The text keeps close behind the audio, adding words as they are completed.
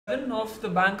of the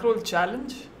Bankroll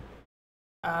challenge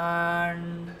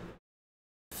and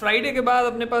Friday के बाद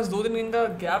अपने पास 2 दिन का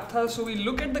गैप था, so we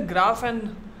look at the graph and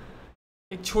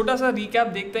एक छोटा सा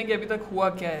recap देखते हैं कि अभी तक हुआ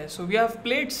क्या है. So we have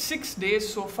played 6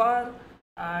 days so far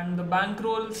and the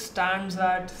bankroll stands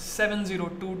at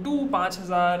 7022.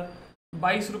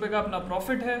 5022 रुपये का अपना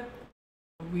प्रॉफिट है.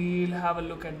 We'll have a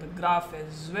look at the graph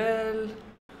as well.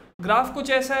 Graph कुछ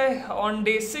ऐसा है. On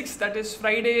day 6, that is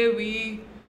Friday, we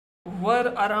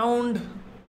were around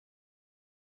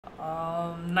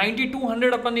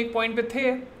 9200 अपन एक point पे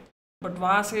थे, बट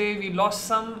वहाँ से we lost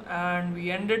some and we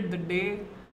ended the day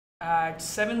at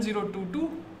 7022.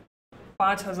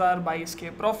 5022 के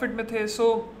प्रॉफिट में थे. So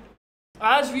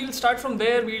आज we'll start from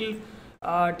there. We'll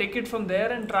take it from there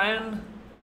and try and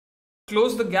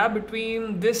close the gap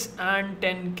between this and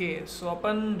 10k. So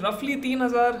upon roughly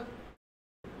 3000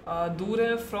 दूर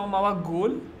है from our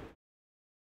goal.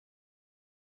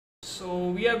 So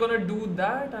we are gonna do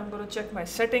that. I'm gonna check my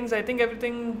settings. I think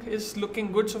everything is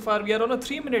looking good so far. We are on a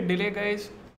 3-minute delay, guys.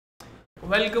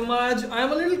 Welcome. आज I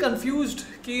am a little confused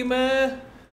कि मैं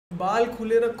बाल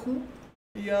खुले रखूं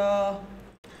या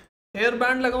hair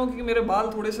band लगाऊं, क्योंकि मेरे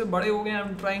बाल थोड़े से बड़े हो गए.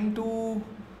 I'm trying to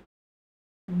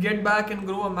get back and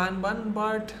grow a man bun,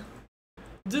 but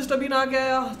just अभी ना क्या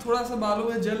आया, थोड़ा सा बालों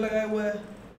में जेल लगाया हुआ है.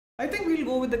 I think we'll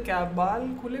go with the cap. बाल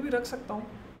खुले भी रख सकता हूँ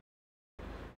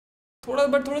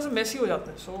थोड़ा सा मेसी हो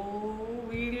जाता है. So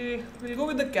we'll go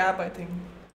with the cap. I think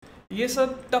ये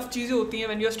सब टफ चीज़ें होती हैं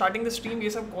when you are starting the stream. ये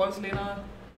सब कॉल्स लेना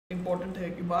इम्पोर्टेंट है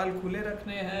कि बाल खुले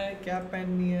रखने हैं, कैप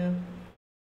पहननी है.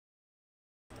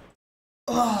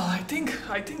 I think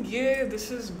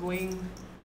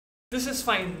this is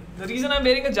fine. The reason I'm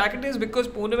wearing a jacket is because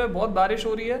Pune में बहुत बारिश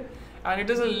हो रही है and it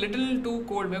is a little too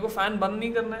cold. मेरे को फ़ैन बंद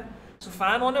नहीं करना है, so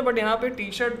फ़ैन ऑन है, बट यहाँ पे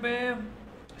टी शर्ट में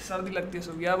सर्दी लगती है.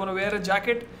 So we are gonna wear a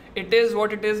jacket. It is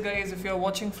what it is, guys. If you are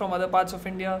watching from other parts of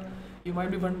India, you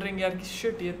might be wondering यार कि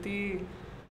shit ये इतनी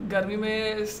गर्मी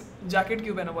में जैकेट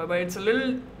क्यों पहना हुआ है. But it's a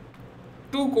little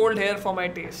too cold here for my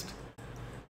taste.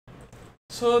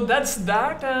 So that's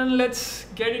that, and let's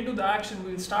get into the action.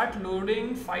 We'll start loading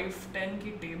 5-10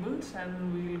 key tables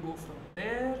and we'll go from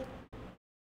there.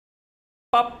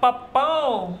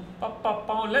 Pow.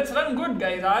 Let's run good,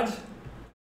 guys. आज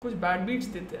कुछ bad beats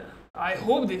देते हैं. I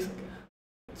hope दे सके.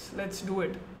 Let's do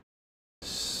it.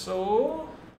 So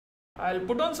I'll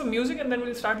put on some music and then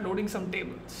we'll start loading some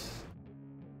tables.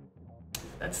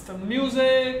 That's the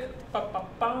music.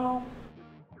 Pow.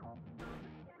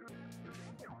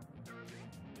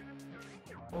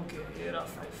 Okay, here are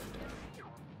 5.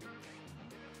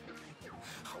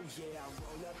 Oh yeah, I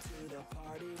roll up to the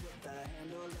party with the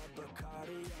handle of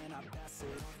Bacardi and I pass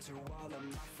it off to all of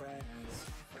my friends.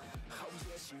 Oh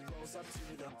yeah, she rolls up to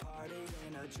the party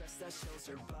in a dress that shows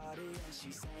her body and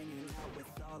she's hanging out with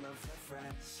all of her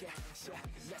friends. Yeah,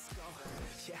 let's go.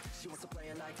 Yeah, she wants to play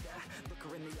it like that. Look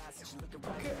her in the eyes and she's looking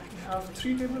right Okay, back. we have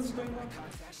 3 tables going on.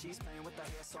 She's playing with her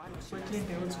hair, so I know she Quickly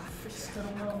tables को fix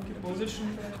करूँगा उनकी position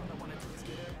पे. I wanna do is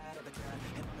get her out of the crowd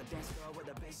and on the dance floor with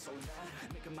the bass so loud,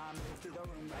 making my move through the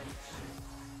room right now. She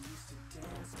used to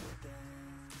dance with them.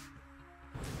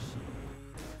 She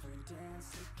never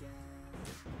danced again.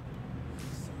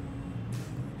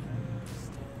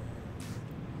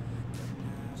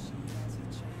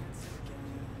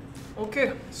 Okay,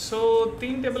 so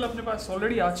 3 table अपने पास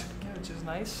already आ चुकी हैं, which is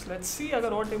nice. Let's see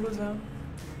अगर और tables हैं.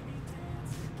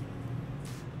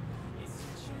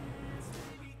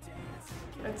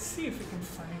 Let's see if we can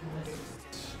find more tables.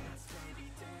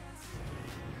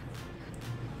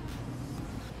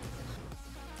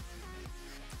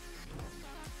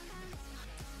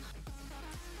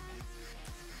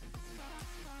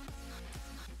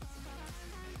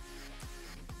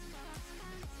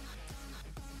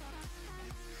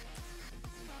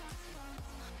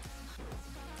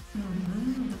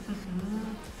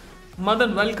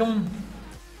 Madan, welcome.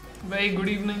 Very good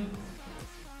evening.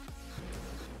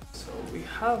 So we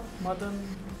have Madan.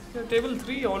 Yeah, table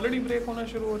 3 already break होना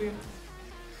शुरू हो रही है.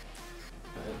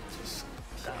 Just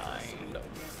kind of.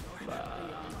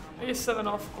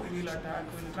 A7 off wheel attack.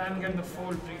 We'll try and get the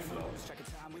fold pre-flop.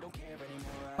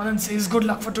 Madan says good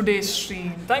luck for today's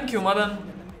stream. Thank you, Madan.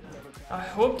 I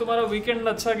hope तुम्हारा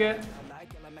weekend अच्छा गया.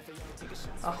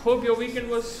 I hope your weekend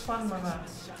was fun, man.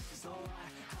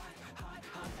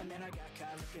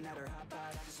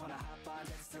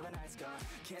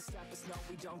 Can't stop us, no,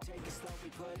 we don't take it slow. We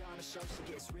put on a show, she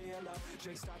gets real low.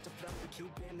 Drinks start to flow, we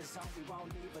keep in the zone. We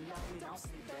won't leave alone, we don't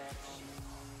sleep there. She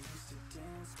used to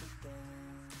dance with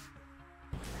them.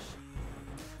 She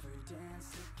never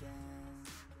danced again.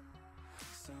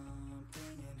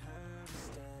 Something in her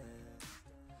step,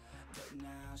 but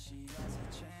now she has a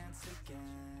chance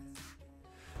again.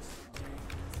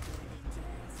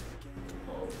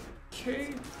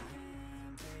 Okay.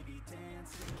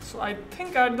 So I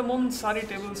think at the moment Sari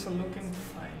tables are looking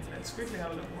fine. Let's quickly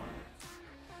have a look more.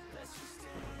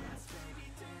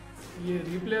 ये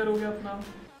replayer हो गया अपना.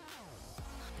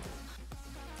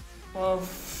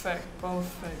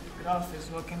 Perfect. Graph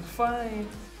is working fine.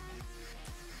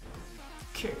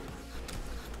 Okay.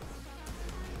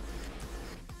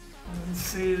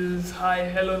 This is hi,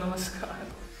 hello, namaskar.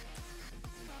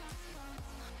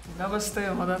 Namaste,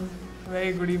 Madan.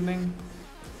 Very good evening.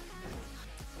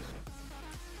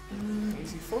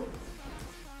 Easy 4.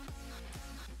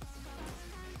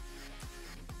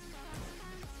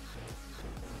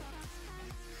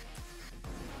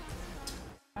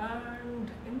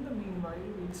 And in the meanwhile,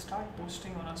 we'll start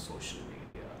posting on our social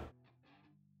media.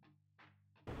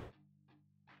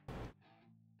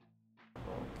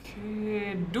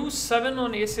 Okay, do 7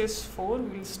 on ace 4.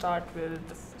 We'll start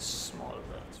with small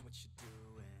bet.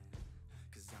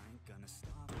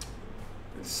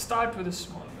 We'll start with a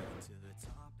small bet.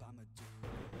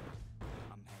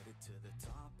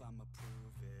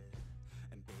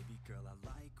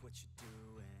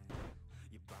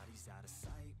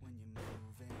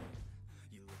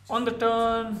 On the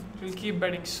turn, we'll keep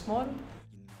betting small.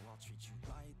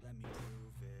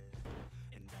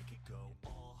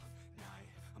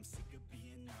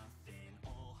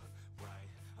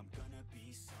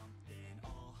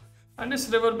 And इस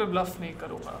river पे bluff नहीं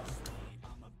करूँगा.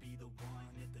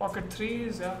 Pocket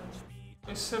 3s या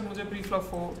इससे मुझे pre-flop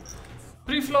fold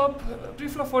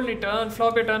नहीं, turn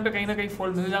flop या turn पे कहीं ना कहीं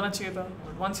fold मिल जाना चाहिए था.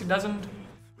 But once he doesn't,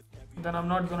 then I'm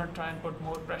not gonna try and put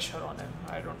more pressure on him.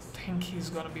 I don't think he's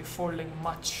gonna be folding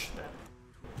much then.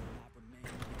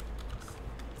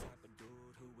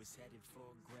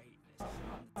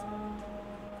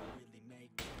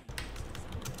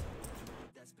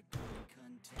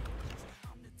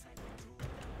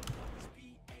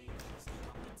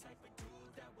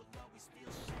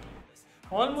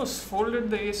 Almost folded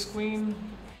the ace queen.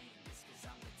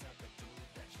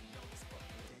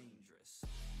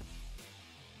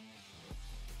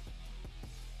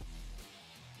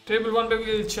 Table 1 पे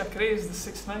we'll check raise the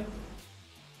 6-9.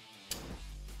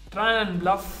 Try and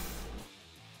bluff.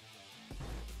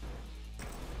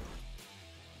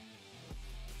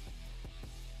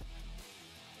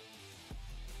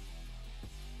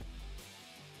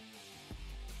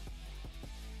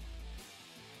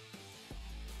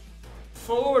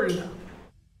 Fold.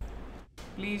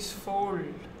 Please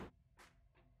fold.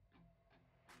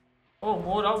 Oh,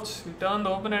 more outs. We turn the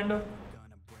open ender.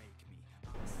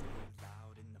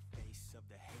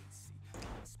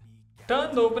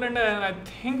 Turn the open ender, and I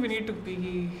think we need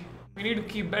to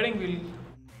keep betting. We'll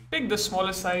pick the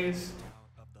smaller size.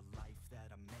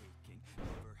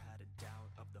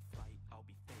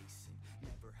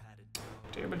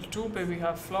 Table 2 pe we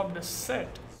have flopped a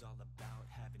set.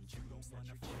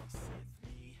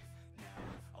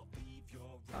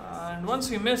 And once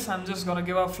we miss, I'm just gonna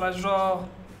give up flush draw.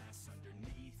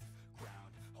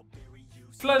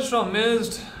 Flush draw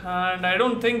missed, and I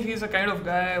don't think he's the kind of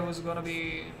guy who's gonna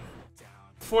be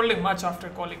folding much after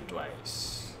calling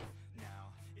twice.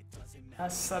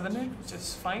 Has 7-8, which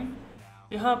is fine.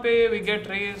 Here we get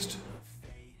raised.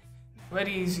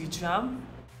 Very easy jam.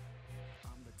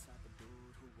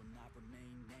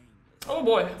 Oh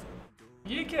boy.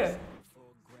 Ye kya?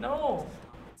 No.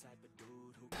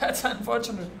 That's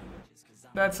unfortunate.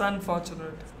 That's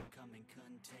unfortunate.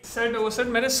 Said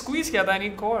मैंने squeeze किया था, and he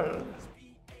called.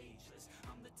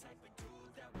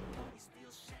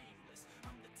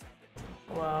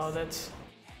 Wow, that's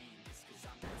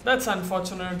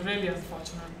unfortunate, really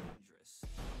unfortunate.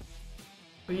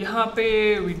 यहाँ पे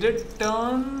we did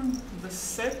turn the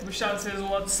set. Vishal says,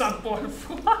 "What's up, Paul?"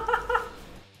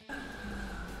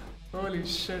 Holy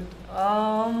shit.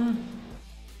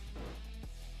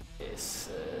 This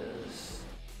is.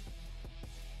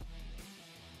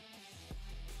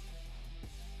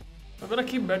 We're gonna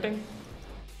keep betting.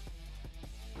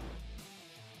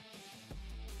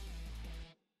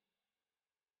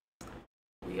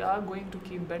 We are going to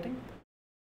keep betting.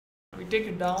 We take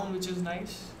it down, which is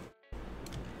nice.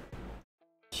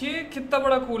 ये कितना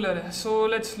बड़ा cooler है. So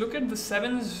let's look at the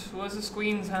sevens versus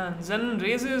queens hands. Zen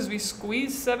raises, we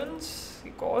squeeze sevens.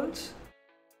 He calls.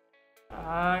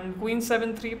 And queen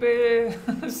 7-3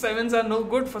 pe sevens are no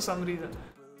good for some reason.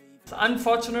 It's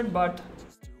unfortunate, but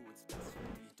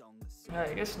yeah,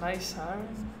 I guess nice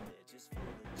hand.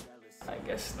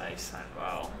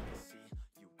 Wow.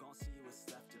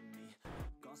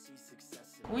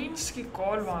 Queens की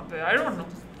call वहाँ पे. I don't know.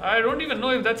 I don't even know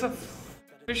if that's a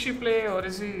fishy play or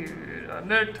is he a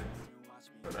net.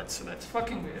 That's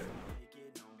fucking weird.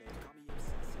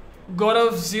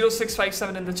 Gaurav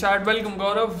 0657 in the chat. Welcome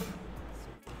Gaurav.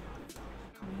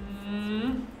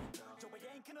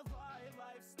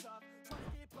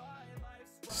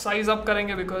 Size up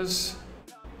करेंगे because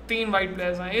 3 white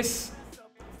players हैं इस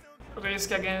race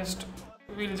के against.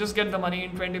 We'll just get the money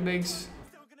in 20 bigs.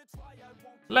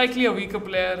 Likely a weaker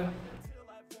player.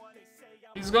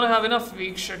 He's gonna have enough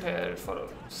weak shit here for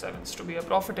 7s to be a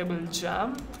profitable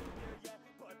jam.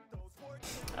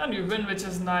 And you win, which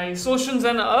is nice. Oceans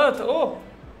and Earth. Oh,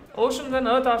 Oceans and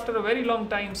Earth after a very long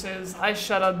time says, hi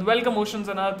Sharad, welcome Oceans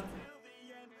and Earth.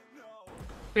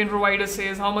 Pain Provider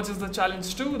says, how much is the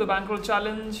challenge to? The Bankroll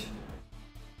challenge.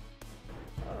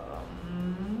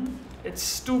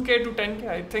 It's 2k to 10k.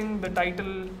 I think the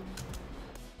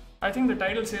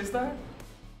title says that.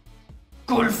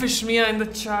 Goldfish Mia in the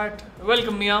chat.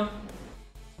 Welcome Mia.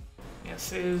 Mia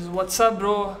says, what's up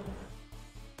bro?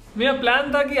 Mia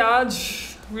plan था कि आज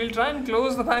we'll try and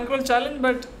close the Bankroll challenge,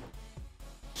 but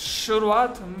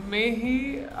शुरुआत में ही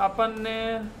अपन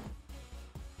ने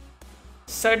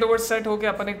set over set होके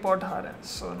अपन एक pot हारा है.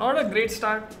 So not a great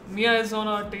start. Mia is on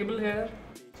our table here.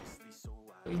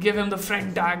 We'll give him the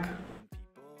friend tag.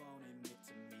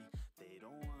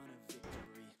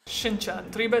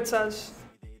 Shinchan 3 bets as.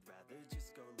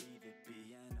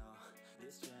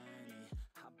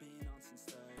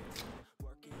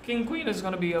 King Queen is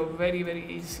going to be a very, very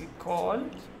easy call.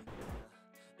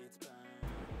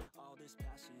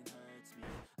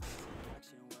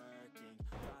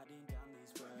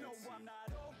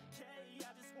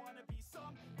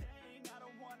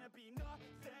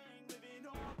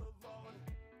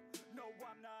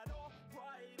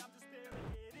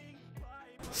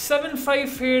 Seven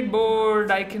 5-8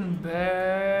 board. I can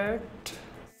bet.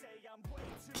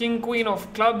 King Queen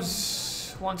of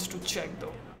clubs wants to check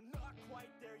though.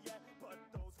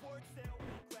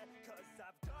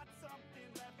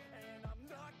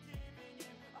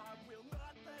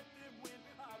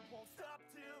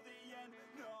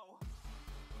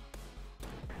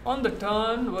 On the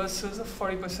turn versus a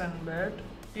 40% bet.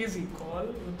 Easy call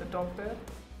with the top pair.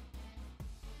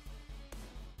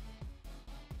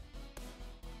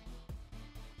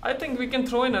 I think we can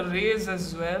throw in a raise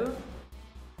as well.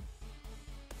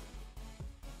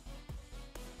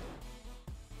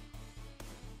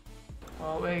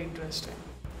 Oh, very interesting.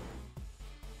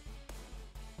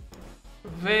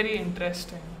 Very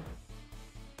interesting.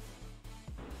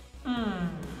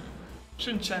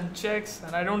 Shinchan checks,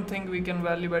 and I don't think we can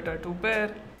value bet our 2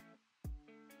 pair.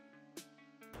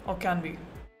 Or can we?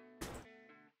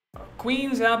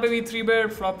 Queens, यहाँ पे भी 3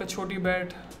 bet, flop पे छोटी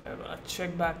bet.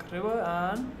 Check back river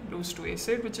and lose to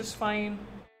ace-8, which is fine.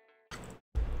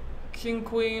 King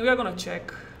Queen, we are gonna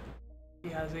check. He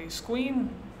has ace queen.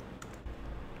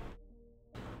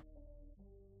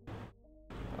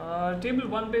 Table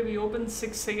 1 पे we open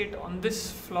 6-8 on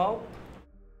this flop.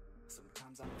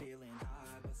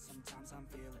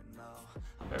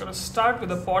 We're gonna start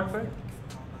with a pot bet.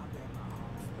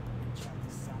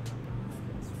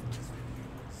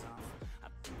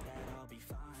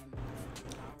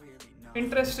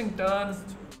 Interesting turn.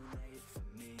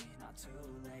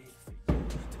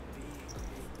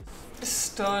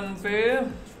 This turn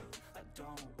पे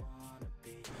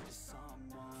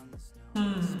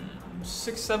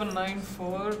 6, 7, 9,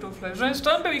 4, 2 flash. This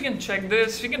turn पे we can check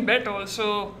this. We can bet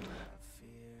also.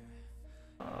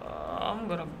 I'm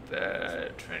gonna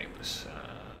bet 20%.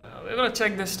 We're gonna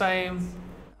check this time.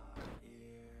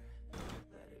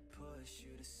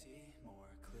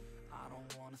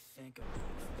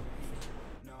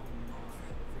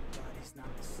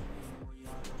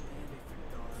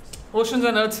 Oceans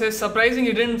and Earth says, surprising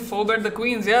he didn't 4-bet the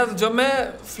queens. Yeah, जब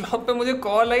मैं flop पे मुझे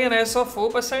call I and I saw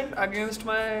 4% against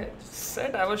my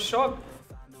set, I was shocked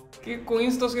कि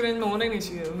queens तो उसके range में होना ही नहीं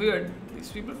चाहिए. Weird.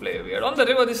 These people play weird. On the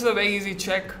river, this is a very easy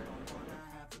check.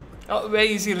 Very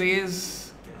easy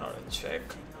raise, not a check.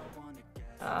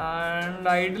 And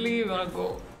ideally, we're gonna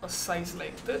go a size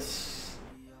like this.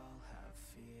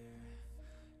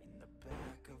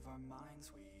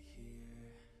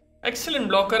 Excellent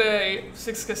blocker है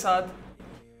 6 के साथ.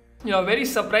 Yeah, very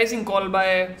surprising call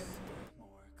by.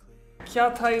 क्या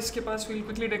था इसके पास? We'll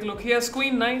quickly take a look. He has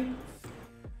Queen 9.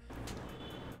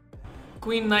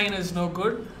 Queen 9 is no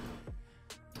good.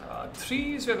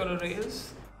 3s we're gonna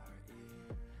raise.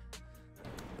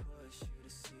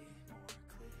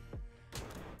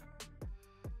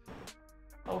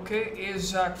 Okay,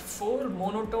 Ace Jack 4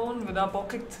 monotone with our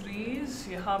pocket 3s.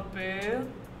 यहाँ पे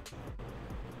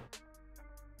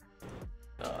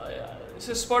yeah, this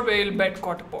is spot where he'll bet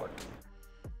quarter pot.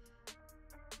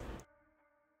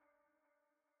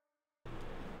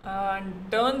 And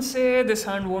turn say this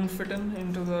hand won't fit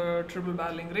into the triple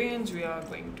barreling range. We are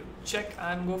going to check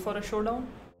and go for a showdown.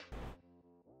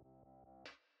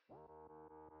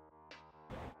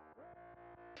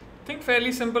 I think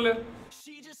fairly simple here.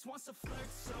 She just wants to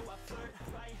flirt, so I flirt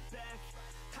right back.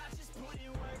 I just put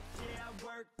in work, yeah, I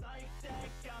work like that.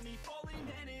 Got me falling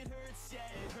and it hurts,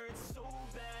 yeah, it hurts so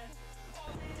bad.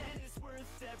 All in and it's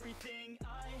worth everything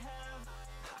I have.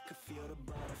 I could feel the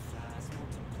butterflies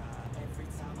multiply every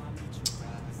time I meet your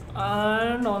eyes.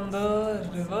 And on the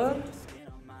river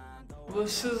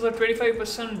versus a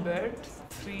 25% bet,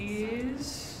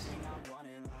 threes.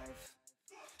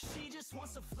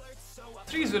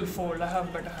 Threes will fold. I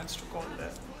have better hands to call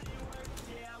there.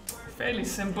 Fairly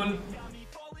simple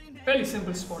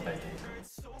spot, I think.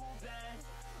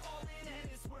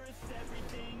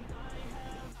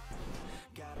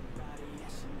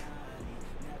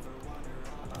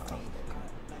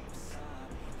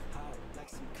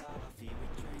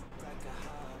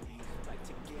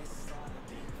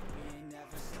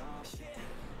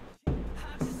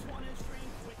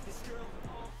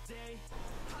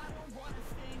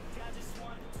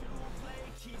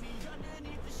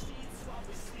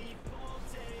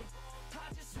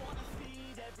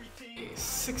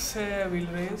 Six here, we'll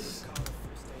raise.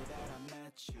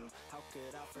 How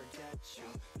could I forget you?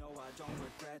 No, I don't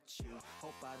regret you.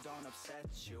 Hope I don't upset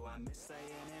you. I miss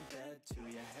laying in bed too.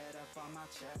 Your head up on my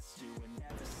chest. You were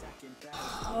never second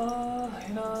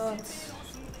best.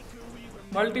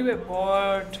 Multi-way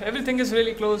pot. Everything is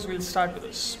really close. We'll start with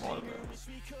a small bet.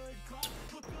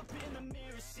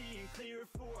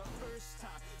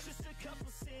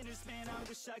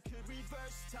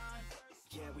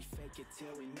 Yeah, we fake it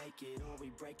till we make it, or we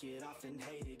break it, often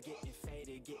hated, getting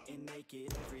faded, getting naked.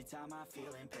 Every time I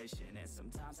feel impatient, and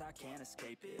sometimes I can't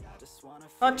escape it. I just wanna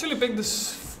actually pick this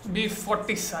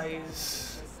B40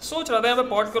 size. सोच रहा था यहाँ पे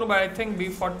pot करूँ, but I think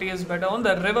B40 is better. On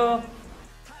the river,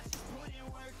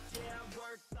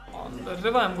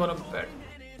 I'm gonna bet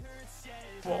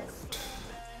pot.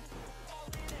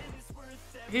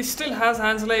 He still has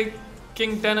hands like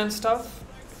King 10 and stuff.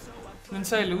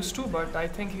 Since I lose two, but I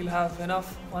think he'll have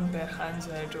enough one pair hands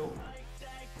there to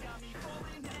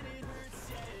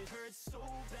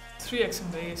 3x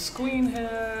in the ace queen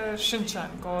here.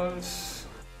 Shinchan calls.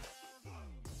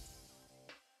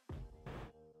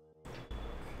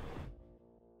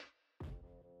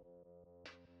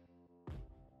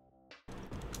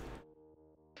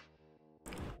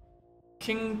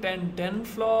 King 10-10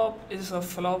 flop is a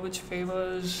flop which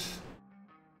favors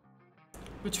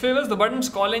the button's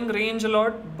calling range a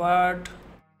lot, but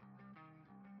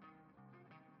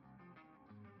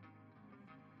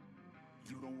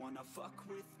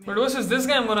versus this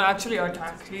guy I'm gonna actually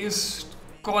attack. He's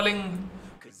calling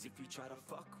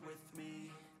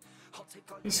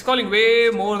way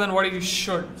more than what he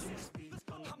should.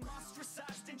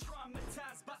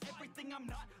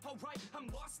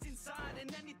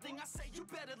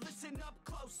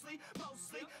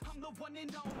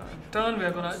 Turn, we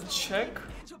are gonna check.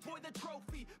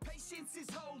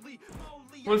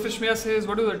 Wolfish Mia says,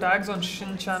 what do the tags on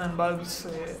Shinchan and Bulbs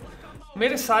say?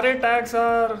 मेरे सारे tags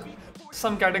are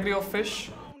some category of fish.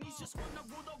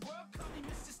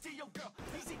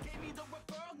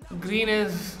 Green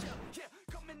is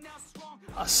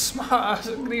a smart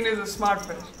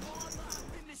fish.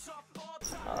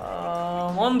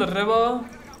 On the river,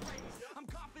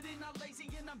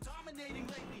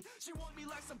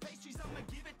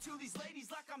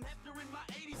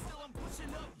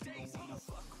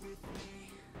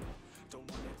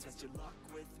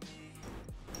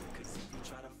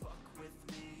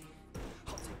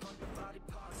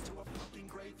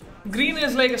 green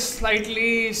is like a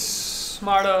slightly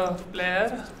smarter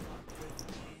player.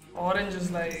 Orange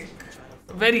is like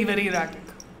very, very erratic.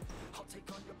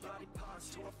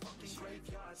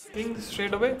 King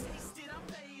straight away.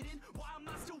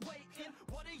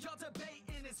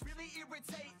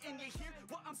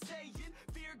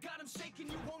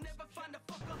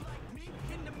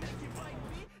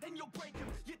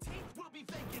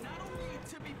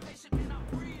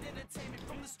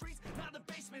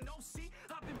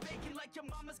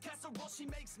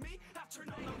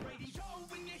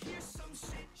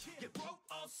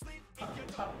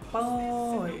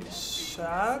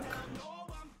 Shaq.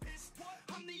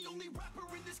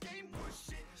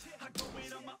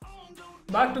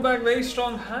 Back to back very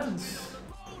strong hands.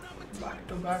 Back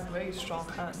to back very strong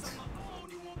hands.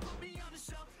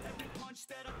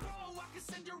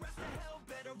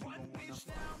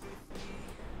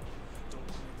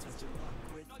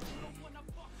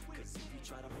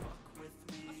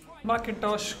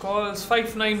 Macintosh calls.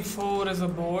 594 is a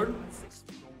board.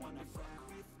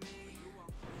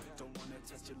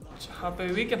 जहाँ पे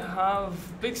we can have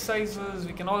big sizes,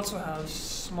 we can also have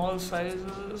small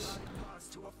sizes.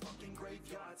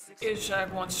 Ace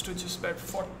Jack wants to just bet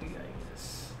 40, I guess.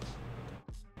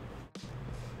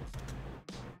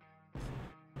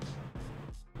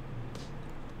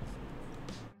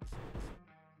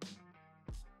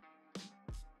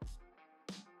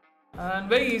 And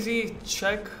very easy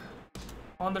check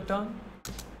on the turn.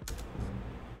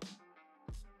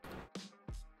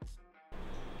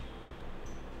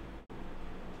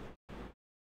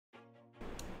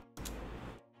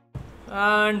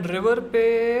 And river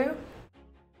pe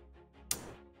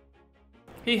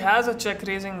he has a check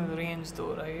raising range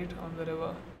though, right, on the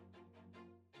river.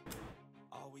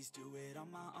 Always do it on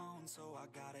my own, so I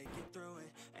gotta get through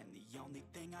it. And the only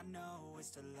thing I know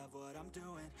is to love what I'm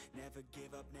doing. Never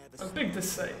give up, never I'll pick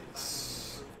this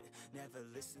size. never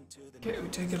listen to the Okay, we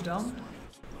take it down.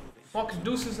 Pocket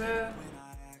deuces here. when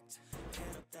I act.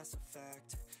 Get up, that's a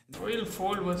fact. We'll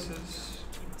fold versus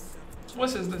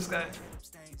this guy.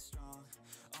 Staying strong,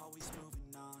 always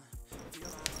moving on. Feel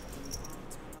like I'm wrong,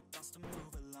 tell my thoughts to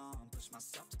move along. Push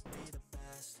myself to be the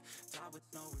best, die with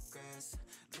no regrets.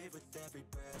 Live with every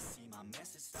breath, see my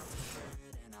message start to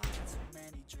spread. And I had so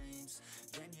many dreams,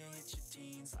 then you hit your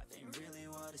teens. Life ain't really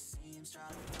what it seems, try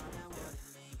to find out what it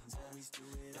means. Always do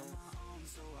it on my own,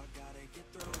 so I gotta get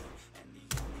through it. And the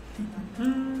only thing I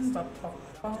know is to love what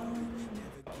I'm doing.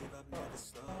 Never give up, never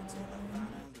slow, till I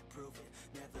finally prove it.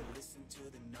 Never listen to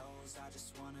the no's, I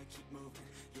just wanna keep moving.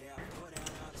 Yeah, I put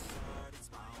out all this art, it's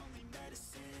my only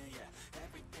medicine. Yeah,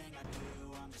 everything I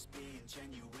do, I'm just being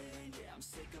genuine. Yeah, I'm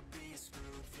sick of being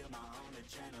screwed, feel my own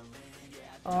adrenaline.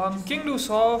 Yeah, King deuce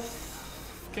off.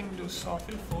 King deuce off.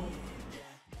 He'll fold.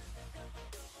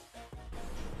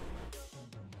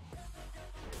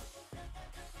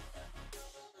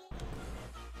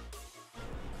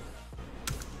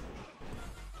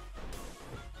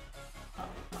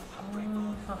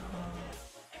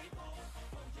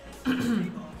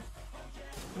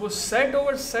 Was set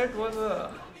over set was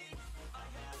a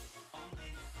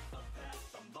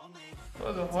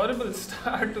horrible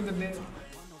start to the day.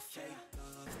 want no fake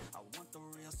love, I want the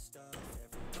real stuff.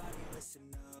 Everybody listen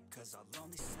up, cause I'll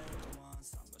only say it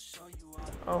once. I'm gonna show you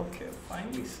all Okay,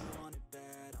 finally some. I want it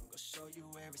bad. I'm gonna show you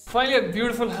where it's Finally a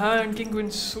beautiful hand, king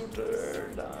queen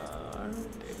suited and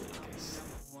table case.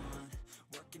 one.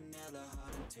 Working hella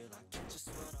hard until I get just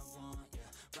what I want.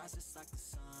 Yeah, rises like the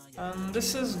sun. Yeah, And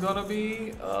this is gonna be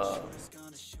it's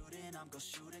gonna shoot and I'm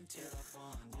gonna shoot until I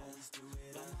won. Always do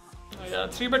it on my own. yeah,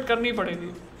 3-bet करनी पड़ेगी.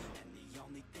 And the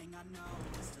only thing I know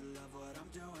is to love what I'm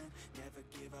doing. Never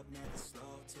give up, never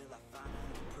slow till I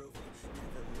finally prove it.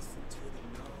 Never listen to the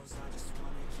no's, I just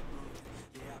wanna keep moving.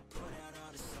 Yeah, I put out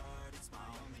all this art, it's my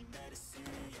only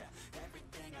medicine. Yeah,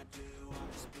 everything I do, I'm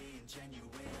just being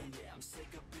genuine. Yeah, I'm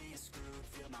sick of being screwed,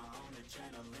 feel my own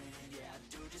adrenaline. Yeah, I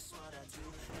do just what I do,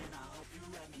 and I hope you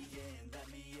let me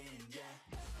in, yeah.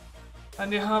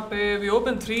 And यहाँ पे we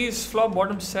open threes, flop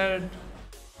bottom set.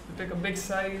 We pick a big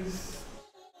size.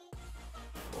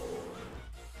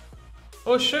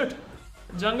 Oh shit!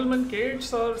 Jungleman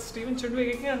Cates or Steven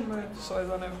Chidwick again. I saw it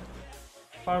on a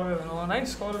far away. Oh,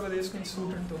 nice call with ace queen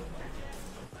suited though.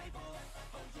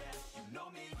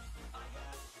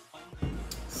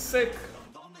 Sick.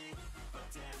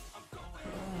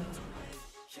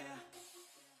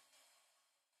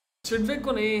 Chidwick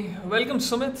को नहीं. Welcome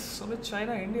Sumit. Sumit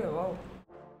China India. Wow.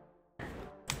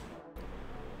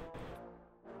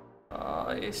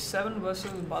 A7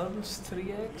 versus Bulbs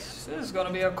 3x. This is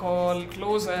gonna be a call.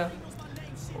 Close hai.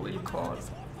 We'll call.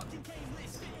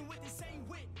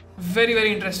 Very,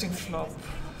 very interesting flop.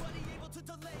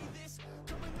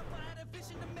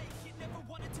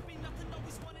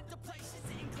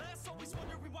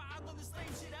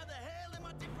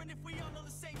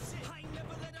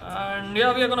 And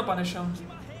yeah, we are gonna punish him.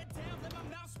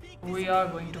 We are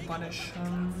going to punish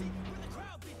him.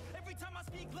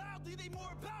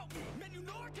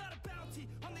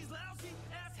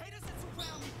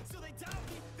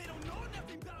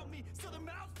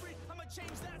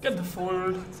 Get the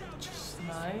fold, which is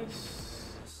nice.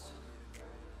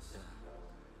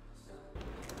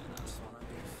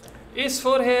 Ace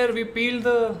 4 here, we peel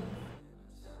the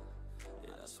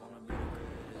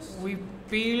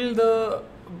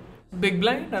big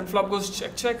blind and flop goes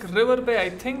check check. River pay, I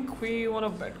think we wanna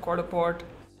bet quarter pot.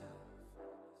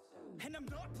 And I'm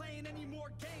not playing any more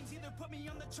games. Either put me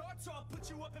on the charts or I'll put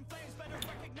you up in flames. Better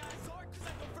recognize art, cause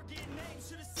I don't forget names.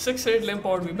 Should've 6-8 limp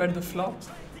out, we bet the flop.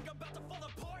 think I'm about to fall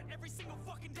apart every single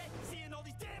fucking day. Seeing all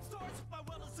these damn stars, my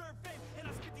well-deserved fame. And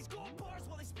I spit these gold bars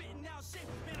while they spitting out shit.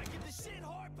 Man, I give this shit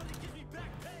hard, but it gives me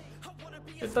back pain. I wanna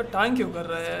be a इतना time क्यों कर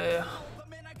रहा है? but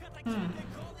man, I got that kid they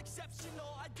call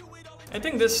exceptional. I do it all in I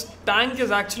think this tank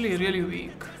is actually really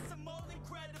weak. I'm all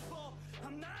incredible.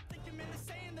 I'm not thinking in the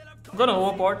saying that I've I'm gonna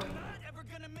overpot. not ever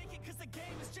gonna make it 'cause the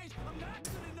game has changed. I'm not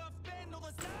good enough, Ben. No,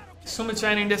 that's not okay. Sumit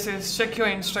Chan India says, check your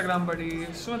Instagram, buddy.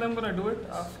 Sumit, I'm gonna do it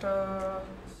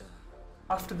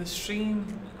after the stream.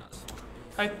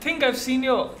 I think I've seen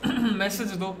your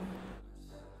message though.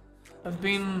 I've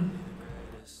been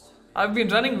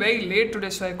running very late today,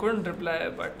 so I couldn't reply.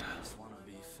 But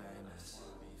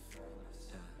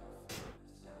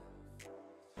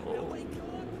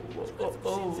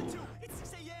oh. It's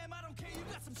 6 a.m. I don't care. You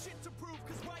got some shit to prove.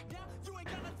 'Cause right now, you ain't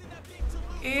got nothing that big to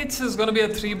lose. Eights is gonna be a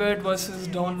 3-bet versus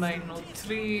Dawn 9. No,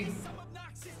 3. I'm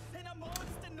obnoxious and I'm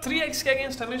honest and 3x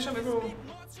against Hamisha, मेरे को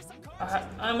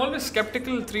I'm always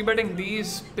skeptical 3-betting these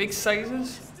big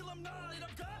sizes still I'm not and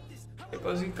I've got this. I'm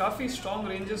because ये काफी strong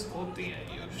ranges होती हैं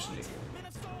usually.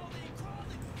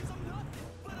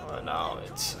 Oh, now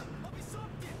it's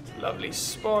a lovely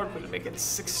spot. We'll make it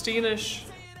 16ish.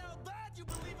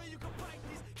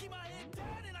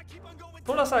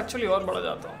 थोड़ा सा actually और बढ़ा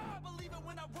जाता हूँ.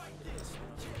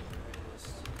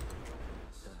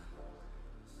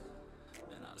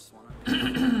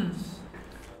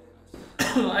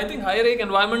 I think high rake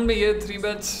environment में ये 3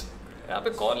 bets यहाँ पे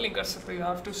call नहीं कर सकते. You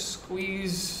have to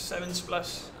squeeze 7s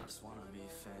plus.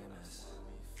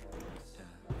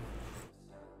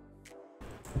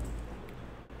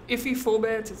 If he 4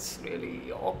 bets, it's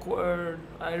really awkward.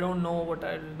 I don't know what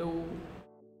I'll do.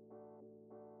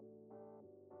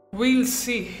 We'll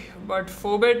see. But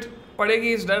 4 bet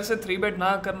पड़ेगी इस डर से 3 bet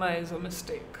ना करना is a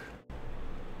mistake.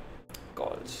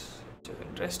 Calls, which is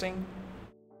interesting.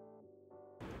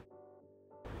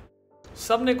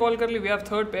 सब ने कॉल कर ली. We have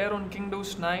third pair on King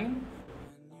Deuce 9.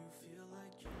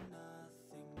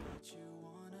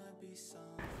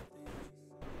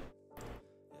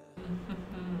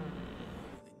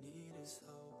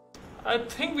 I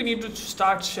think we need to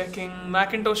start checking.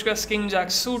 Macintosh का King Jack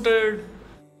suited.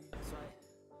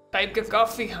 Type के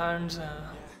काफी hands हैं.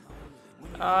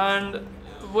 And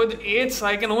with 8s,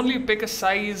 I can only pick a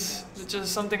size which is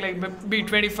something like be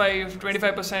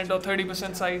 25% or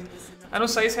 30% size. I know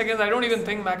size against. I don't even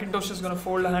think Macintosh is gonna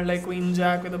fold a hand like Queen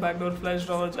Jack with a backdoor flush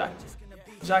draw, or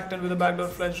Jack 10 with a backdoor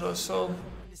flush draw. So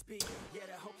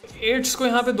 8s को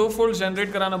यहाँ पे 2 folds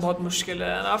generate कराना बहुत मुश्किल है.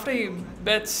 And after he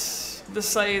bets this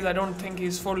size, I don't think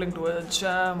he's folding to a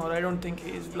jam, or I don't think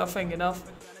he's bluffing enough.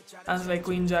 Hands like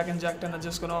Queen Jack and Jack 10 are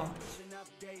just gonna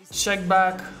check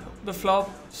back the flop,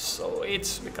 so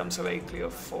 8s becomes a very clear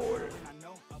fold.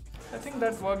 I think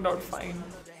that worked out fine.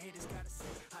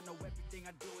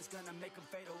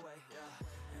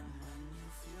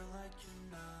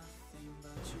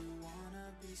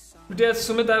 But yes,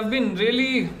 Sumit, I've been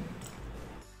really...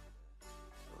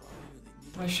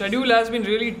 my schedule has been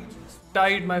really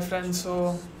tight, my friend,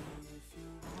 so...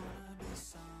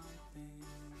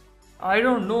 I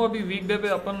don't know अभी weekday पे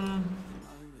अपन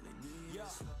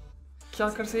क्या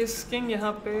कर सकते हैं king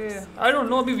यहाँ पे. I don't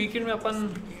know अभी weekend में अपन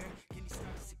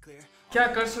क्या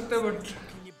कर सकते हैं,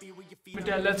 but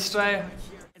yeah, let's try.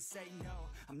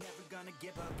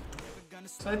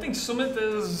 So I think Sumit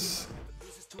is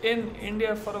in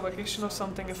India for a vacation or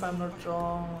something, if I'm not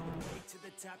wrong.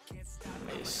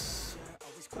 Nice.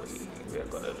 We are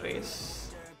gonna race.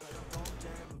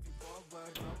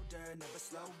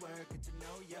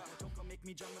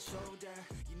 Me drop my shoulder.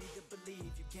 You need to believe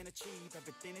you can achieve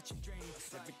everything that you dream.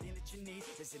 Everything that you need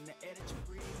is in the air that you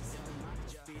breathe. It's in the mind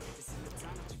that you feed. It's in the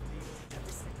time that you feed.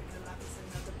 Every second of life is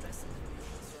another blessing.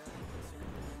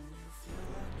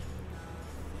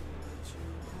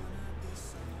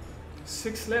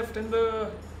 Six left in the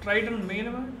Triton main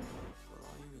event.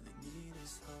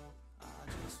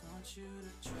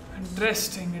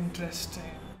 Interesting.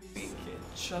 PK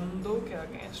Chando के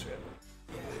against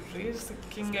we raise the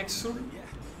King X suit.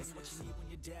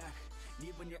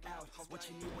 Need when you're out, what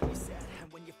you need when you're sad,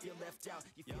 and when you feel left out,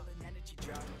 you feel an energy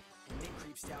drop, and it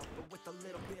creeps out, but with a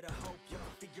little bit of hope,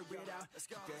 you'll figure it out. Let's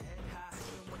go. Keep your head high,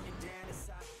 even when you're down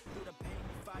inside. Through the pain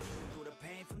you fight, through the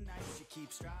painful nights, you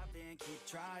keep striving, keep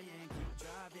trying, keep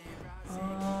driving,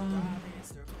 rising,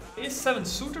 Ace 7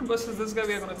 suited versus this guy.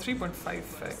 We are on a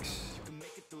 3.5x. You can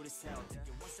make it through this hell. Take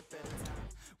it one step at a time,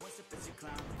 one step as you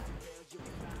climb. You'll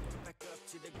be fine. Back up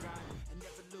to the grind, and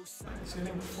never lose sight. He's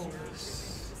getting the folders.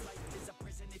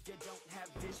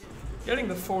 Getting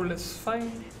the fold is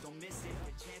fine. Don't miss it,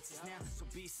 your chances now. So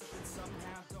be something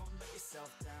somehow. Don't let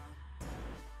yourself down.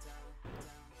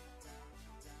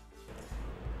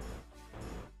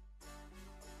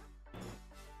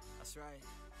 That's right.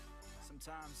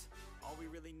 Sometimes all we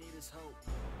really need is hope.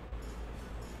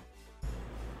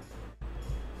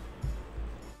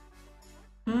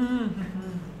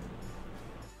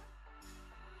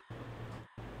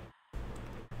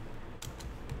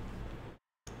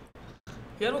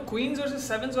 यार वो queen's versus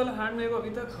sevens वाला hand मेरे को अभी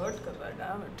तक hurt कर रहा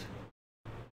है.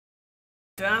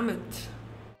 Damn it.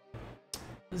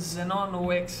 Xenon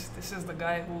OX. This is the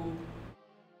guy who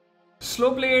slow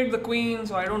played the queen,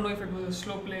 so I don't know if it was a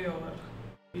slow play or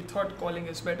he thought calling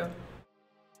is better.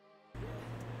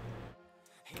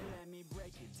 Hey, let me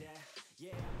break it down.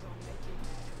 Yeah, I'm gonna make it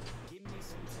now. Give me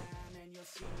some time and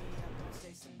you'll see me. I'm gonna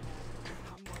say some now.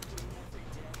 I'm working every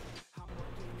day. I'm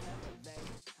working hella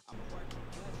late. I'm working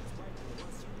 'cause it's worth it.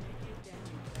 Once you make it, then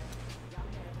you play.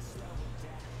 I'll never slow it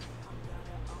down. I'm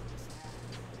gonna own this now.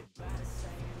 They better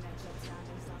saying that your time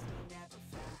is lost, but never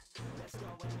found. Let's go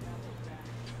another round.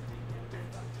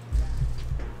 Remember up the ground.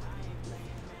 I ain't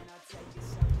playing, man. I'll take it,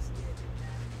 so just give it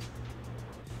now.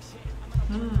 Yeah, I'm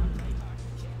gonna play hard.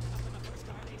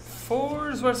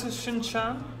 Fours versus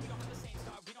Shinchan.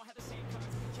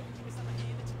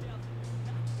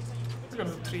 We're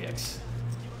gonna do 3x.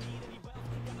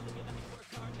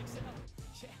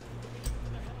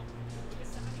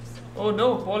 Oh no,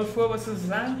 Paul 4 versus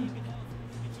Zhang.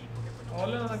 All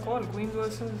in on a call. Queens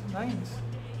versus nines.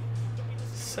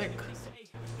 Sick.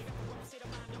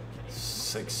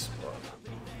 6 ball.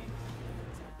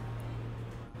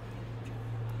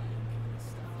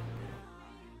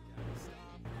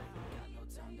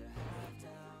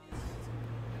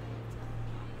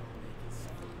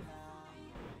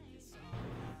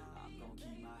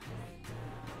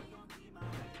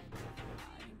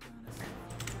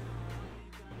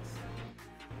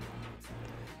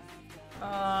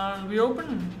 We open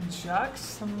jacks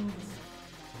and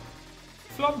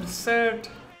flopped set.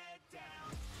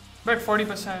 Bet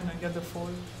 40% and get the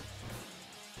fold.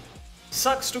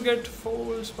 Sucks to get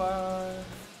folds, but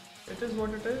it is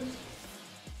what it is.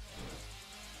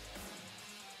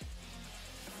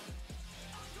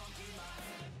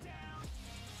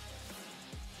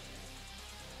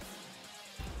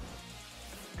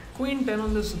 Queen 10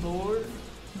 on this board.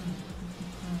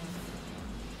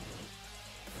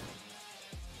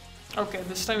 Okay,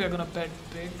 this time we are gonna bet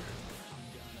big.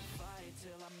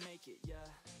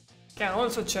 Can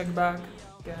also check back.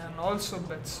 Can also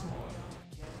bet small.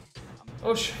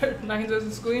 Oh shit, 9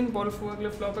 versus queen. Paul 4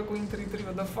 अगले flop है queen 3-3.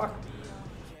 What the fuck?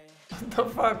 What the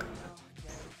fuck?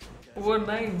 Over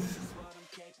 9s.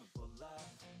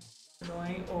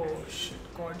 Oh shit,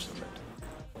 cards a bit.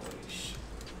 Holy shit.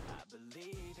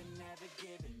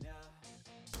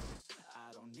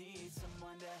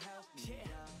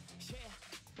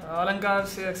 Alankar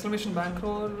say exclamation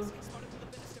bankroll.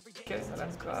 Okay,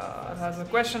 Alankar has a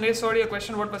question. Hey, sorry, a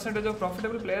question. What percentage of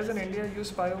profitable players in India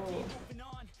use Pio?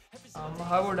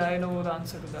 How would I know the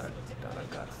answer to that,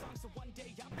 Alankar?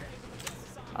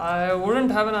 I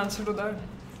wouldn't have an answer to that.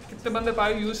 कितने बंदे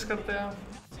Pio use करते हैं?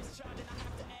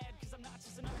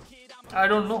 I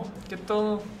don't know. कितनों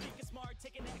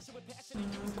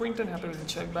Quinton happy with the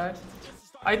check back.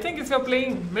 I think if you're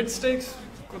playing mid stakes,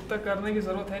 कुछ तक करने की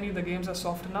ज़रूरत है नहीं. The games are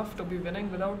soft enough to be winning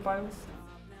without Pio.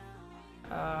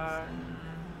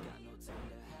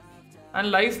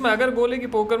 And life में अगर बोले कि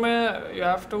पोकर में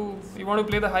you want to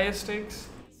play the highest stakes,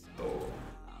 तो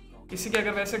किसी के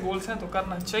अगर वैसे goals हैं तो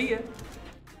करना चाहिए.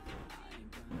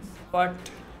 But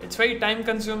it's very time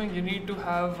consuming. You need to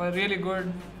have a really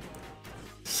good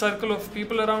circle of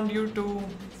people around you to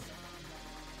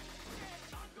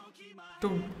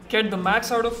get the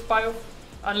max out of Pio.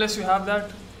 Unless you have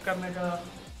that,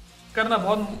 करना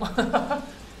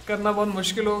बहुत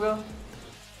मुश्किल होगा.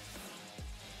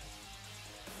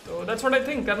 तो that's what I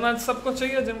think. करना सबको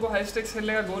चाहिए जिनको high stakes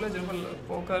खेलने का गोल है, जिनको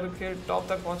पोकर के टॉप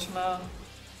तक पहुंचना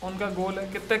उनका गोल है.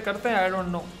 कितने करते हैं I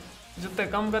don't know. जितने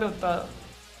कम करें उतना,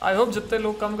 I hope जितने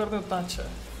लोग कम करते हैं उतना अच्छा है.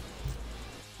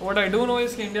 What I do know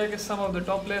is कि इंडिया के some of the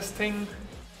top players think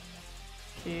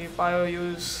कि Pio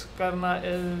use करना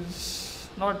is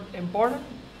not important,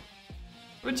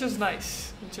 which is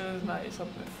nice.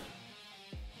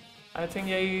 I think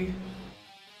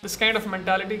this kind of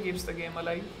mentality keeps the game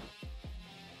alive.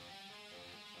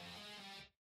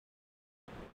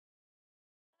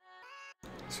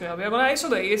 So yeah, we are gonna ISO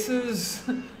the aces.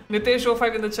 Nitesh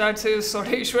 05 in the chat says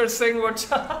Sodeshwar Singh,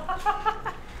 what's up?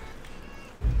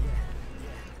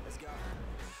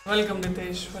 Welcome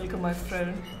Nitesh, welcome my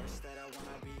friend.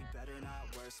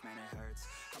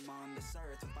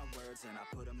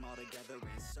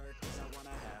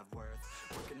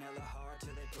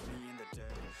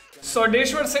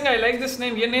 Sodeshwar Singh, I like this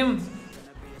name. ये name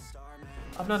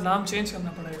अपना नाम change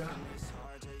करना पड़ेगा.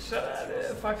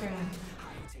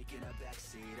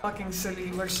 Fucking silly.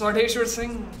 But Sodeshwar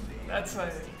Singh, that's why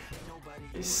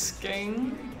he's king.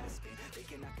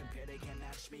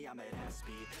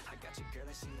 I got your girl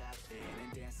and she laughing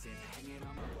and dancing, hanging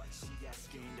on my butt, she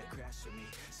asking to crash with me,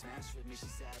 smash with me, she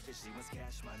savage, she wants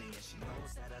cash money, and she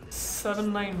knows that I live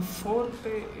 794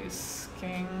 पे is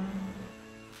king.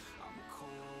 I'm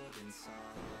cold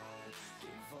inside,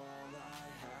 give all I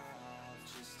have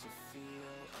just to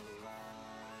feel alive.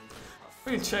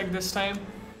 We'll check this time.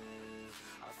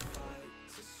 I fight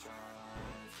to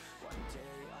strive, one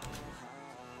day I'll have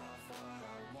what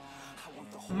I want. I want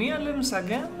the whole Mia limbs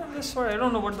again in this one. I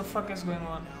don't know what the fuck is going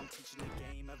on. I'm teaching the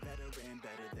game, a veteran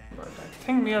better than But I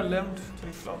think Mia limbed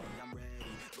pre-flop. I'm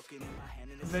ready. Looking in my hand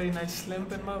and it's Very nice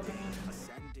limp in my opinion.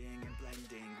 ascending and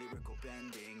blending, lyrical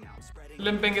bending. Now I'm spreading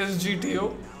Limping is GTO.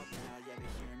 out now, yeah, they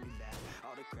hear me laugh.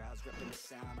 All the crowds repping the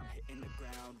sound, I'm hitting the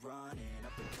ground running,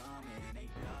 up and coming,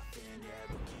 ain't nothing,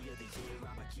 yeah. Rookie of the year,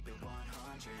 I'ma keep it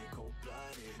 100,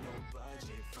 cold-blooded, no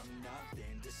budget, from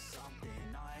nothing to something,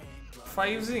 I ain't bluffing.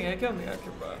 5Z है क्या Mia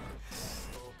के पास?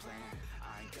 Full plan,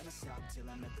 I ain't gonna stop till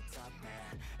I'm at the top,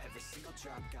 man. Every single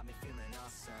drop got me feeling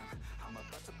awesome. I'm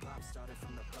about to pop, started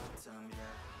from the bottom,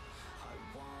 yeah. I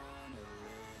wanna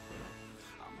live,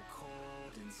 I'm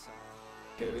cold inside.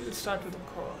 Okay, we'll start with the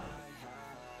call. I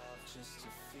have just to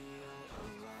feel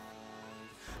alive.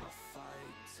 I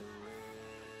fight to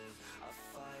live, I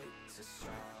fight to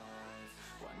strive.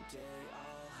 One day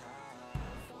I'll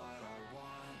have what I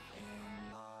want in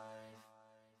life.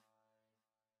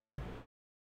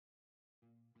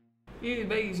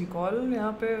 Very easy call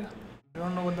यहाँ पे. I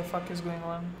don't know what the fuck is going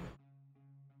on.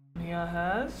 Mia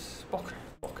has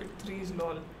pocket threes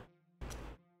lol.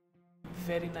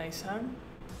 Very nice hand.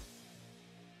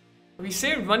 We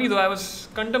saved money though. I was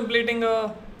contemplating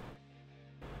a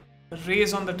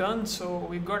raise on the turn, so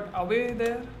we got away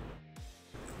there.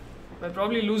 We're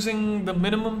probably losing the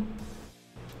minimum.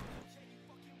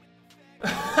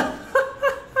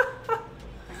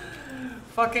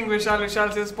 Fucking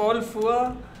Vishal says Paul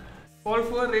Fua,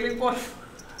 really Paul Fua?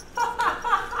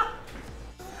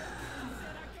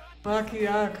 Maki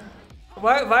yak.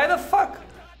 Why the fuck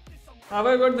have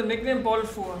I got the nickname Paul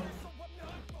Fua?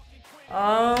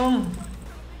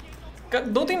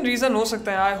 दो तीन reason हो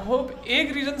सकते हैं. I hope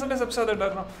एक reason से मैं सबसे ज्यादा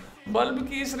डर रहा हूँ. बल्ब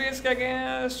की इस रेस क्या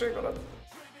कहें स्ट्रेट वाला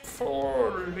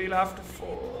 4 we'll have to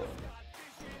 4.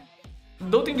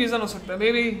 दो तीन रीजन हो सकता है.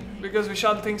 May be because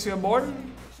Vishal thinks you are board.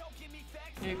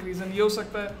 एक रीजन ये हो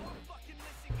सकता है.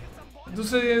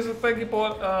 दूसरा ये हो सकता है कि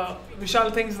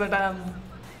विशाल thinks that I am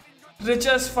rich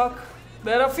as fuck.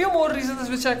 There are a few more reasons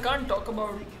which I can't talk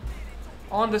about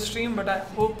on the stream, but I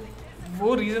hope वो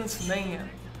reasons नहीं हैं.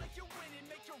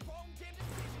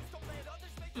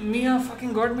 Mia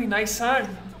fucking got me nice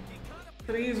hand.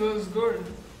 Threes was good.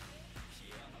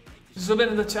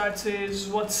 Zubin in the chat says,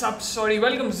 "What's up? Sorry,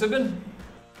 welcome Zubin."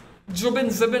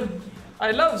 Zubin.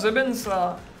 I love Zubin's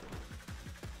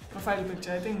profile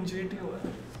picture. I think GTO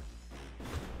है.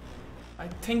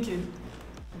 I think it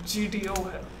GTO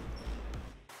है.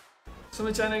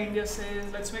 Sumit China India says,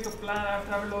 let's make a plan. I've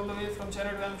traveled all the way from China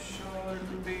to I'm sure it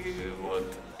will be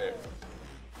worth it.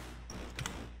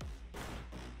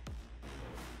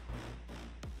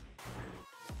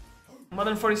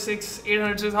 Madan 46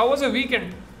 800 says, how was your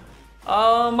weekend?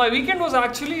 My weekend was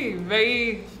actually very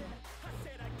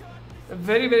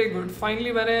good.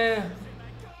 Finally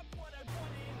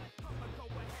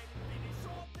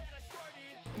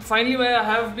I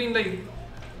have been like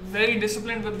very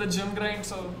disciplined with the gym grind,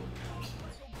 so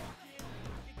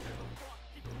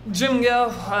gym gaya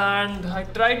and I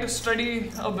tried to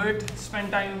study a bit,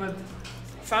 spend time with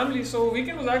family, so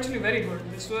weekend was actually very good.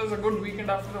 This was a good weekend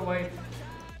after a while.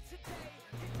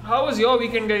 How was your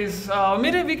weekend, guys?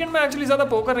 मेरे weekend में actually ज़्यादा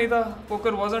poker नहीं था.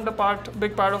 Poker wasn't a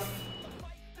big part of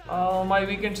my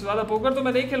weekend. So ज़्यादा poker तो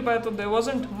मैं नहीं खेल पाया, तो there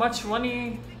wasn't much money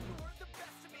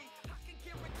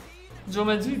जो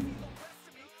मैं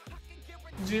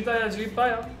जीता या जीत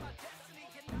पाया.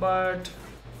 But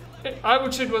I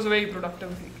would say it was a very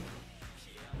productive week.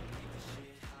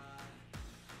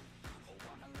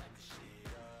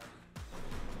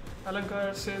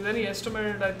 Alankar says, any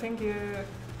estimate? I think ये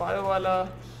पायो वाला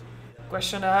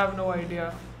question, I have no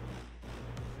idea.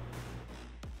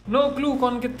 No clue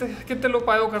कौन कितने लोग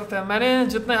पायो करते हैं. मैंने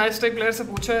जितने हाई स्टेक प्लेयर से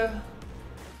पूछा है,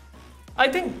 I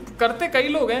think करते कई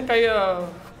लोग हैं.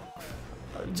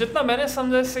 जितना मैंने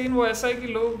समझा सीन वो ऐसा है कि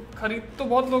लोग खरीद तो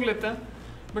बहुत लोग लेते हैं,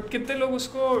 बट कितने लोग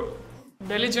उसको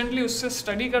डिलीजेंटली उससे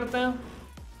स्टडी करते हैं,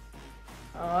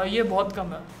 ये बहुत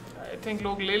कम है. आई थिंक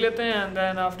लोग ले लेते हैं and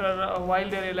then after a while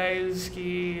they realise कि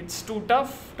it's to tough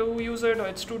to use it और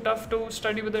it's to tough to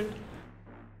study with it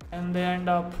and they and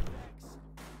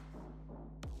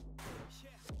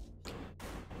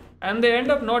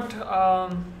up not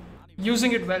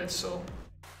using it well. So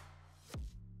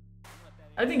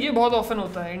I think ये बहुत often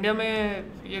होता है India में,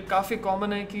 ये काफ़ी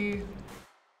common है कि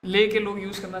लेके लोग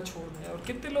यूज़ करना छोड़ दें, और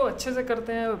कितने लोग अच्छे से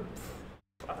करते हैं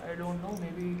I don't know, may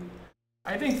B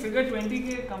I think figure 20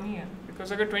 की कमी है,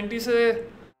 बिकॉज अगर 20 से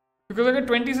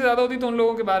ज़्यादा होती तो उन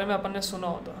लोगों के बारे में अपन ने सुना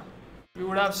होता, we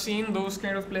would have seen those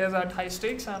kind of players at high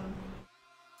stakes, and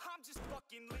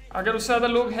अगर उससे ज़्यादा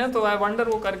लोग हैं तो आई वंडर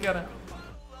वो कर क्या रहे हैं.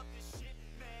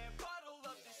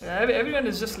 Everyone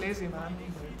is just lazy, man.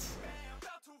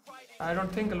 I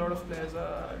don't think a lot of players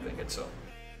are doing it so.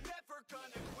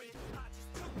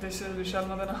 This is Vishal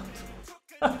Madanath.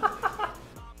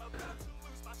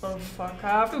 Oh fuck, I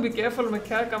have to be careful मैं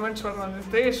क्या comments पढ़ रहा हूँ.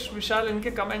 Ritesh, Vishal,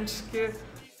 इनके comments के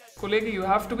को लेके you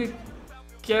have to be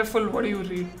careful what you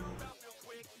read.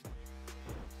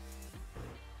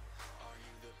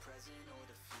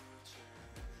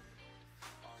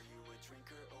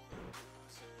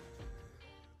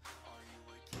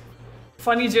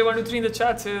 Funny J123 in the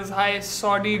chat says hi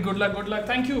Saudi, good luck, good luck.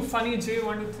 Thank you Funny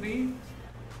J123.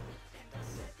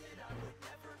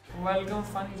 Welcome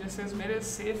Funny J says मेरे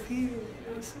safe ही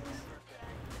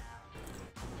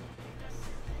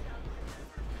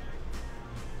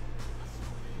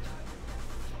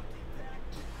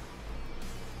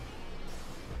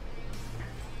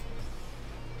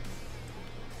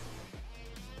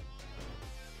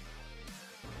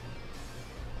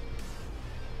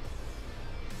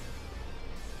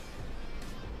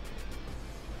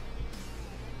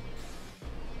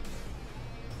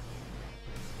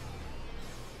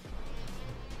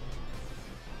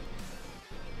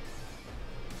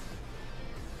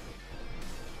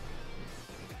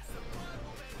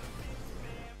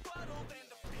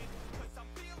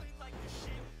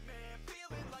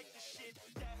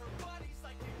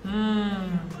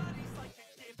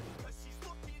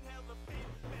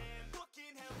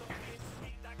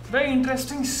very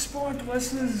interesting spot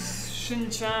versus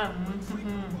Shinchan.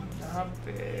 यहाँ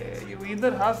पे you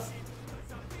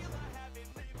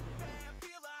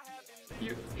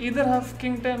either have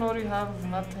king 10 or you have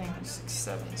nothing. 6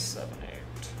 7 7 8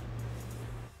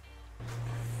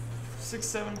 6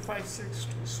 7 5 6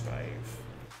 2 5.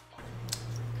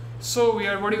 So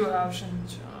weird. What do you have,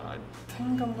 Shinchan? I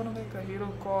think I'm gonna make a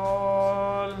hero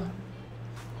call.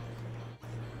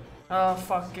 Ah,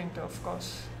 fuck king 10, of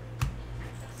course.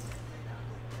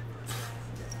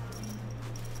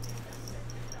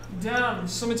 Damn,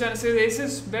 Sumit Chan says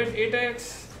aces bet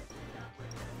 8x.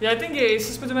 Yeah, I think ये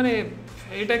aces पे जो मैंने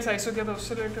 8x ISO किया था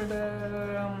उससे related है.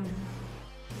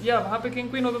 या वहाँ पे king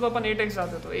queen होता तो अपन 8x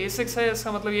जाते, तो a6 है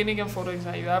इसका मतलब ये नहीं कि हम 4x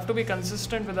जाएं. You have to be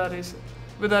consistent with our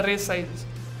race sizes.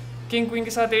 king queen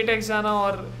के साथ 8x जाना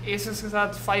और a6 के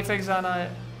साथ 5x जाना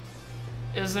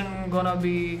isn't gonna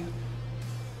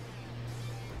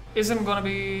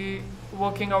be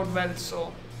working out well.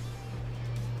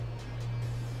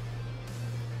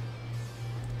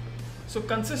 So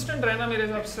consistent रहना मेरे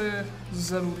हिसाब से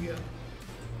ज़रूरी है.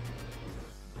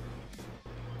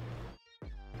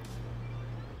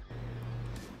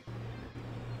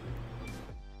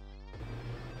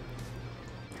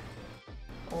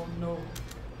 Oh no.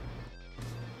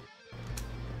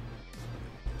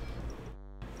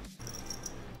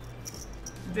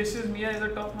 This is Mia is a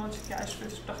top-notch cash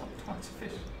fish, top-notch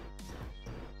fish.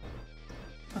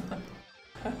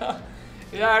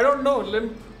 Yeah, I don't know.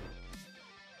 Limp.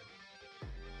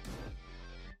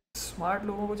 Smart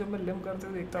लोगों को जब मैं लिम करते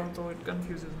हुए देखता हूँ तो it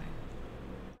confuses me.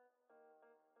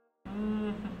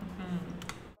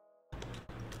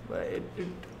 It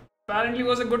apparently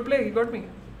was a good play. He got me.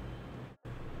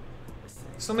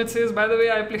 Sumit says, by the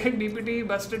way, I played DPT,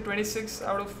 busted 26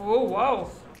 out of 4. Wow.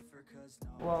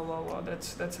 Wow.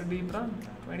 That's a deep run.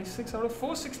 26 out of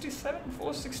 467.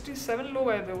 467 लोग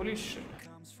आए थे. Holy shit.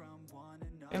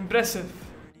 Impressive.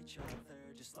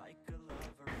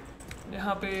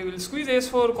 यहाँ पे we'll squeeze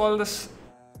ace4, call this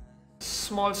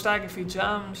small stack if he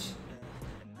jams.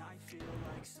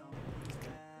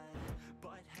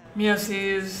 Mia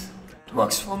says it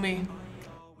works for me.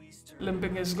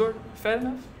 Limping is good. Fair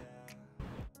enough.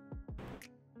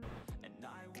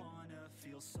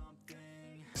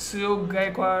 Suyog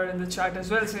Gaikwad in the chat as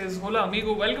well says, hola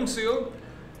amigo, welcome Suyog.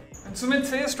 And Sumit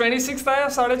says 26th आया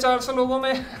 450 लोगों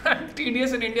में.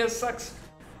 TDS in India sucks.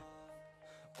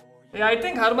 I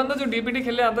think हर बंदा जो DPT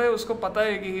खेलने आता है उसको पता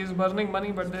है कि he is burning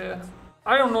money, but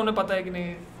I don't know उन्हें पता है कि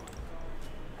नहीं.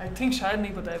 आई थिंक शायद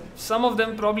नहीं पता है. सम ऑफ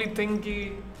देम प्रॉब्ली थिंक कि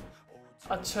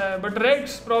अच्छा है, but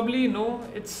Reds probably no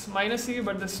it's minus he,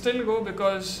 but they still go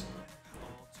because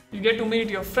you get to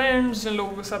meet your friends. जिन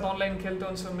लोगों के साथ ऑनलाइन खेलते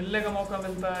हैं उनसे मिलने का मौका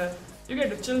मिलता है. You get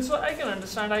to chill. So I can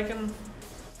understand,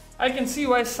 I can see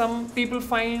Y some people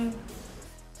find,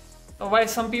 Y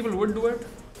some people would do it,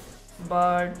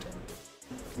 but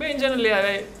मैं इन जनरल यार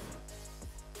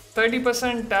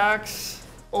 30% टैक्स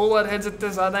ओवरहेड्स इतने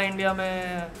ज़्यादा इंडिया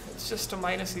में, it's just a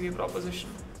minus EV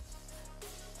proposition.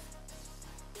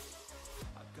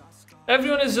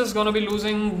 Everyone is just gonna be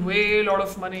losing way lot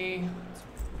of money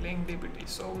playing DPT,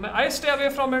 so I stay away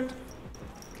from it.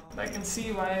 I can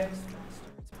see why,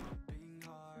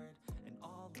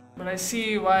 but I see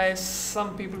why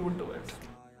some people would do it.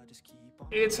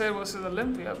 8 Air versus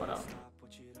Olympia, but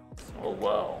oh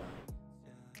wow.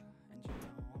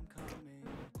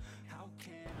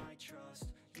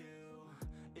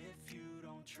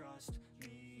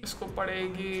 इसको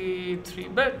पड़ेगी 3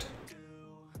 bet.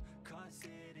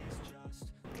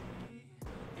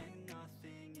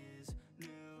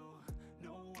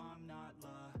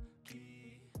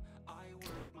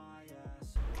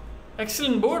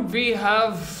 Excellent board. We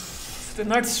have the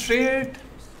nut straight.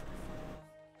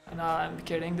 Nah, I'm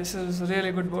kidding. This is a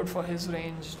really good board for his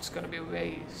range. It's gonna be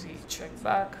very easy. Check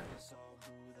back.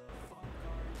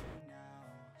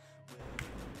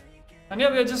 And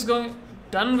yeah, we are just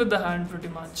done with the hand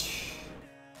pretty much.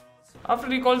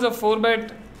 After he calls a 4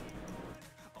 bet.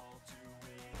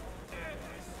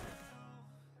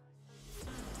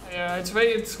 Yeah,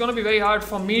 it's gonna be very hard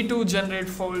for me to generate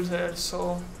folds here. So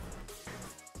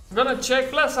I'm gonna check,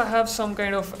 plus I have some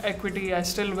kind of equity. I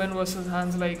still win versus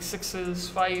hands like 6s,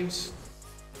 5s.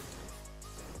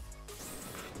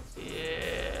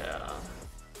 Yeah.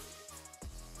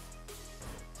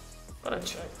 Gotta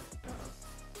check.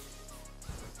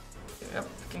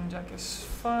 Yep, King Jack is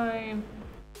fine.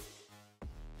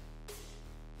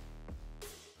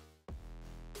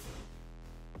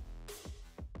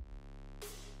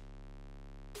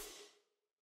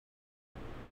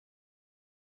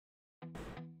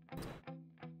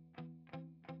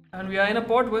 And we are in a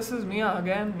pot versus Mia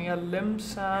again. Mia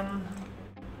limps and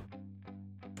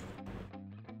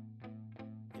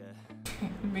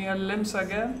Mia limps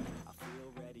again.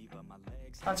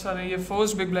 अच्छा नहीं, ये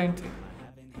first big blind थी.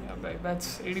 Yeah, भाई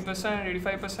that's 80%,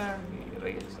 85%. ये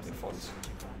raise, ये falls.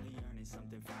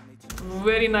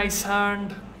 Very nice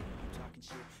hand.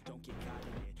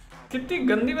 कितनी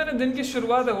गंदी मैंने दिन की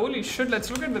शुरुआत है. Holy shit! Let's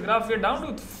look at the graph. We're down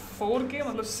to 4K,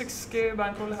 मतलब 6K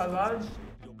bankroll.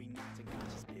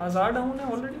 हजार डाउन है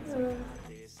ऑलरेडी.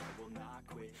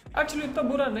 एक्चुअली इतना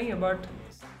बुरा नहीं है, but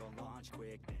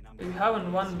we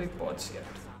haven't won big pots yet.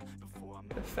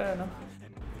 Fair enough.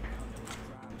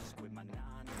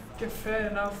 Okay, fair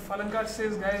enough. Alankar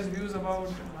says, guys, views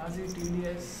about Nazi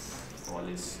TDS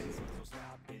policy.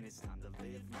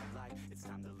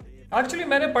 Actually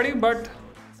मैंने पढ़ी, but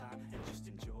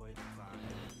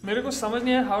मेरे को समझ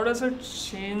नहीं है how does it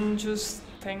changes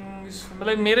things.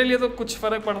 मतलब मेरे लिए तो कुछ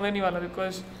फर्क पड़ने नहीं वाला,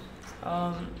 बिकॉज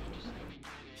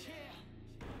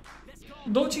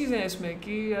दो चीज़ें हैं इसमें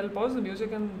कि I'll pause the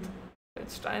music and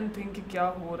let's try and think कि क्या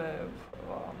हो रहा है.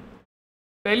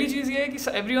 पहली चीज़ ये है कि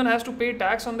everyone has to pay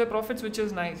tax on their profits, which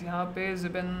is nice. यहाँ पे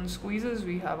Zibin squeezes,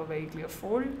 we have a very clear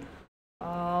fold.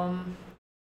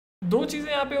 दो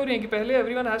चीज़ें यहाँ पे हो रही हैं कि पहले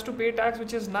everyone has to pay tax,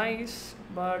 which is nice,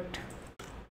 but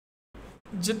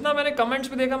जितना मैंने कमेंट्स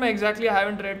पे देखा, मैं exactly I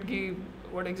haven't read कि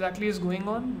what exactly is going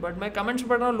on, but मैं कमेंट्स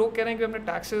पढ़ रहा हूँ, लोग कह रहे हैं कि मैं अपने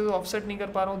टैक्सेस ऑफसेट नहीं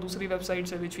कर पा रहा हूँ दूसरी वेबसाइट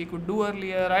से, which we could do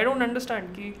earlier. I don't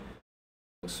understand कि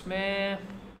उसमें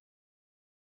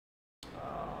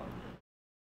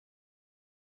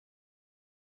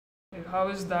how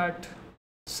is that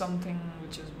something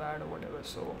which is bad or whatever.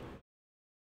 So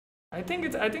I think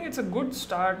it's a good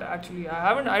start actually.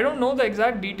 I don't know the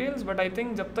exact details, but I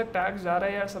think जब तक tax जा रहा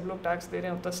है यार, सब लोग टैक्स दे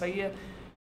रहे हैं, उतना सही है.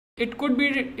 It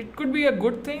could be a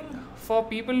good thing for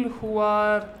people who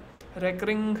are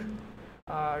recurring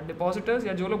depositors,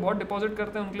 या जो लोग बहुत डिपॉजिट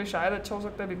करते हैं उनके लिए शायद अच्छा हो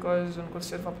सकता है, बिकॉज उनको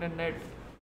सिर्फ अपने नेट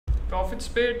प्रॉफिट्स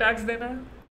पे टैक्स देना है.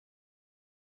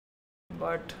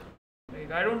 But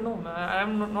like I don't know, I am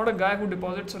not a guy who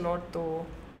deposits a lot, तो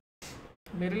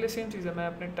मेरे लिए सेम चीज़ है. मैं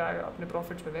अपने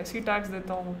प्रॉफिट्स पे वैसे ही टैक्स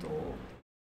देता हूँ, तो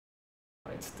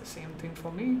it's the same thing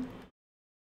for me.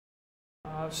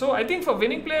 So I think for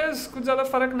winning players कुछ ज़्यादा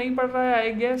फ़र्क नहीं पड़ रहा है.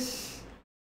 आई गेस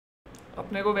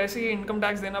अपने को वैसे ही इनकम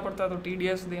टैक्स देना पड़ता है, तो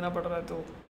TDS देना पड़ रहा है, तो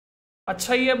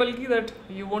अच्छा ही है. बल्कि that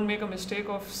you won't make a mistake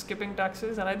of skipping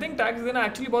taxes. And I think tax देना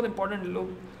एक्चुअली बहुत इंपॉर्टेंट.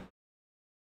 लोग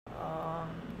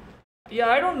या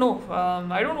I don't know,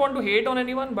 I don't want to hate on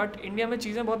anyone, but India में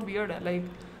चीज़ें बहुत वियर्ड हैं.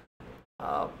 Like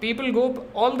people go,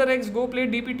 all the regs go play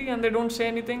DPT and they don't say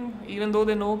anything, even though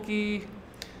they know कि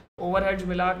overheads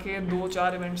मिला के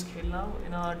 2-4 events खेलना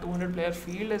in a 200 player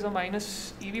field is a minus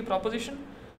EV proposition.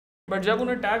 But जब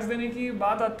उन्हें tax देने की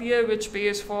बात आती है, which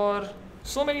pays for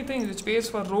so many things, which pays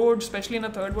for roads, especially in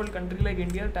a third world country like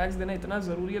India, tax देना इतना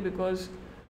ज़रूरी है, because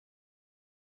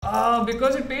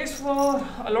Because it pays for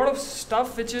a lot of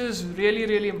stuff which is really,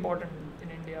 really important in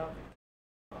India.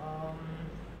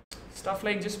 Stuff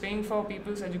like just paying for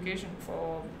people's education.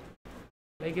 For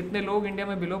like इतने लोग India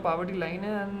में below poverty line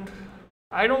है, and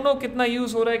I don't know कितना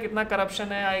use हो रहा है, कितना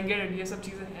corruption है. I get it, ये सब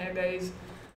चीज़ें हैं guys.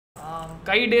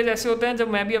 कई डेज ऐसे होते हैं जब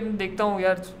मैं भी अपने देखता हूँ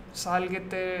यार, साल के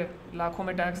इतने लाखों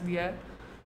में टैक्स दिया है,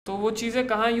 तो वो चीज़ें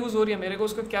कहाँ यूज़ हो रही है, मेरे को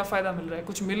उसका क्या फ़ायदा मिल रहा है,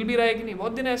 कुछ मिल भी रहा है कि नहीं.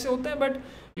 बहुत दिन ऐसे होते हैं, but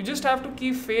you just have to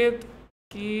keep faith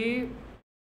कि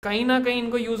कहीं ना कहीं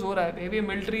इनको यूज़ हो रहा है. मे बी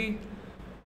मिलिट्री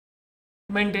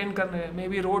मेंटेन करने में, मे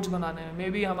बी रोड्स बनाने में, मे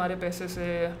बी हमारे पैसे से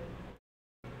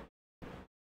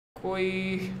कोई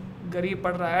गरीब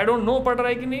पढ़ रहा है. आई डोंट नो पढ़ रहा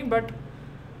है कि नहीं, बट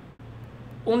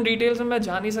उन डिटेल्स में मैं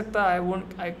जा नहीं सकता.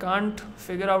 I can't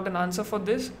figure out an answer for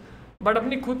this. But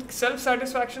अपनी खुद सेल्फ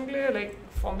सेटिस्फैक्शन के लिए, like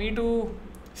for me to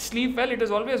sleep well, it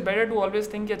is always better to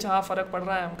always think कि अच्छा हाँ फ़र्क पड़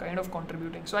रहा है, I am kind of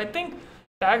contributing. So I think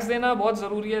tax देना बहुत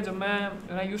ज़रूरी है. जब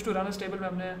मैं I used to run a stable, में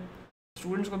अपने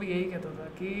स्टूडेंट्स को भी यही कहता था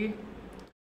कि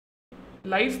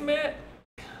लाइफ में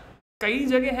कई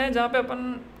जगह हैं जहाँ पे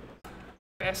अपन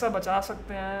पैसा बचा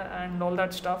सकते हैं and all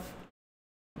that stuff,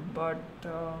 but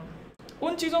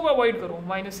उन चीज़ों को अवॉइड करो.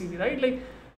 Minus CV, right? लाइक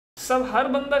हर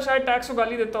बंदा शायद टैक्स को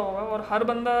गाली देता होगा, और हर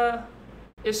बंदा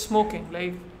इज स्मोकिंग.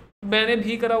 लाइक मैंने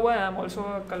भी करा हुआ है, I am also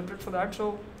culprit for that.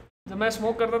 सो जब मैं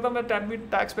स्मोक करता था, मैं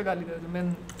टैक्स पे गाली देता था.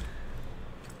 मैं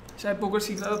शायद पोकर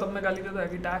सीख रहा था, तब मैं गाली देता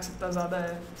कि टैक्स इतना ज़्यादा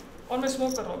है, और मैं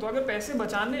स्मोक कर रहा हूँ. तो अगर पैसे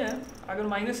बचाने हैं, अगर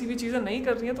माइनस सीवी चीज़ें नहीं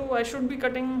कर रही हैं, तो I should be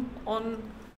cutting on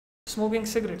smoking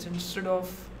cigarettes instead of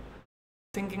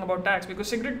thinking about tax, because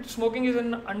cigarette smoking is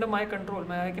under my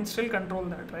control. I can still control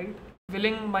that, right?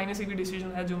 Willing minus EV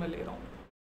decision है जो मैं ले रहा हूँ.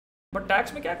 बट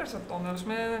टैक्स में क्या कर सकता हूँ मैं?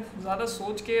 उसमें ज़्यादा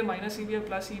सोच के माइनस EV है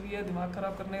प्लस EV है दिमाग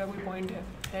ख़राब करने का कोई पॉइंट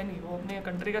है नहीं. वो अपने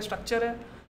कंट्री का स्ट्रक्चर है,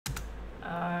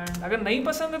 एंड अगर नहीं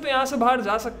पसंद है तो यहाँ से बाहर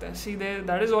जा सकते हैं. See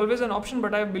that is always an option.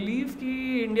 But I believe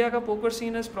कि इंडिया का poker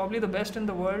scene is probably the best in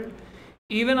the world.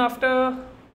 Even after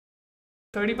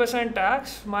 30%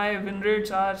 tax, my win rates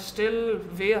are still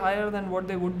way higher than what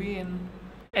they would be in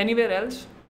anywhere else.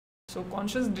 So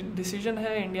conscious decision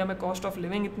है. India में cost of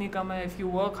living इतनी कम है. If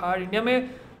you work hard, India में,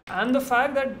 and the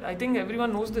fact that I think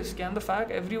everyone knows this, and the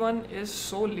fact everyone is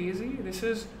so lazy. This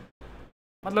is,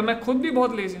 मतलब मैं खुद भी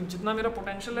बहुत lazy हूँ. जितना मेरा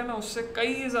potential है, मैं उससे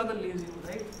कई ज़्यादा lazy हूँ,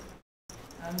 right?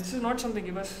 And this is not something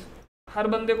कि बस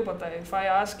हर बंदे को पता है. If I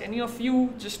ask any of you,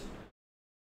 just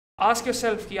ask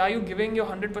yourself कि are you giving your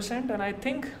 100%? And I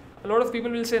think a lot of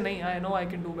people will say नहीं, I know I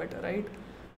can do better, right?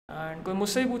 And कोई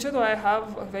मुझसे ही पूछे तो I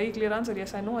have a very clear answer,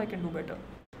 yes I know I can do better.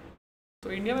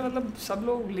 तो India में मतलब सब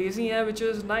लोग लेजी हैं, which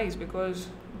is nice, because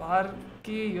बाहर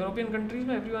की यूरोपियन कंट्रीज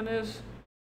में everyone is,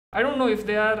 I don't know if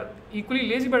they are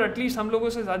equally lazy, but at least हम लोगों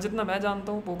से जितना मैं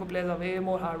जानता हूँ, poker players are way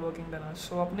more hardworking than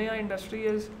us. So अपने यहाँ industry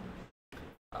is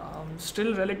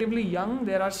still relatively young.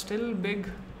 There are still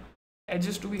big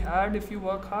edges to be had if you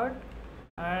work hard,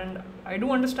 and I do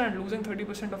understand losing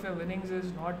 30% of your winnings is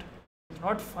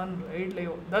not fun, right? Like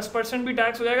 10% भी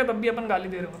tax हो जाएगा तब भी अपन गाली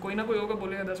दे रहे हो. कोई ना कोई होगा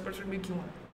बोलेगा 10% भी क्यों है,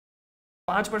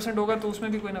 5% होगा तो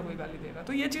उसमें भी कोई ना कोई गाली देगा.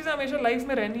 तो ये चीज़ें हमेशा लाइफ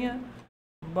में रहनी है,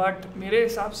 बट मेरे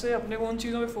हिसाब से अपने को उन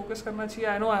चीज़ों पे फोकस करना चाहिए.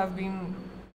 I know I have been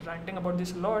ranting about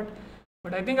this lot,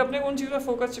 but I think अपने को उन चीज़ों पे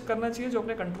फोकस करना चाहिए जो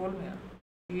अपने कंट्रोल में है.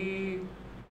 कि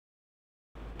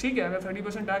ठीक है, अगर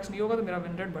 30% टैक्स नहीं होगा तो मेरा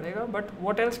विन रेट बढ़ेगा, but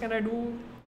what else can I do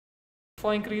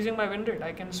for increasing my win rate?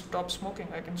 I can stop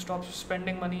smoking, I can stop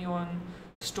spending money on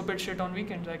stupid shit on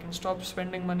weekends, I can stop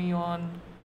spending money on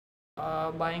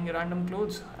buying random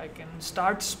clothes, I can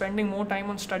start spending more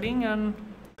time on studying, and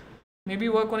maybe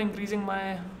work on increasing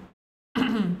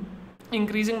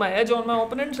my edge on my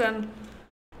opponents, and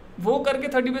वो करके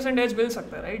 30% edge मिल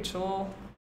सकता है, right? So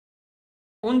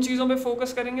उन चीज़ों पे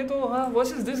focus करेंगे तो हाँ.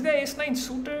 Versus this guy is 9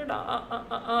 suited,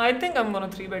 I think I am gonna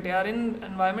 3-bet यार. इन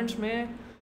एनवायरमेंट्स में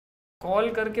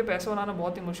कॉल करके पैसा बनाना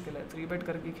बहुत ही मुश्किल है. 3-bet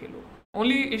करके खेलो.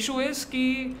 ओनली इशू इज़ कि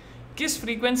किस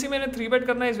फ्रीक्वेंसी में 3-bet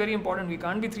करना is very important. We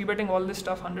can't be 3-betting all this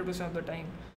stuff 100% of the time,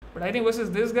 but I think versus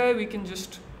this guy we can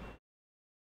just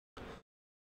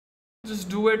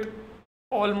do it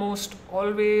almost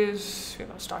always. We're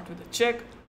gonna start with a check.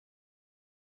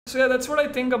 So yeah, that's what I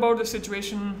think about the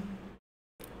situation.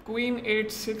 Queen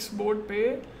 8-6 board pay.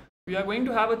 We are going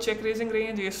to have a check raising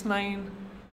range. Ace-9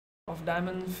 of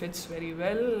diamond fits very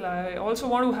well. I also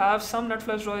want to have some nut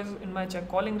flush draws in my check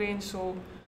calling range, so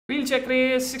we'll check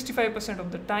raise 65%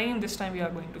 of the time. This time we are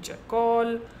going to check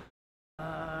call,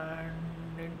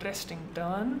 and interesting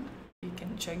turn. We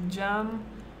can check jam,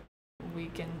 we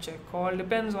can check call,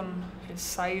 depends on his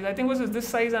size. I think versus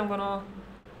this size I'm gonna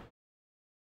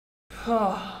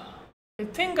I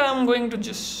think I'm going to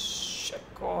just check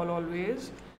call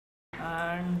always,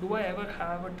 And do I ever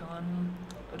have a turn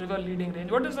river leading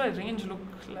range? What does my range look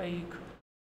like?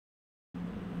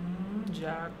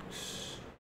 Jacks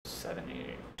 7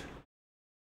 8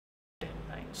 10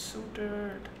 9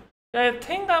 suited. Yeah, I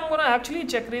think I'm gonna actually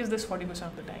check raise this 40%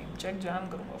 of the time. Check jam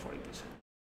karunga 40%.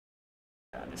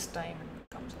 Yeah, this time it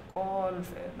becomes a call.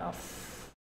 Fair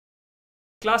enough.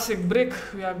 Classic brick.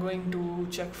 We are going to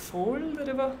check fold the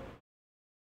river.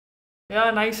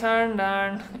 Yeah, nice hand,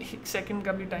 and second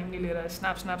का भी time नहीं ले रहा है.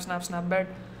 Snap, snap, snap, snap bet.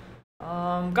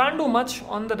 Can't do much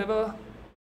on the river.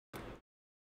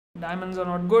 Diamonds are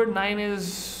not good. 9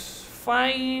 is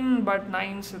fine, but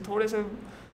 9 से थोड़े से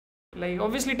like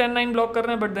obviously 10-9 block कर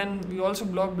रहे हैं, but then we also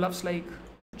block bluffs like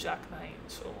Jack 9.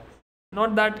 So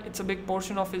not that it's a big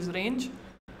portion of his range,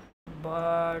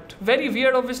 but very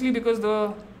weird obviously because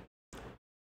the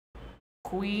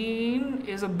Queen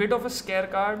is a bit of a scare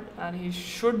card and he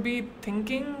should be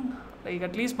thinking like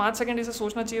at least 5 seconds इसे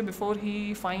सोचना चाहिए before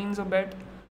he finds a bet,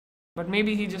 but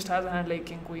maybe he just has a hand like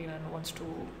King Queen and wants to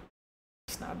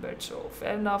snap bet, so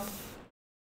fair enough.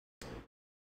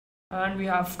 And we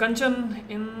have Kanchan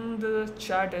in the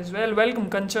chat as well. Welcome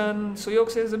Kanchan.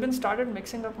 Suyok says I've been started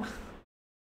mixing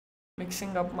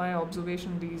up my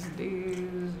observation these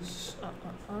days.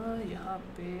 यहाँ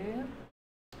पे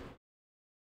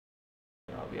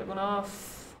we are gonna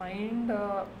find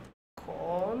a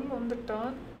call on the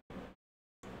turn.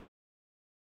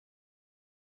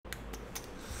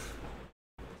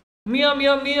 Mia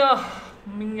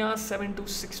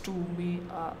 7262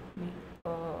 Mia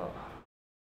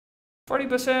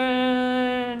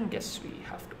 40%. Guess we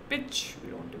have to pitch. We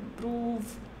don't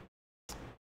improve.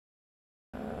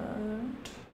 And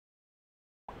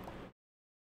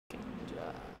King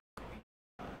Jack.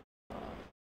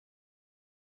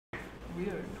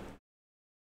 Weird.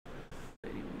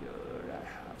 Very weird. I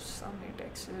have some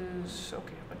 8x's.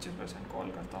 Okay, 25% call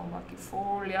करता हूँ. बाकी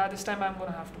fold. Yeah, this time I'm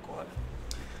gonna have to call.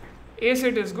 Ace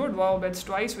 8 is good. Wow, bets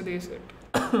twice with Ace 8.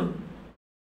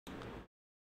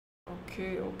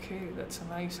 Okay, that's a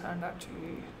nice hand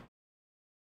actually.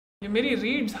 ये मेरी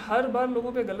reads हर बार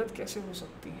लोगों पे गलत कैसे हो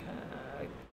सकती हैं?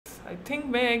 I think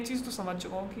मैं एक चीज़ तो समझ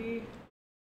चुका हूँ कि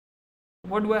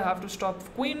what do I have to stop?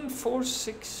 Queen 4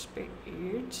 6 पे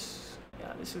 8.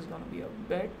 Yeah, this is gonna be a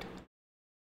bet.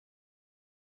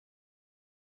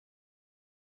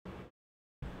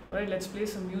 Alright, let's play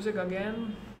some music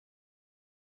again.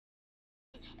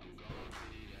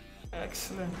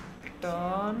 Excellent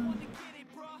turn.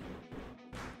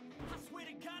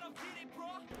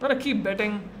 Gotta keep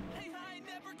betting.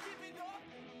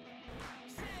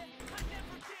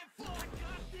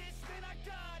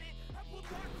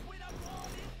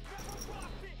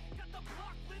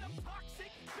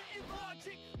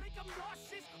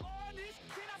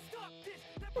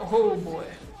 Oh boy.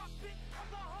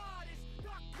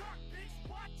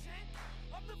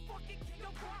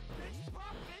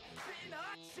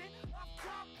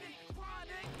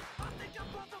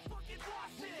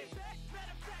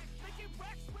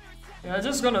 Yeah,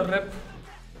 just gonna rip.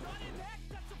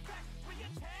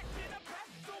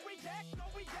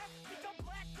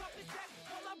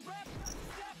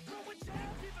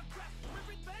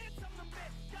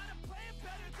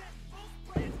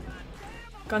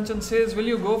 Kanchan says, will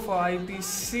you go for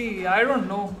IPC? I don't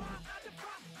know.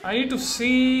 I need to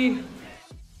see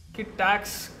कि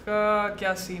tax का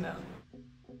क्या scene है.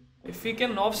 If we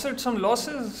can offset some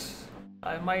losses,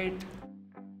 I might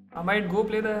go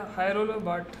play the high roller,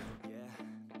 but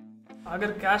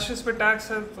अगर cashes पे tax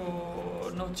है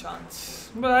तो no chance.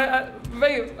 But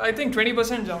I think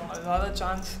 20% जाऊँगा, ज़्यादा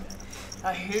chance.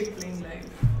 I hate playing live.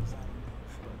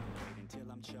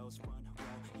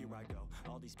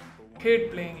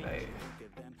 Hate playing live.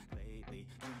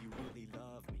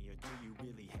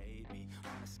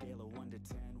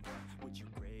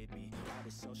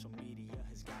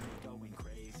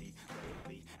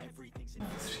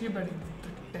 Three betting the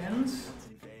tens.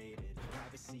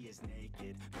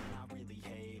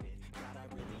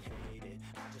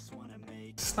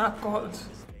 Snap calls.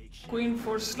 Queen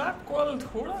for slap call.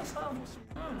 Thoda sa.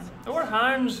 Over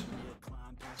hands.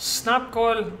 Snap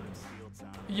call.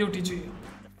 UTG.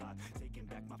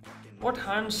 What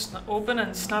hands open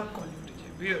and snap call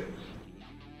UTG? Weird.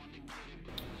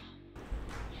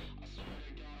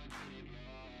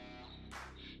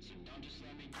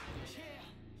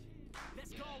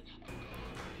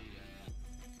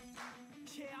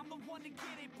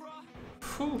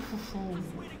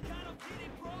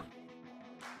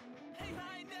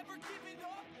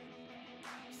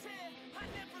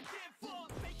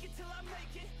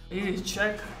 Easy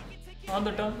check on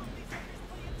the turn.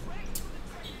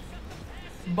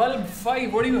 Bulb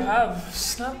 5, what do you have?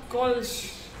 Snap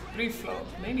calls. Pre-flop.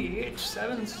 Maybe 8,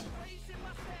 7s.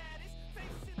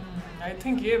 I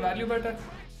think ये value bet है.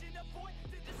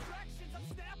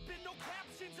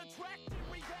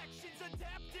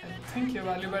 I think ये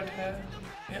value bet है.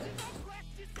 Yeah.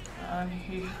 And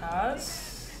he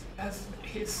has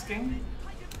his king.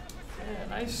 Yeah,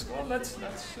 nice call. That's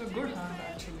a good hand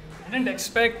actually. I didn't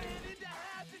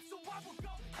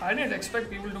expect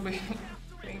people to be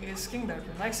playing ace king that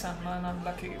way. Nice hand, man. I'm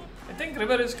lucky. I think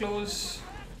river is close,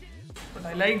 but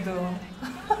I like the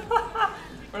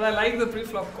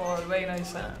pre-flop call. Very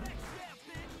nice hand.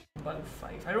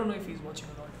 1-5. I don't know if he's watching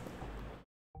or not,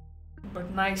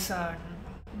 but nice hand.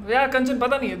 Yeah, Kanchan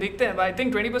पता नहीं है, देखते हैं. I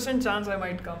think 20% chance I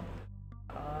might come.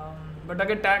 But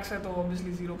अगर tax है तो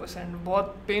obviously 0%.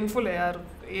 बहुत painful है यार.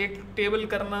 एक table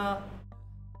करना.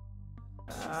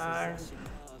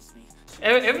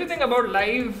 And everything about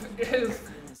live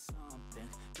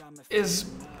is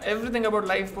everything about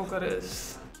live poker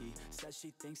is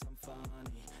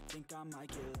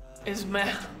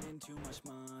meh.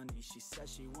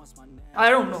 I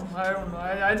don't know.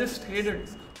 I just hate it.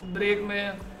 Break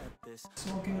में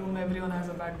smoking room, everyone has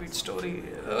a bad beat story.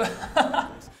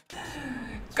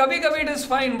 कभी-कभी it is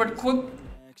fine, but खुद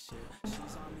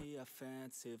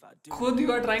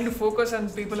you are trying to focus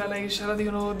and people are like, Sharad,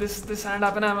 you know, this hand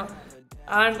happened.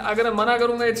 And अगर मैं मना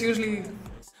करूँगा, it's usually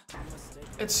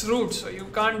it's rude. So you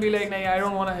can't be like, nah, I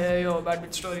don't want to hear your bad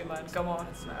beat story, man. Come on,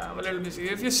 I'm a little busy.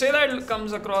 If you say that, it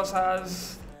comes across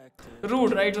as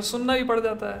rude, right? So सुनना ही पड़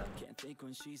जाता है.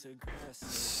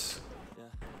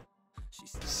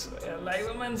 So yeah, live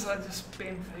events are just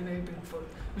painful, very painful.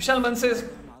 Vishal Man says,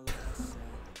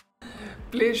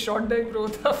 play short deck, bro.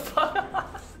 The fuck?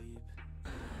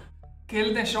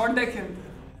 खेलते हैं, short deck खेलते हैं.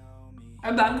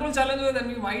 अब Bankroll challenge हुआ, then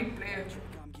we might play.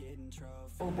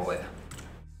 Oh boy.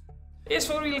 Ace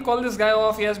 4, we'll call this guy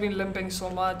off. He has been limping so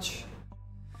much.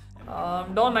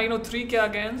 Dawn 903k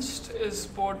against is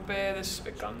board pay. This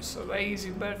becomes a very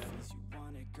easy bet.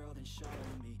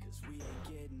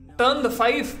 Turn the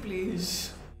 5,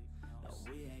 please.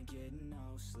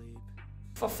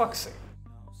 For fuck's sake.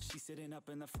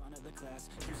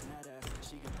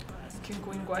 King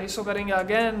Queen को ISO करेंगे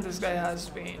again. This guy has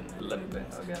been limping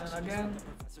again and again.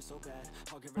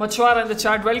 Machwara in the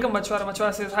chat. Welcome, Machwara.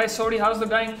 Machwara says, hi Sodi, how's the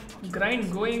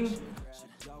grind going?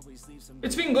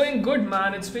 It's been going good,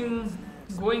 man. It's been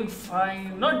going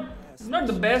fine. Not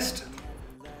the best.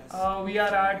 We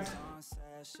are at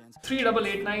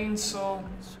 3889, so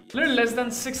a little less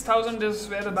than 6,000 is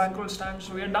where the bankroll stands.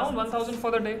 So we are down 1,000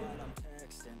 for the day.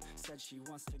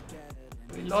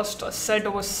 We lost a set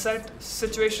over set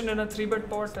situation in a 3-bet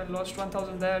pot and lost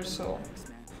 1,000 there, so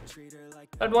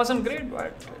that wasn't great,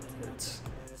 but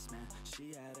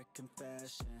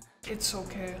it's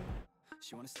okay.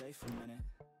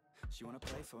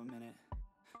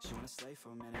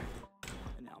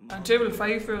 And table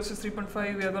 5 versus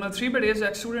 3.5, we are gonna 3-bet ace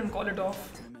jack suited and call it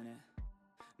off.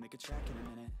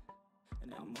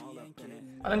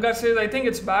 Alankar says, I think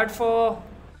it's bad for...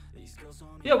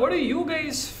 Yeah, what do you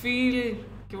guys feel?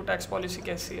 Q tax policy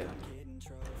कैसी है?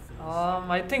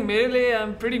 I think मेरे लिए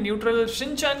I'm pretty neutral.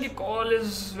 Shinchan की call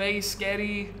is very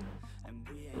scary.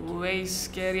 Very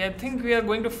scary. I think we are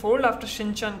going to fold after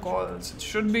Shinchan calls. It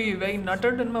should be very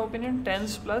nutted in my opinion.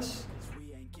 10s plus.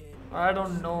 I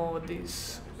don't know what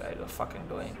these guys are fucking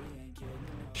doing.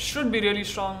 Should be really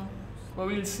strong, but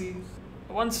we'll see.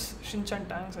 Once Shinchan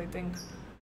tanks, I think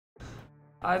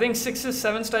 6s,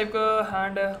 7s type का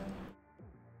hand है.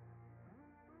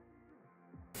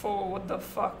 4, what the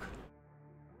fuck?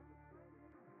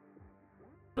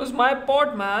 It was my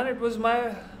pot, man. It was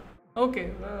my...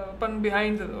 Okay, upon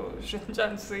behind the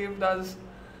Shinchan saved us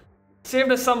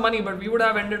some money, but we would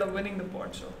have ended up winning the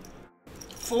pot. So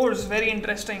 4s, very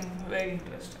interesting, very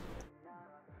interesting.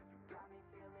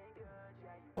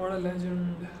 What a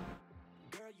legend.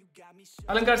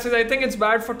 Alankar says, I think it's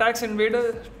bad for tax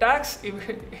invaders. Tax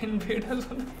invaders?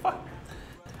 What the fuck?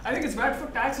 I think it's bad for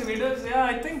tax evaders. Yeah,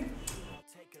 I think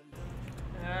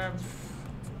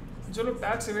जो लोग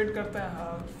tax evade करते हैं,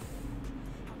 हाँ,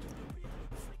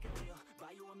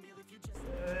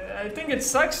 I think it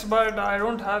sucks, but I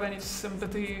don't have any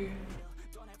sympathy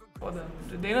for them.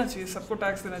 देना चाहिए, सबको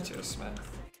tax देना चाहिए उसमें.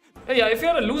 Yeah, if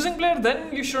you're a losing player,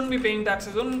 then you shouldn't be paying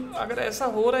taxes. अगर ऐसा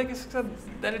हो रहा है किसी के साथ,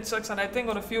 then it sucks. And I think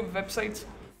on a few websites,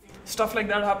 stuff like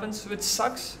that happens, which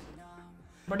sucks.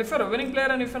 But if you're a winning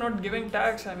player and if you're not giving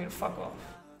tax, I mean, fuck off.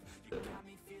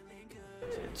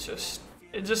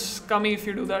 It's just scummy if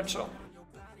you do that, so.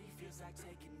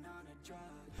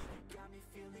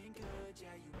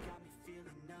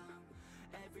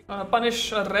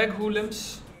 Punish a reg who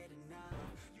limps.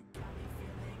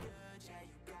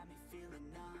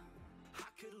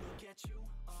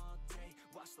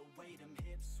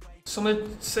 Sumit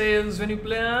says when you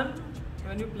plan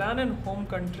in home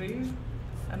country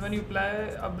and when you play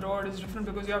abroad is different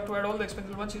because you have to add all the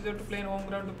expenses. Much easier to play in home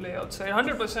ground to play outside.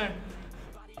 100%.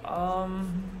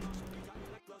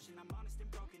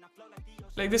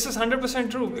 Like this is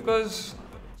 100% true because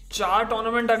 4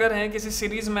 tournament अगर हैं किसी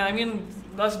series में, I mean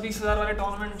 10-20 हज़ार वाले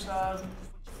tournaments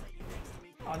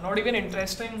are not even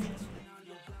interesting.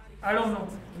 I don't know.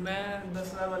 मैं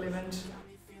 10,000 वाले events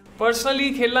personally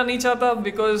खेलना नहीं चाहता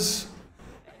because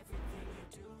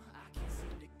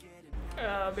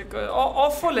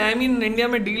awful है. I mean इंडिया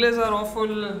में डीलर्स are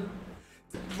awful.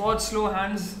 बहुत स्लो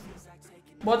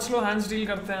हैंड्स डील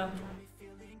करते हैं.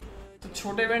 तो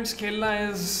छोटे इवेंट्स खेलना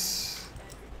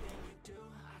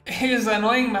is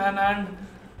annoying man. and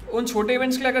उन छोटे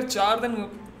इवेंट्स के लिए अगर 4 दिन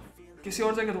किसी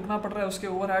और जगह रुकना पड़ रहा है, उसके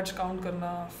ओवरहेड्स काउंट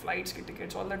करना, फ्लाइट्स की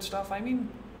tickets, all that stuff, I mean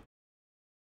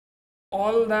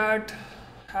all that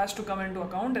has to come into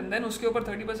account and then उसके ऊपर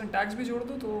 30% टैक्स भी जोड़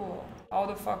दो. तो how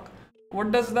the fuck, what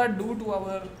does that do to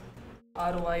our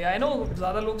ROI? I know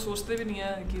ज़्यादा लोग सोचते भी नहीं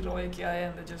है कि ROI क्या है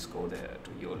and they just go there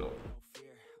to YOLO.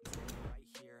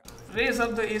 Raise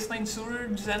up the ace-9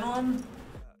 suited Xenon.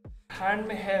 Hand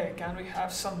में है, can we have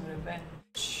some revenge?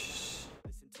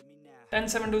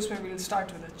 10-7 deuce में we'll start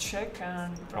with a check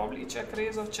and probably check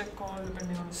raise or check call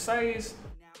depending on the size.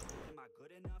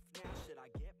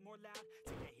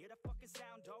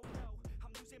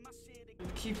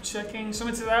 Keep checking.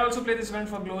 Sumit says, I also play this event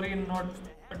for glory and not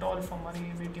at all for money,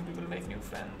 meeting people, make new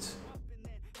friends.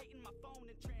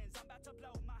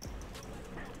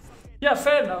 Yeah,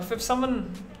 fair enough. If someone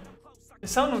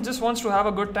just wants to have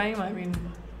a good time, I mean,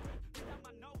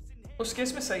 उस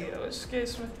case में सही है. उस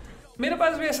case में मेरे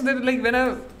पास भी ऐसे like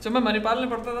जब मैं मणिपाल में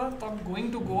पढ़ता था तब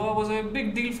going to Goa was a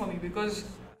big deal for me because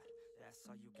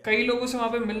कई लोगों से वहाँ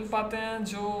पे मिल पाते हैं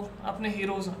जो अपने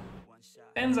हीरोज हैं.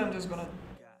 Tense I am just gonna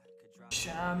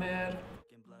Shamir,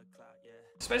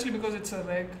 especially because it's a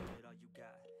reg.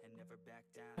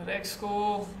 Racks को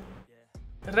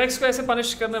ऐसे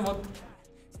पनिश करने में बहुत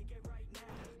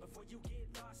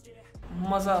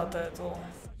मज़ा आता है. तो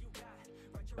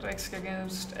रेक्स के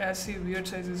अगेंस्ट ऐसी वियर्ड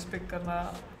साइजेस पिक करना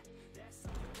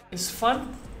is fun.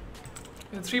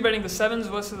 3 betting the 7s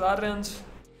versus R-Rans.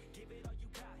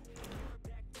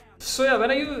 So yeah,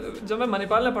 जब मैं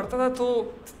मणिपाल में पढ़ता था तो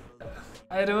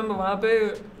आई रिमेंबर वहाँ पे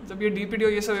जब ये DPD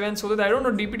और ये सब इवेंट्स होते थे, आई डोंट नो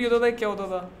DPD होता था क्या होता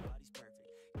था.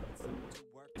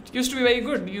 It used to be very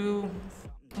good.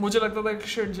 मुझे लगता था कि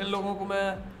शिट जिन लोगों को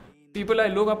मैं people I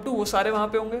look up to वो सारे वहाँ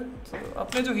पे होंगे. तो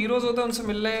अपने जो हीरोज होते हैं उनसे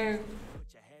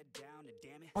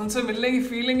मिलने की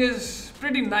feeling is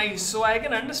pretty nice. So I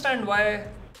can understand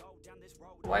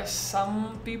why some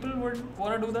people would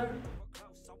want to do that.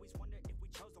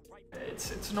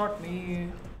 It's not me.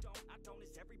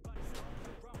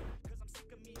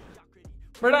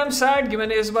 But I'm sad कि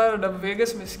मैंने इस बार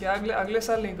वेगस मिस किया. अगले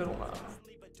साल नहीं करूँगा.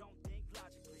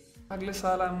 अगले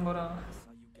साल I'm gonna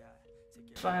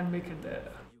try and make it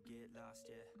there.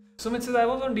 Sumit says I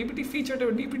was on DPT feature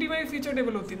table. DPT में भी feature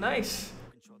table होती. Nice.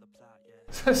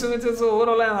 Sumit says so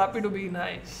overall I'm happy to be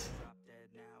nice.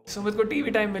 Sumit को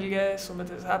टीवी टाइम मिल गया है.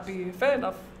 Sumit is happy. Fair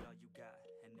enough.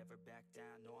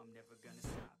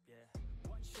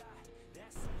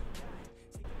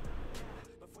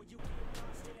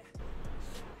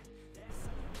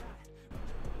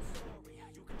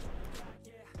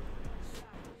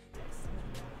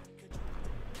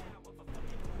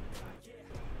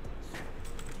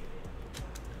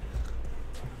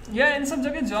 या इन सब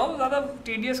जगह जाओ, ज़्यादा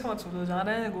टीडियस का मत सोचो.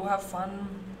 जाना है, go have fun.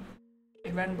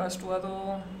 Event bast हुआ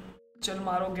तो chill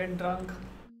मारो, get drunk,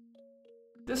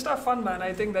 just have fun man.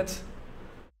 I think that's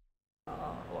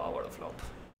wow, what a flop.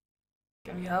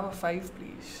 Can we have a 5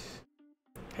 please?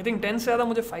 I think 10 से ज़्यादा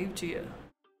मुझे 5 चाहिए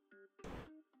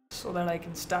so that I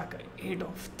can stack 8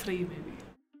 of 3 maybe.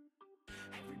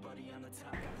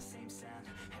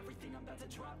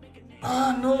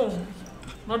 No,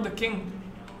 not the king.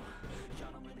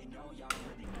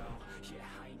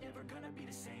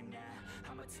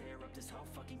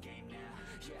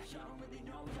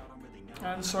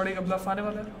 And sorry का bluff आने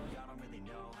वाला है.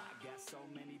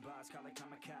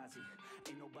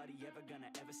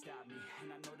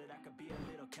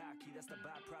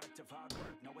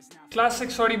 Classic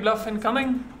sorry bluff incoming.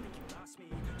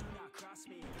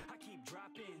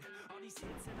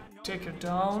 Take it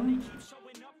down.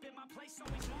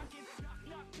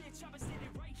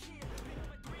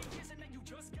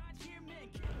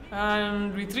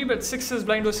 And we 3 bet 6s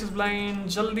blind versus blind.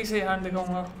 जल्दी से hand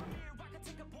दिखाऊंगा.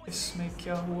 इसमें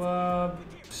क्या हुआ?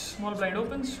 Small blind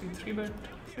opens. We 3 bet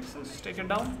 6s. Take it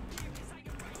down.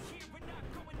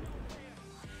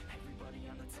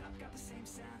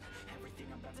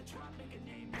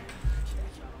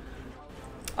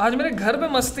 आज मेरे घर पे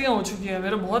मस्तियाँ हो चुकी हैं,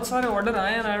 मेरे बहुत सारे ऑर्डर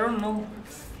आए हैं, आई डोंट नो।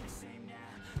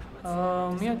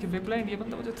 मियाँ की बिग ब्लाइंड, ये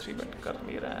बंदा मुझे 3 बेट कर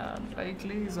नहीं रहा है,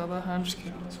 लाइकली ज़्यादा हैंड्स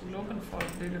खेलना, so open for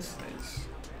bigger size.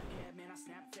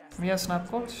 मियाँ स्नैप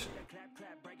कॉल्स,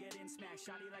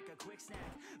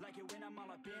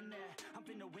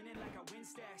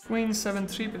 Queen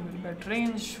 7-3 पे will bet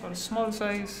range for a small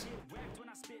size.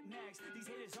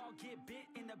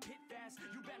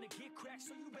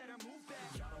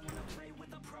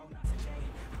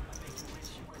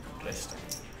 Interesting.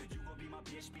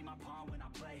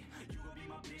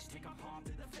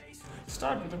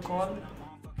 Start with a call.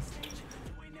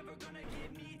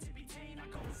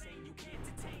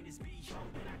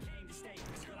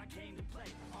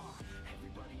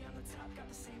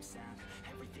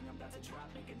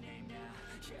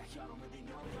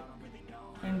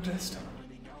 Interesting.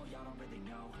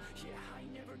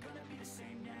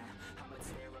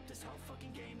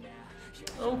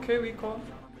 Okay, we call.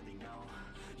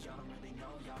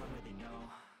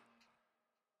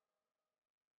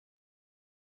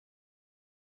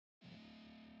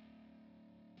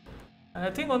 I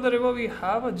think on the river we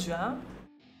have a jam.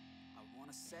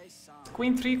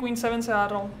 Queen 3, Queen 7 से आ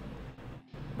रहा हूँ,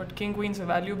 but King Queen से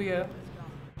value भी है.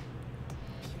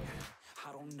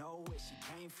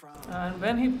 And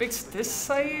when he picks this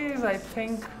size, I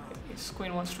think his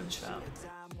Queen wants to jam.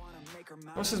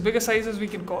 What's his biggest sizes we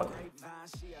can call?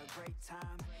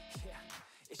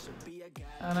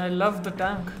 And I love the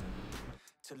tank.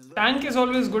 Tank is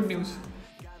always good news.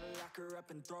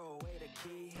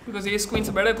 Because ace queen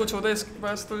से बड़ा कुछ होता है इसके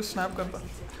पास तो snap करता.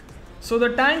 So the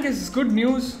tank is good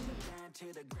news.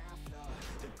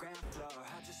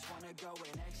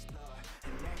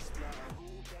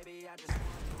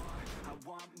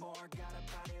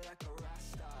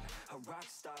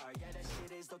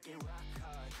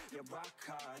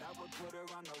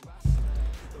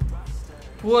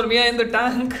 Poor Mia in the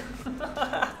tank.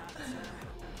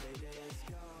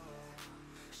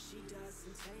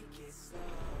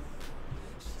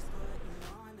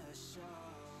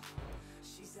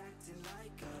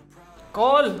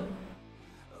 Call.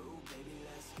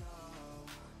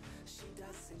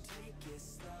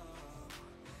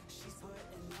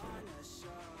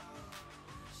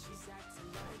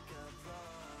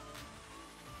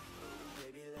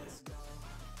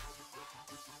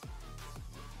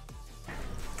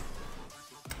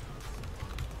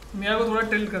 मियाँ को थोड़ा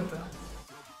टिल्ट करता है,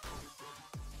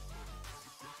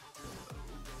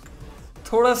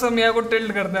 थोड़ा सा मियाँ को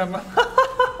टिल्ट करता है.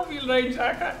 We'll write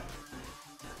Jack.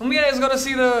 Mia is gonna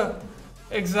see the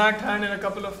exact hand in a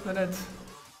couple of minutes.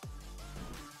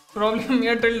 Probably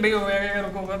मियाँ टिल्ट नहीं हो गया,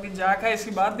 रुकोगा कि जैक है,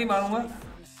 इसकी बात नहीं मारूंगा,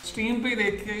 स्ट्रीम पे ही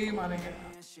देख के ही मारेंगे.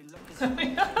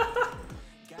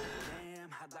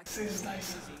 This is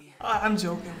nice. I'm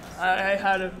joking. I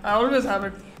had it. I always have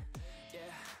it.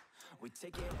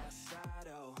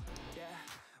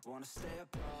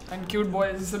 And cute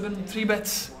boy Zibin 3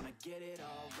 bets.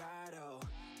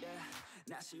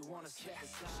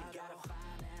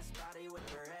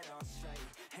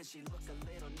 And she look a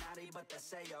little naughty, but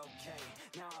that's okay.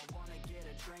 Now I wanna get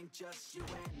a drink, just you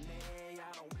and me.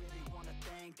 I don't really wanna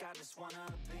think, I just wanna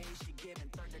be. She giving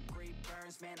 3rd-degree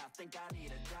burns, man, I think I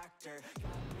need a doctor.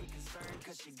 Gotta be concerned,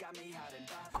 cause she got me out in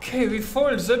doctor. Okay, we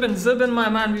fold, Zibin, my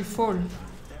man, we fold.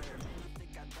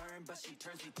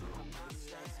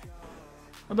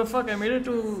 What the fuck, I made it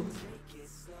to...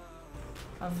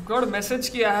 I've got a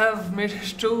message ki I have made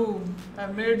it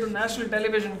to national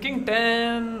television. King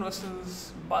 10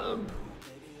 versus Bulb.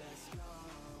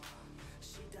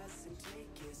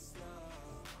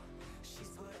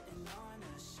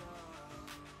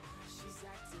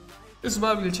 This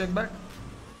bar we'll check back.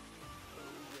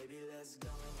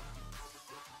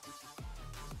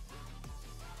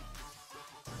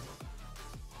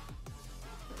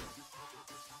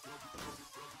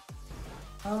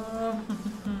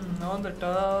 On the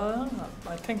turn,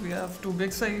 I think we have two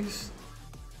big size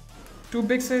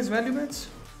value bets.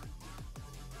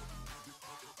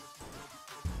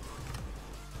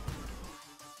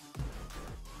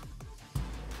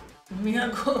 मियाँ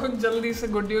को जल्दी से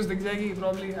good news दिख जाएगी.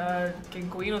 Probably had king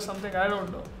queen or something. I don't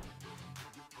know.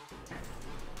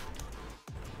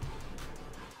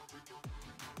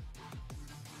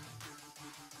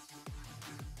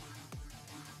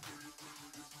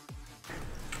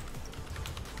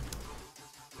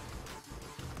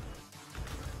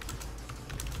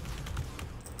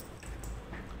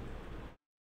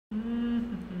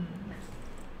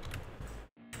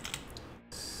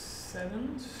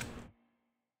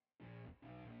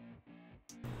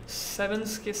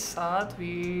 Sevens के साथ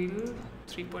we'll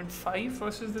 3.5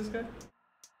 versus this guy.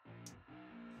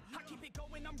 I keep it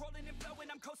going, I'm rolling and flowing,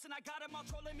 I'm coasting, I got them all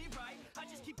trolling me right. I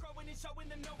just keep growing and showing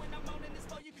them knowing I'm owning this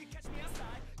flow, you can catch me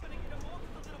outside. Gonna get them all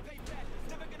with a little payback.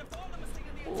 Never gonna fall, I'ma stay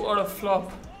in the What a flop.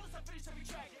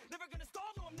 Never gonna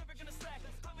stall, no, I'm never gonna slack.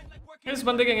 I've been like working. This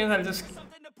bande ke against I'll just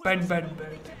bet.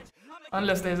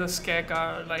 Unless there's a scare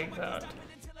card like that.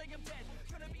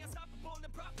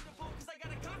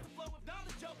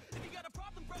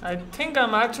 I think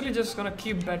I'm actually just gonna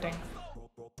keep betting.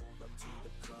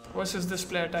 Versus this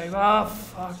player type. Ah,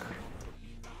 fuck.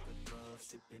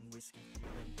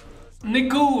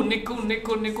 Niku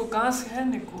कहाँ से है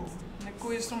निकू?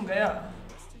 निकू इस तुम गया?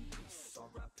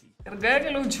 यार गया के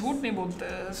लोग झूठ नहीं बोलते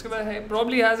हैं. उसके बाद है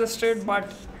probably has a straight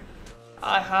but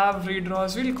I have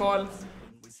redraws. We'll call.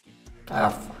 Ah,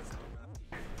 fuck.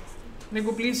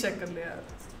 Niku please check कर ले यार.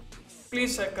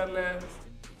 Please check कर ले.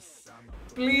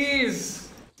 Please.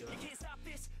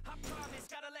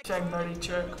 Check buddy,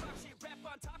 check.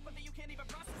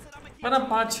 मैंने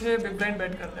 5-6 big blind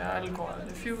bet कर दिया. I'll call.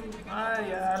 If you,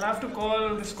 yeah, I'll have to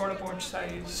call this quarter pot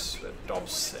size with top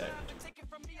set.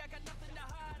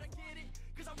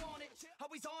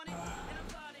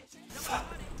 Fuck.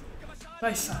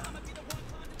 Nice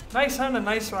hand and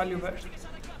nice value bet.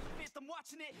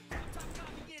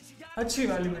 अच्छी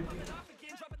value bet थी.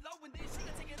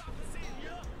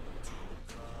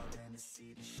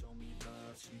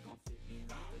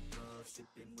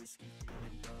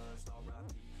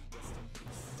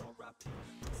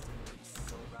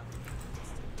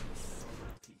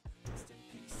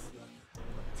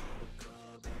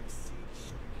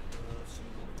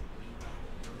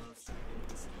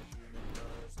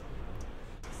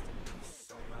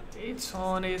 It's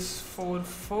on is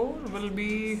 4-4 will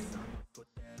be.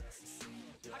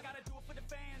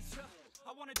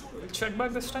 We'll check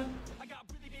back this time. I got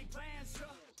really big plans,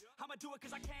 I'ma do it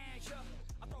cause I can,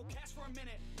 I throw cash for a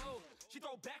minute, oh, she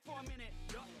throw back for a minute,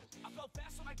 I flow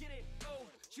fast when I get it, oh,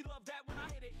 she love that when I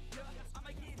hit it,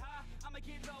 I'ma get high, I'ma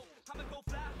get low, I'ma go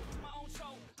fly, do my own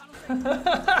show, I don't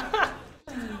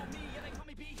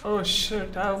Oh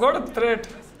shit, I've got a threat.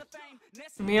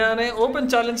 मियाँ ने open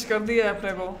challenge कर दिया है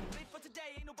अपने को.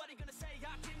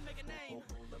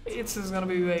 It's gonna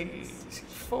be very easy.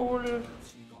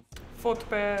 Fourth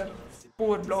pair,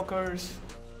 poor blockers.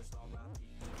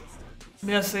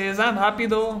 Mia says, I'm happy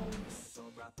though.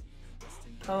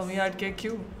 Oh, Mia at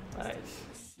KQ. Nice.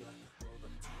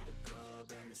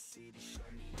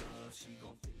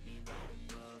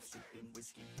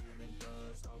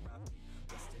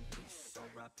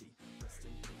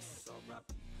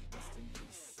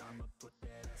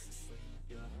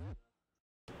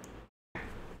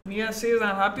 Mia says,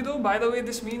 I'm happy though. By the way,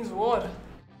 this means war.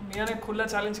 Mia ने खुला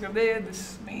challenge कर दे.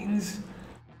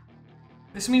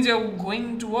 This means you're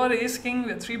going to war. Ace king.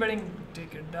 We're 3-betting.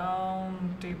 Take it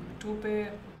down. Take 2 pay.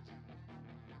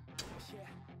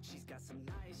 she's got some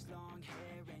nice long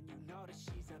hair and you know that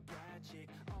she's a bad chick.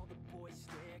 All the boys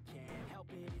stare, can't help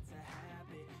it, it's a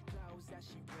habit. Clothes that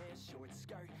she wears, short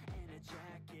skirt and a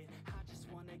jacket. I just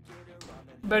wanna get her all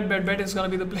the Bet is gonna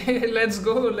be the play. Let's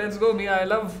go, Mia. I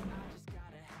love.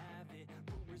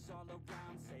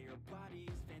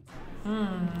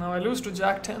 Now I lose to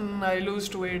Jack 10, I lose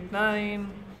to 8-9, I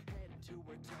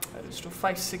lose to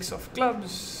 5-6 of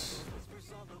clubs.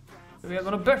 We are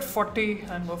gonna bet 40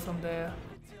 and go from there.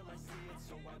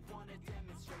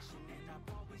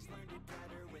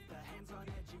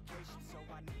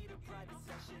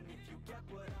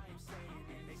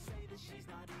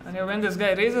 And yeah, when this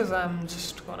guy raises, I'm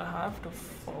just gonna have to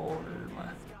fold.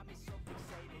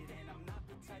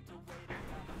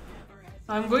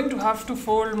 I'm going to have to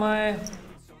fold my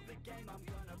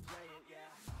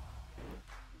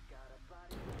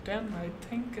 10. I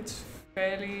think it's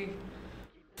fairly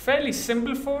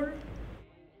simple fold.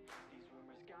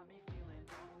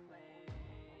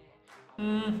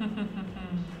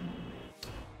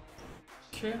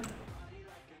 Okay.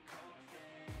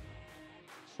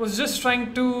 Was just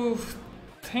trying to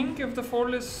think if the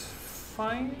fold is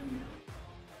fine.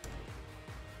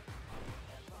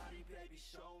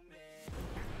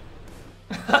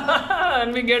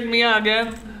 And we get Mia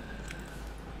again.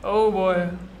 Oh boy.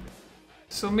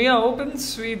 So Mia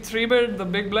opens, we 3-bet the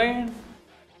big blind.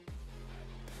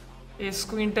 Ace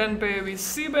queen 10 pay, we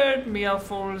c-bet, Mia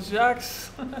folds jacks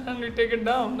and we take it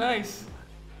down. Nice.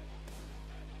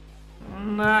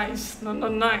 Nice. No,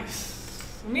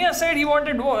 nice. Mia said he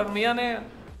wanted war. Mia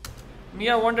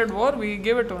wanted war, we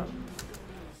gave it to him.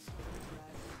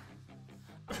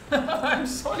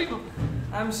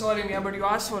 I'm sorry Mia, but you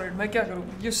asked for it. मैं क्या करूँ?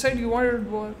 You said you wanted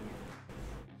war.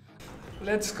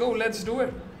 Let's go, let's do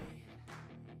it.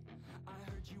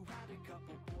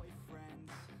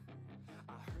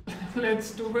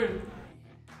 Let's do it.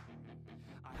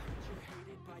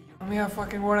 Yeah,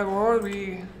 fucking whatever.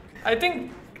 I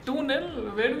think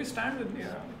 2-0. Where do we stand with the?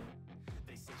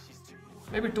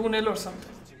 Maybe 2-0 or something.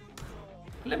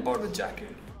 Limp out with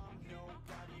jacket.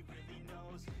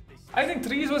 I think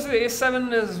 3s versus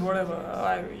A7 is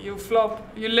whatever. You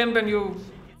flop, you limp and you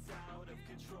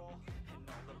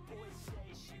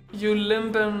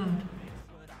limp and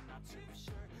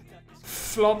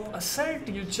flop a set.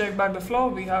 You check back the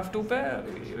flop. We have 2 pair.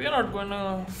 We're not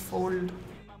gonna fold.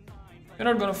 We're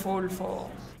not gonna fold for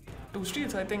 2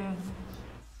 streets. I think.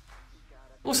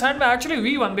 Oh, hand actually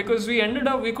we won because we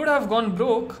could have gone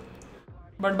broke,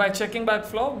 but by checking back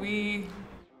flop we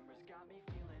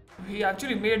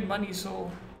actually made money.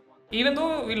 So even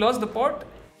though we lost the pot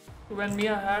when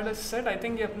Mia had a set, I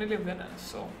think he apnely winner.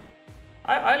 So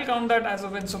I'll count that as a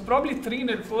win. So probably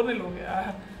 3-0, 4-0 हो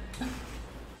गया.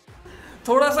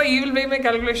 थोड़ा सा evil way में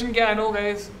calculation किया, I know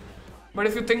guys, but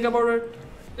if you think about it,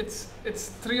 it's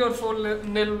 3 or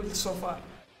 4-0 so far.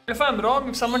 If I'm wrong,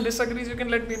 if someone disagrees, you can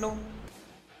let me know.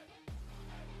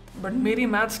 But मेरी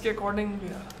maths के according we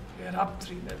are up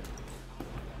 3-0.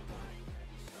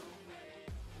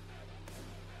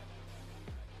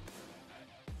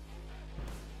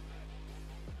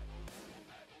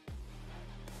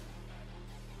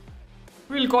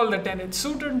 We'll call the 10-8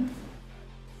 suited.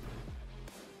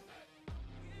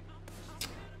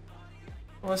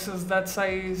 Versus that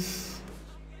size.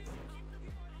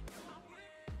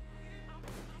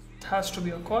 It has to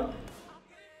be a call.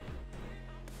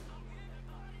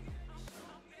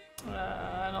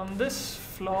 And on this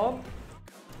flop,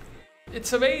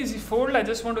 it's a very easy fold. I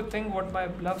just want to think what my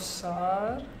bluffs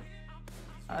are.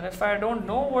 And if I don't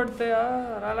know what they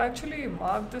are, I'll actually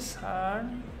mark this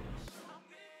hand.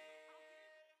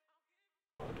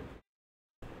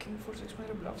 King 4-6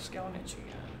 मेरे bluffs क्या होने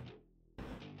चाहिए?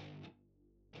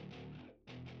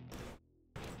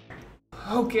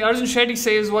 Okay, Arjun Shetty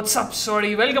says, "What's up?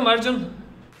 Sorry, welcome Arjun.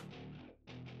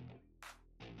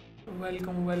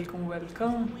 Welcome, welcome,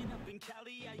 welcome."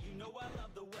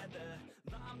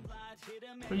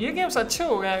 ये games अच्छे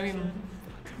हो गए. I mean,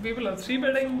 people are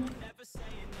 3-betting,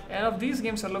 and of these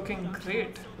games are looking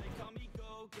great.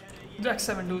 Jack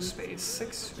 7 2 space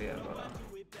 6. We are gonna.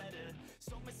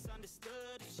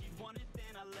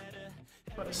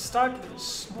 For a start with a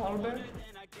small bet.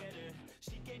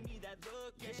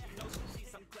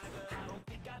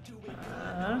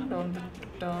 And on the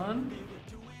turn,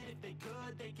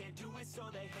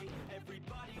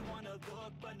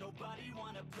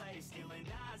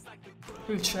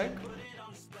 we'll check.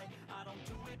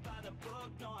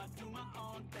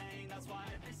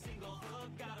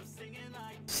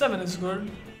 7 is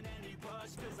good.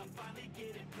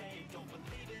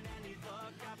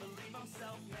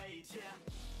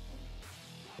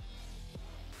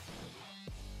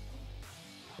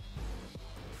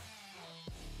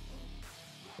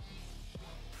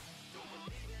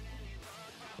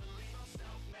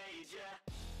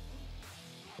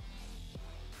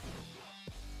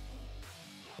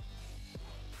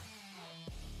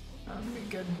 And we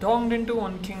get donged into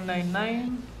on King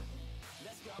 9-9.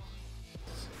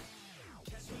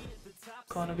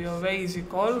 Gonna be a very easy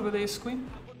call with ace queen.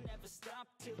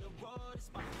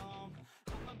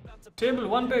 Table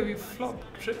 1 pair, we flop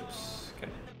trips.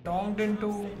 Get donged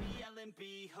into.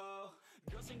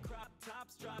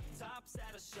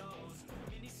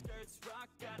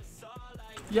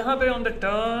 यहाँ पे on the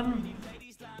turn.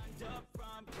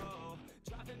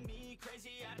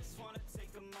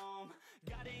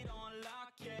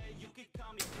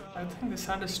 I think this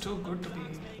hand is too good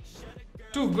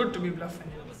to be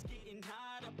bluffing.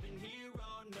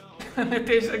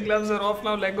 Nitesh, gloves are off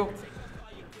now. Let go.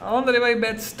 On the river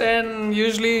bets 10.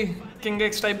 Usually King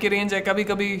X type की range है. कभी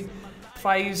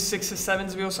 5, 6,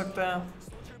 7s भी हो सकता है.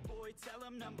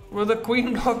 With the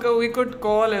queen blocker we could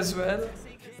call as well.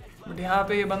 But यहाँ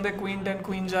पे ये बंदे queen 10,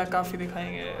 queen jack काफी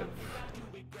दिखाएंगे.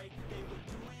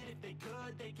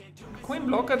 Queen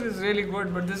blocker is really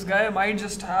good, but this guy might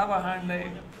just have a hand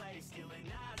like.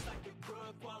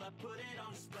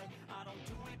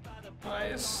 Why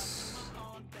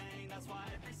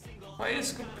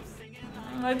is good?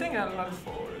 I think I'll not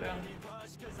fold. Yeah.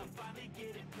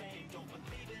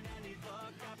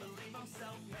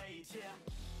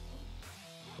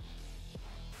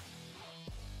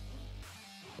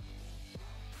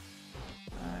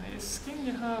 And ace king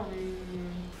यहाँ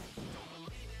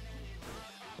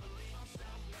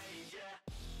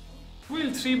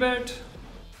we'll 3-bet.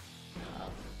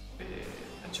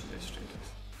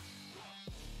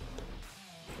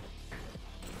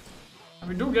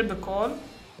 We do get the call.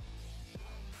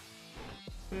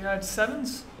 We had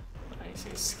 7s. Nice.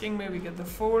 Ace king, maybe get the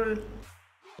fold.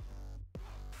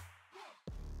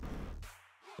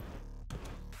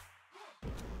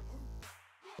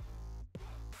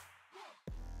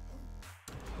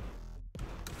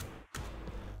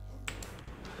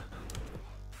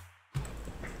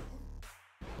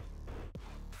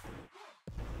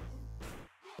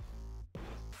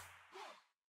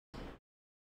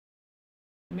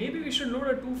 Maybe we should load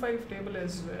a 2-5 table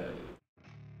as well.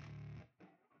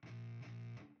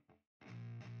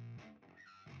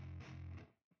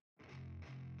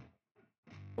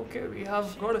 Okay, we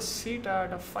have got a seat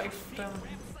at a 5-10.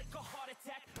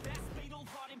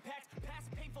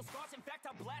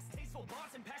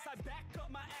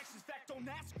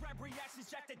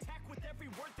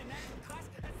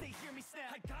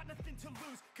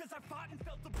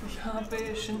 यहाँ पे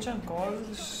Shinchan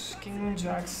calls King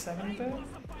Jack 7 पे.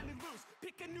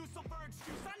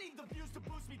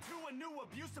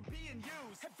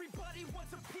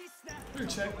 We'll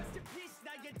check.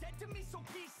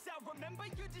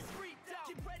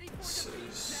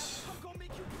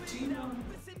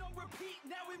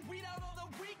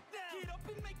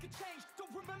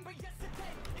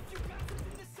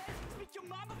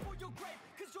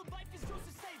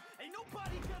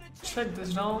 Check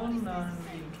this down and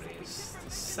we'll raise the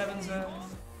 7s there.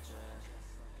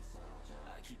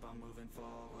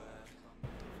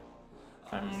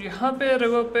 And यहाँ पे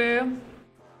river पे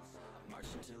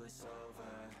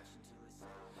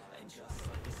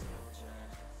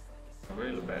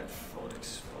we'll bet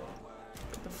 4x4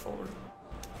 to the fold.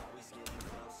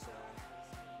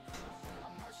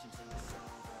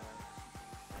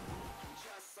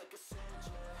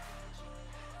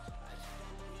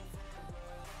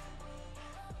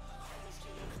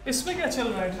 इसमें क्या चल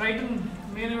रहा है? ट्राइटन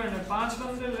मेन इवेंट है, 5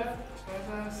 बंदे left,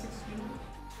 16.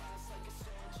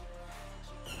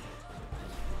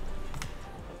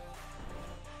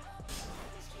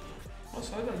 Oh,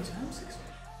 sorry, the jam 6.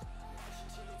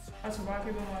 That's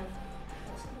बाकी दो मार.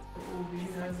 Oh, he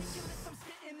has.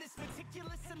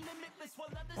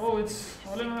 Oh, it's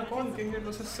all in on a call. King 8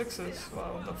 versus 6s. Wow,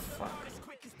 what the fuck?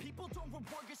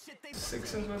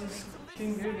 6s versus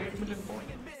King 8, 8 million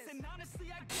points.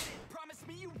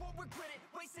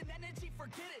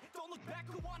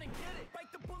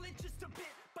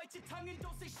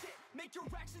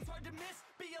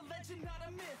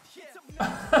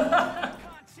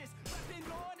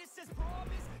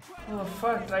 Oh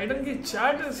fuck, Trident की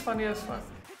chat is funny as fuck.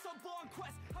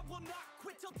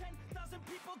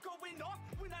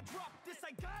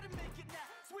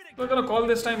 We're gonna call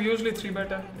this time, usually 3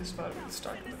 better. This far we'll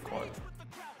start with the call.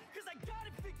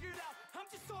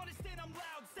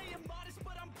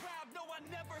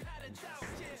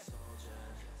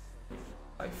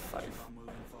 Five.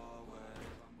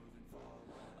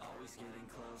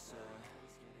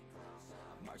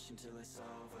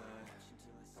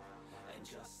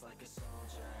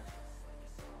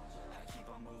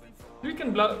 We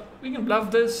can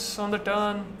bluff this on the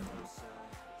turn.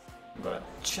 Gotta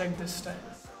check this time.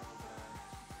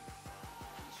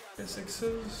 Okay,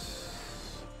 6s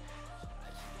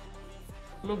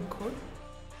look good.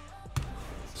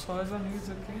 Soiza needs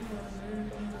a king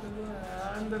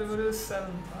and the river is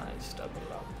 7. Nice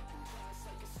double up.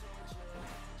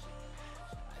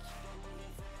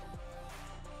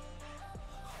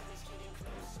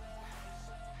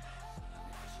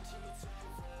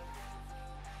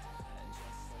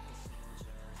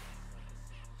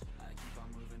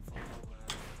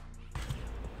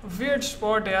 Weird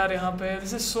spot यार यहाँ पे.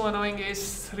 This is so annoying.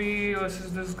 Ace 3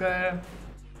 versus this guy.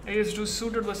 Ace 2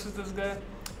 suited versus this guy.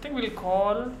 I think we'll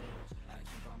call.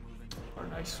 Oh,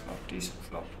 nice flop, decent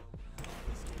flop.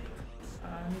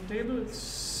 And table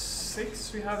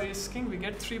 6, we have ace king, we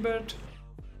get 3 bet.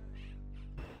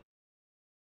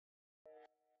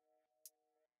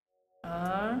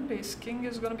 And ace king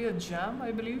is gonna be a jam,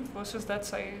 I believe, versus that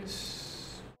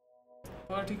size.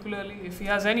 Particularly if he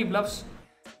has any bluffs.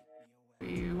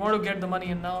 We want to get the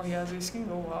money and now he has ace king.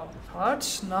 Oh wow.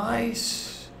 Hearts,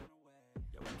 nice.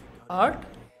 Heart?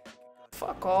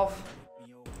 Fuck off.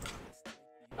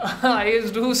 I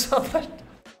just do something.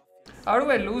 How do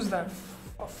I lose that?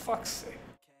 For fuck's sake.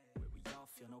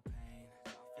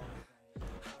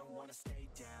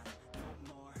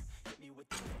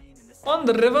 On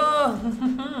the river.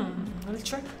 We'll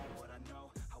check.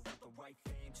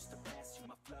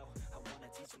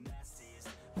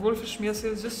 Wolfish Mia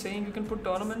says just saying you can put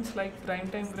tournaments like prime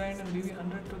time grind and BB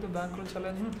 100 to the bankroll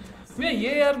challenge. मैं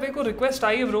ये यार मेरे को request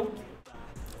आई है bro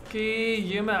कि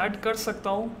ये मैं add कर सकता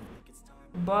हूँ,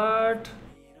 but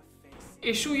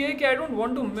issue ये कि I don't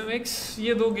want to mix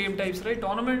ये दो game types, right?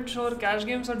 Tournaments और cash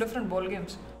games are different ball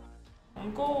games.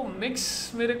 उनको मिक्स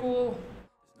मेरे को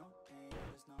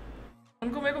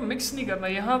मिक्स नहीं करना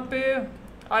यहाँ पे.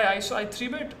 I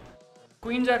 3-bet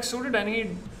queen jack suited and he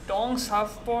donks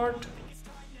half pot.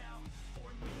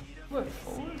 What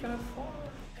fold? Can I fold?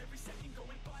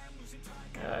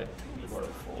 Yeah, I think we got a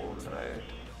fold, right?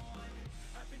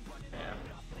 Yeah.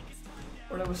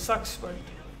 Whatever sucks, but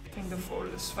I think the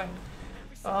fold is fine.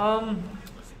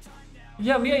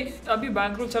 Yeah, me abhi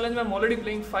bankroll challenge I'm already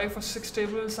playing 5 or 6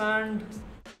 tables, and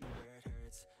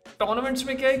tournaments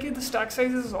में क्या है कि the stack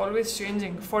size is always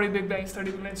changing. 40 big blinds,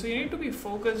 30 big blinds. So you need to be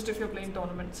focused if you're playing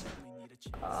tournaments.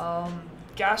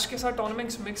 Cash के साथ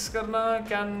tournaments mix करना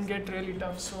can get really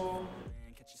tough. So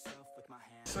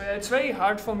yeah, it's very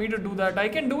hard for me to do that. I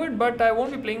can do it, but I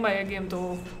won't be playing my A game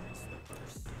though.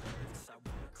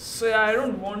 So yeah, I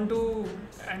don't want to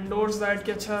endorse that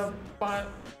कि अच्छा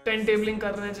 10 tabling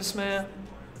कर रहे हैं जिसमें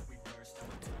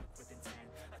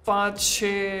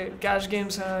 5-6 cash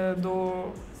games हैं,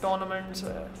 2 tournaments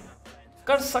है.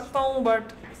 कर सकता हूँ but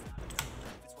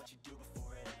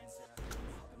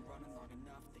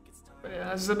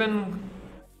has there been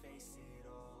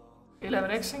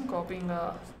 11xing copying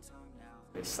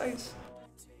this size?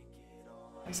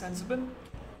 Nice and Zibin.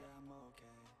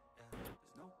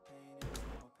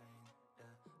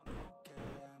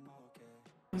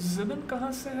 Zibin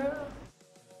कहाँ से है?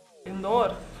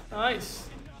 Indore. Nice.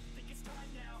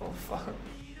 Oh fuck.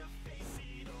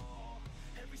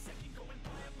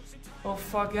 Oh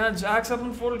fuck, यहाँ जैक्स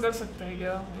अपन फोल्ड कर सकते हैं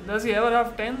क्या? Does he ever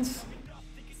have tens?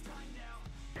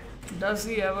 Does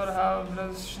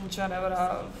Shinchan ever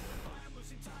have?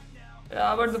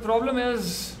 Yeah, but the problem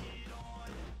is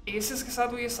aces के साथ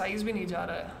वो ये size भी नहीं जा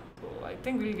रहा है. So I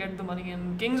think we'll get the money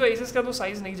in. Kings और aces का तो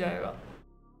size नहीं जाएगा.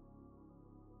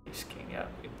 Ace king, yeah,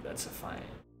 that's a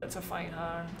fine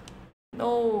hand.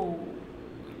 No,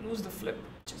 we lose the flip,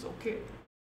 which is okay.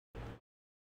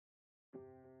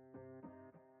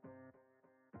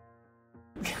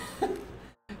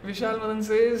 Vishal Madan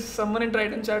says, someone in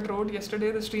Triton chat wrote,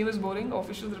 yesterday the stream is boring.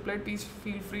 Officials replied, please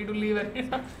feel free to leave.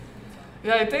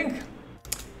 Yeah, I think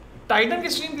Titan की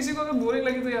stream किसी को अगर boring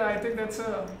लगी तो yeah, I think that's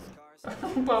a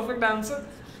perfect answer.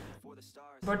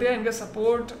 But yeah, इनका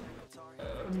support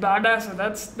badass है.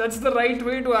 That's the right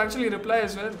way to actually reply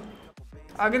as well.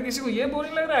 अगर किसी को ये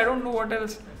boring लग रहा है, I don't know what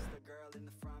else.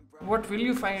 What will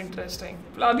you find interesting?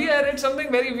 अभी I read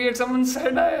something very weird. Someone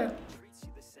said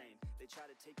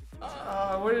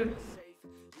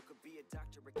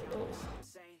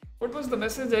what was the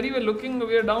message? Anyway,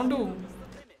 we are down to.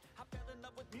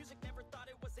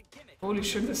 Holy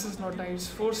shit, this is not nice.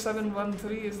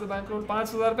 4713 is the bankroll.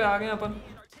 5000 पे आ गए अपन.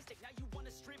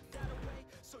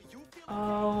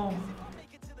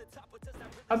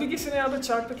 अभी किसी ने यहाँ पे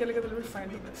chart पे क्या लिखा था?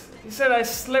 Find the message. He said I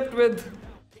slept with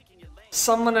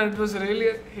someone and it was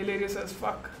really hilarious as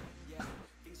fuck.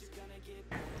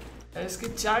 इसकी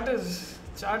chat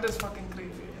is fucking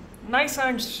crazy. Nice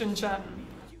hands, Shinchan.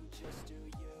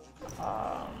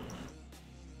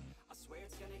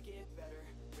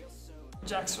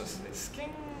 Jacks versus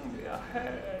king. We are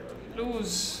ahead. We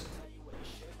lose.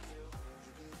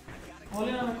 All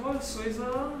in on a call.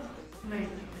 Suiza. No.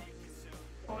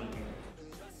 All in.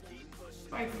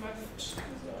 5 left.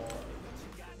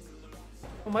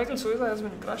 Oh, Michael Suiza has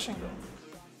been crushing though.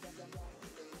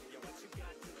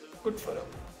 Good for him.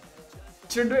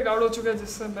 चिडविक out हो चुका है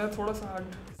जिससे मैं थोड़ा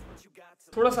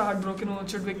सा heart broken हूँ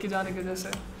चिडविक की जाने की वजह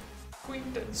से.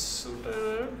 क्वीन 10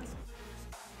 सूटर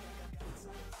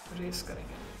रेस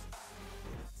करेंगे.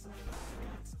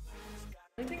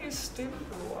 I think is stable.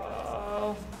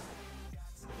 Wow.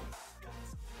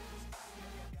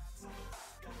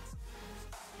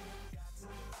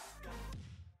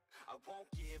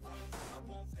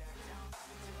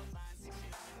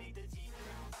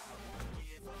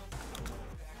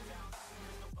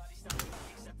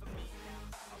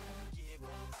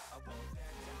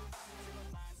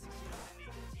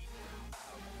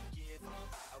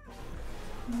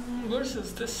 Versus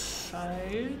this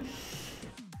side.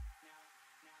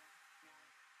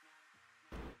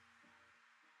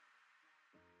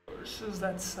 Versus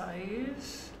that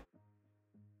size.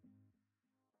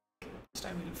 This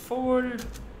time we'll fold.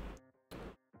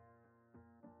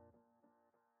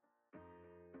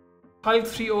 Hulk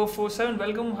 3047,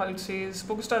 welcome. Hulk says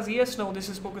PokerStars. Yes, no, this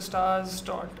is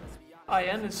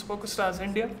PokerStars.in. It's PokerStars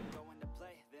India.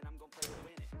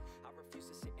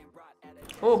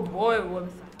 Oh boy, what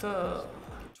the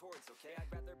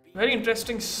very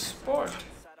interesting spot.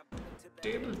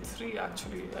 Table 3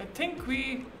 actually. I think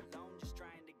we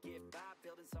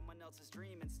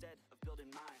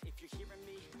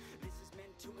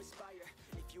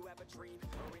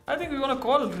want to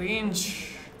call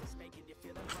range.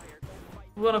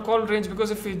 We wanna call range because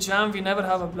if we jam, we never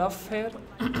have a bluff here.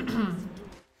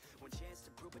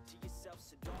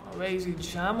 Where is he?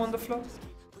 Jam on the flop?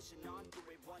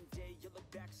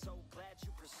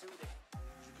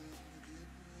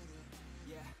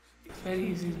 Very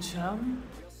easy jam.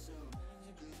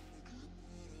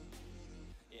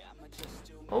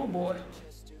 Oh boy.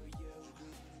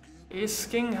 Ace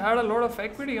King had a lot of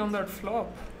equity on that flop.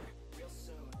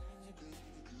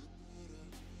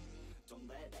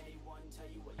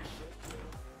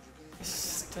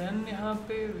 Ace 10 यहाँ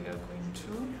पे we are going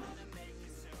to.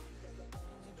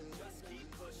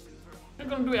 We're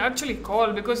going to actually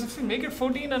call because if we make it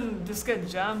 14 and this guy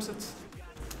jams,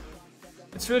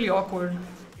 it's really awkward.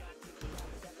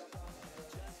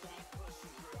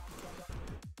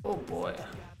 Oh boy.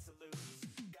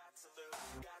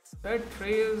 Bet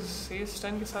raise ace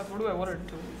 10 के साथ. What do I want to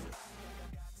do?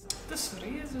 This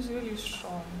raise is really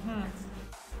strong.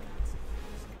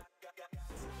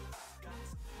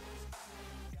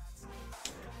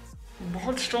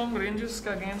 बहुत strong ranges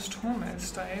का against हूँ मैं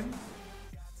इस time.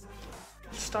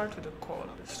 Let's start with a call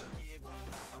this time.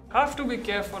 Have to be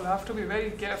careful. Have to be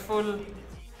very careful.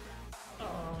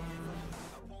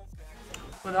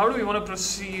 But how do we want to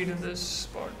proceed in this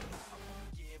spot?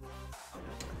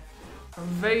 A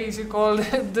very easy call.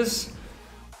 This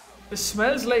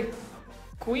smells like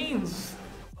queens.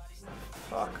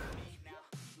 Fuck.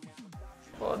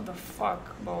 What the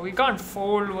fuck? But we can't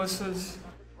fold versus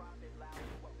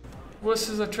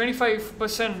a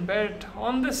 25% bet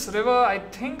on this river. I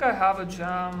think I have a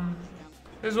jam.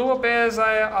 His overpairs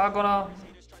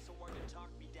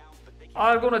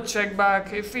are gonna check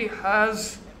back. If he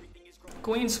has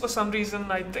queens for some reason,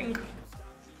 I think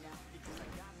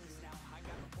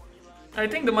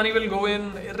the money will go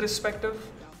in irrespective.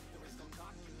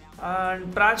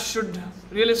 And Pratt should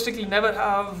realistically never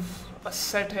have a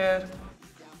set here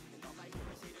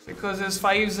because his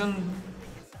fives and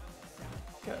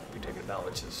yeah, we take it down,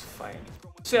 which is fine.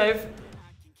 So yeah,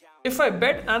 if I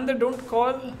bet and they don't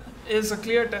call, is a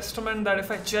clear testament that if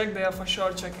I check, they are for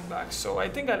sure checking back. So I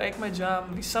think I like my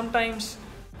jam. We sometimes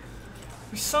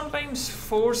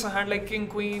force a hand like King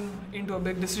Queen into a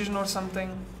big decision or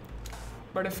something.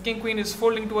 But if King Queen is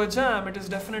folding to a jam, it is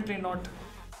definitely not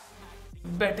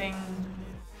betting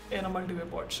in a multi-way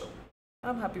pot. So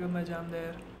I'm happy with my jam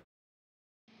there.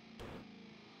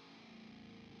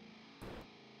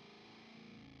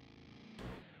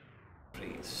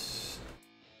 Please.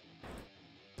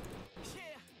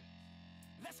 Yeah,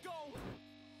 let's go.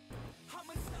 I'm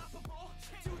unstoppable,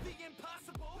 do the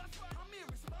impossible. I'm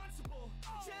irresponsible,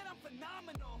 yet I'm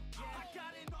phenomenal. I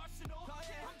got an arsenal,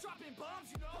 I'm dropping bombs,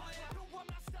 you know. No, I'm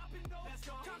not stopping, no.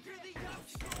 Conquer the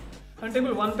obstacle. And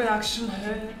table 1 पे action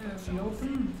है. We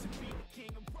open.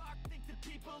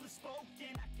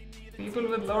 People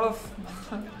with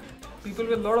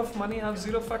lot of money have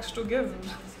 0 fucks to give.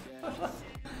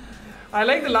 I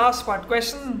like the last part.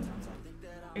 Question,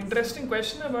 interesting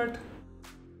question, but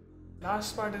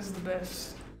last part is the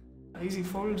best. Easy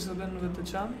folds then with the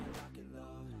jam.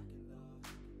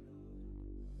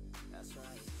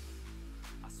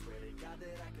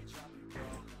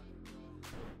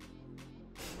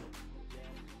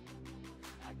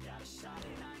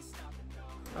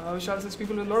 Vishal says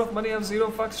people with a lot of money have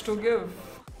 0 fucks to give.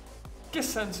 Kiss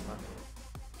sense, man.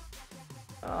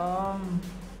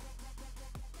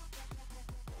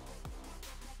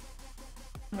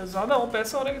 ज़्यादा हो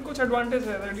पैसा होने के कुछ advantage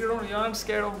है that you're not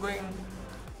scared of going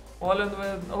all in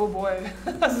with. Oh boy,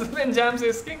 when jams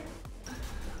ace king.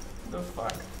 The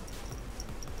fuck.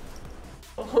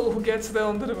 Oh, who gets there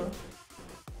on the river?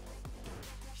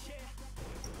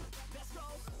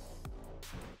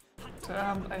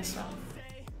 Damn, nice one.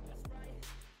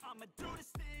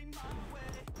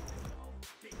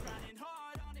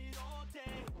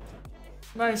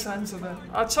 Nice answer then.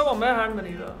 अच्छा वो मैं hand में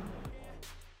नहीं था.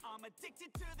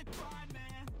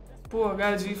 Poor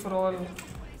guy G for all.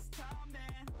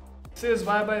 Says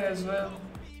bye bye as well.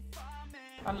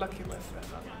 Unlucky my friend,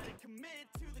 unlucky.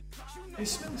 He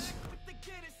spins.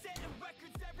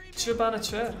 Chip on a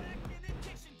chair.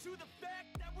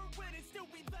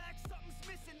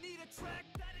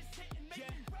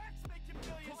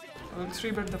 We'll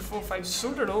 3-bet the 4-5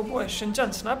 suited. Oh boy,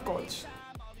 Shinchan snap calls.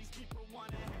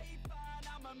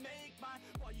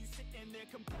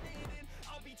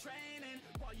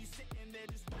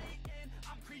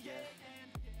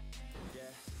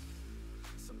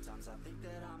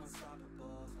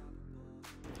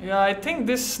 Yeah, I think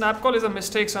this snap call is a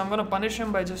mistake, so I'm gonna punish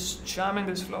him by just jamming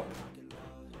this flop.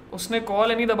 Usne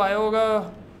call नहीं दबाया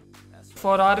होगा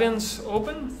for Aryan's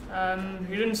open, and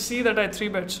he didn't see that I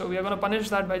 3-bet, so we are gonna punish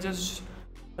that by just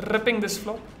ripping this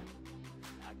flop.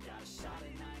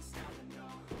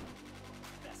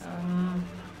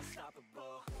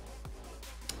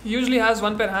 He usually has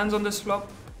one pair hands on this flop.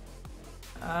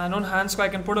 And on hands I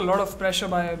can put a lot of pressure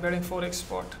by betting 4x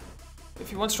spot. If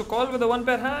he wants to call with a one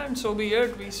pair hand, so be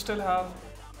it. We still have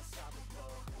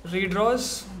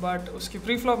redraws, but uski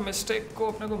pre-flop mistake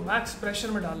ko apne ko max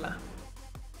pressure mein dalna hai.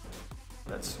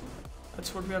 That's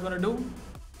what we are gonna do.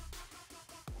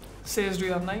 Says, do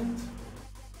you have nines?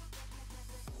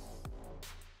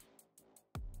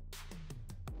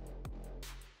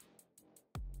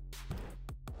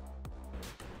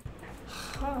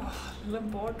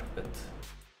 Limp board with.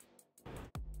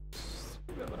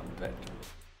 We are gonna bet.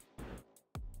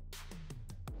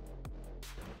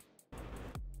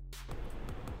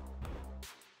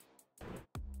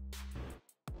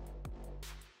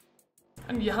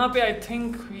 And यहाँ पे I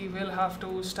think we will have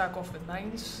to stack off with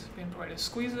nines. We can provide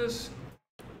squeezes.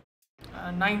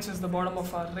 Nines is the bottom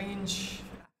of our range.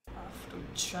 Have to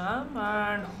jam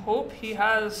and hope he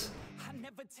has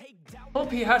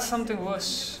something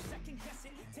worse.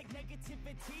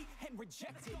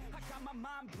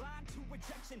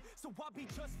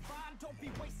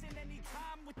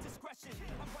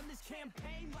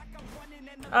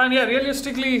 And yeah,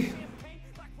 realistically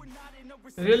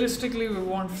we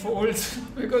want folds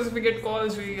because if we get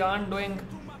calls we aren't doing.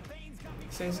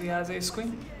 Says he has ace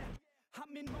queen.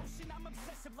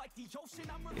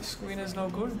 Ace queen is no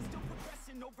good.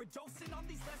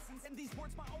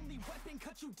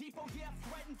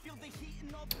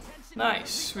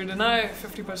 Nice, we deny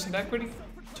 50% equity,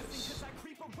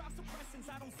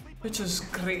 which is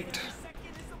great.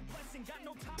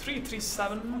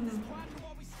 3-3-7.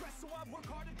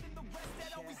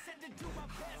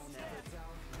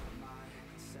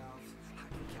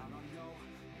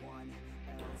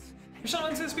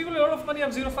 Vishal says people a lot of money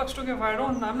have 0 fucks to give.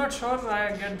 I'm not sure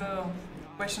I get the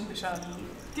question, Vishal.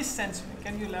 Kis sense mein?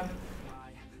 Can you elaborate?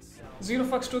 0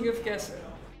 fucks to give kaise?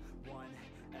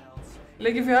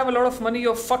 Like if you have a lot of money,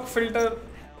 your fuck filter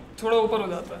thoda upar ho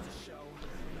jata hai.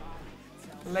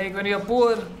 Like when you're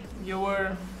poor, you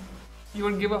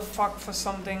would give a fuck for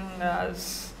something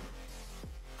as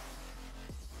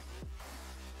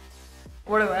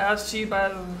whatever, as cheap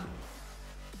as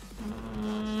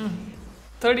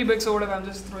 30 bucks or whatever. I'm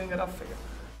just throwing a rough figure.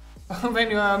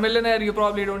 When you're a millionaire, you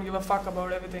probably don't give a fuck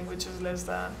about everything which is less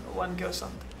than 1k or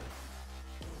something.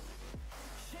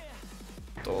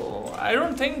 So I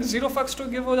don't think 0 fucks to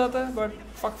give हो जाता है, but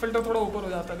fuck filter थोड़ा ऊपर हो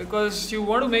जाता है because you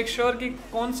want to make sure कि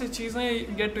कौन सी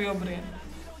चीज़ें get to your brain.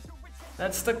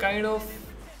 That's the kind of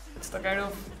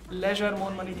leisure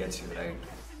more money gets you, right?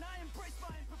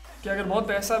 कि अगर बहुत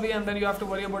पैसा भी है and then you have to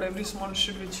worry about every small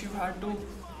shit which you had to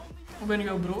when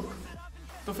you're broke,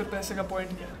 तो फिर पैसे का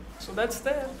point क्या है? So that's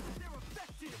there.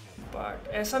 But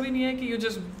ऐसा भी नहीं है कि you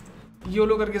just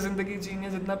योलो करके जिंदगी जीने,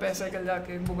 जितना पैसा निकल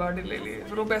जाके बुगाड़ी ले लिए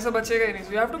फिर वो पैसा बचेगा ही नहीं.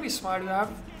 So you have to be smart.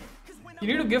 You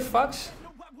need to give fucks,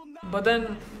 but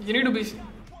then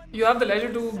you have the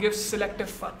leisure to give selective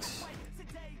fucks.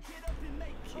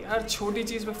 कि हर छोटी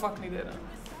चीज पे fuck नहीं देना.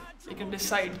 You can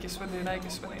decide किस पे देना है,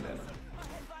 किस पे नहीं देना.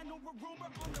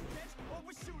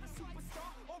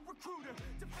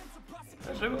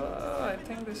 I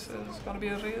think this is gonna be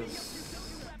a raise.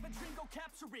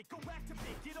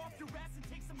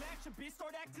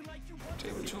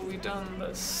 Table 2, we done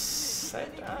the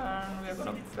set and we're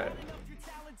gonna bet.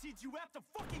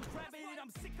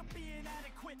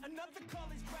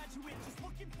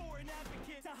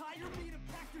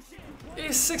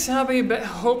 A6 यहाँ पे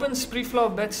opens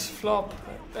pre-flop, bets flop,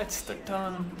 bets the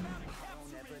turn,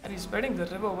 and he's betting the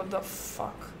river. What the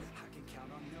fuck?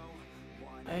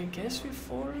 I guess we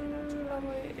fold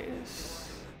away ace.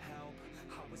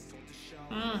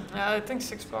 Yeah, I think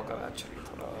 6 blocker actually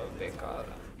थोड़ा बेकार.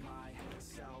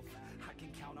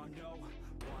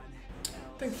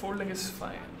 I think folding is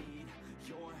fine.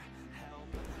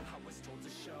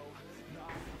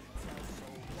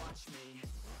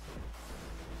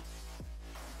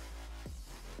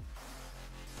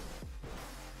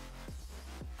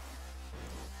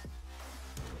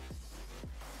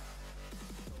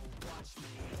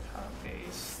 Okay,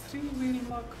 3 wheel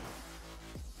mark.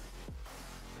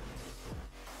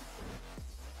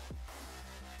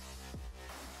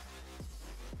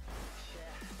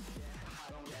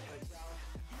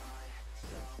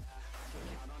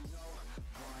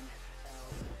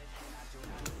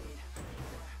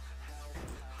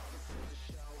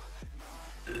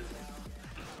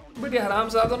 But ये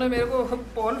हरामजादों ने मेरे को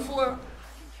Paul फुआ.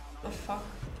 The fuck?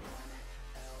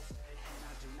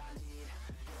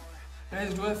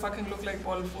 Guys, do I fucking look like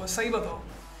Paul Fua? सही बताओ.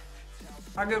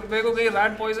 अगर मेरे को कहीं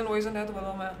rat poison है तो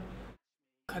बताओ, मैं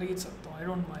खरीद सकता हूँ. I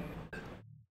don't mind.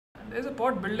 And there's a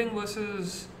pot building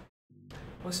versus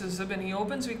versus Zibin. He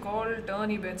opens, we call, turn,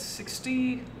 he bets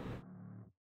 60.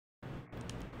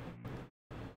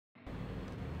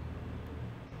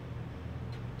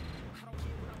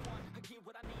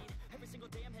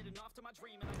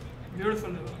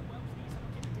 Beautiful river.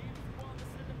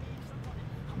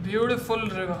 Beautiful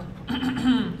river.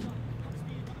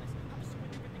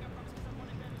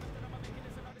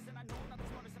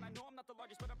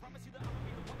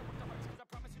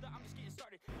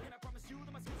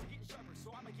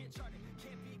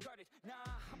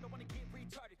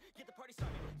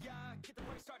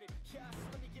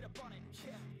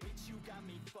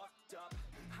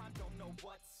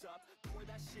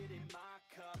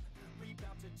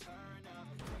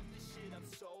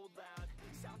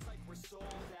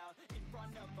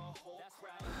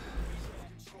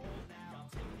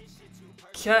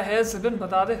 क्या है जिबिन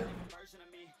बता दे.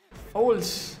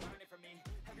 Folds.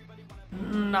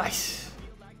 Nice.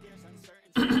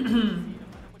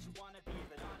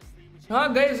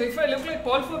 हाँ guys, if I look like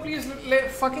Paul Fu, please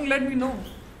fucking let me know.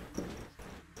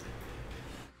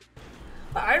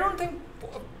 I don't think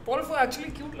Paul Fu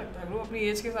actually cute लगता है bro. अपनी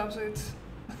as के हिसाब से it's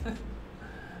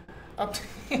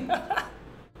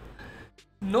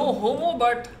no homo,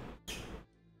 but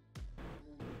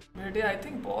yeah, I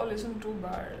think Paul isn't too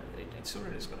bad. It's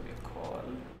suited is gonna be a call.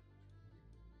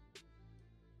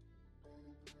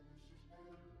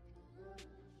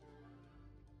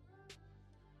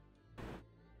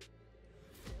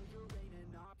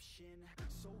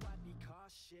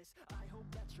 I hope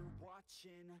that you're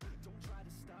watching. Don't try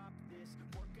to stop this.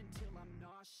 Work until I'm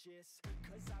nauseous.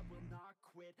 Cause I will not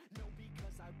quit. No,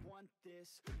 because I want this.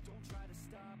 Don't try to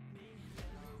stop me.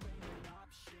 Failure ain't an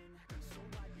option. So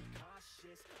I be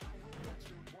cautious. I hope that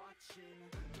you're watching.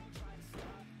 Don't try to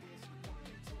stop this. Work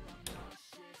until I'm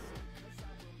nauseous. Cause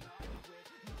I will not quit.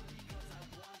 No, because I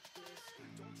want this.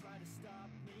 Don't try to stop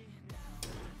me now.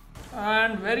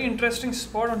 And very interesting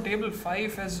spot on table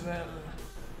 5 as well.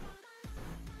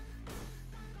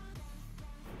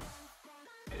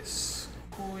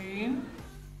 Queen.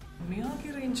 Mia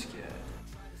की range क्या है?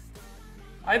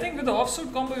 I think with the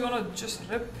offsuit combo you wanna just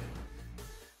rip.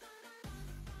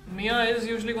 Mia is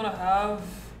usually gonna have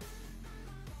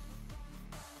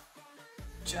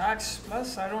jacks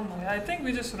plus. I don't know. I think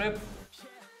we just rip.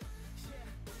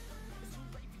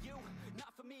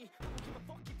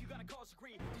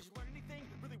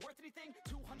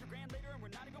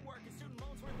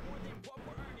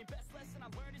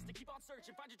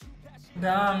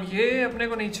 Damn, ये अपने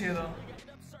को नहीं चाहिए था.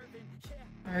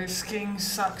 Ace King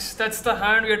sucks. That's the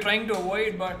hand we are trying to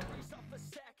avoid, but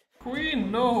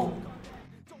Queen, no.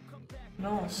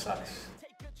 No, sucks.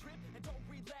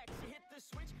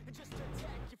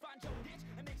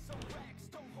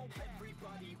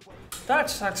 That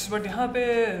sucks, but यहाँ पे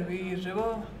we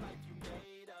river.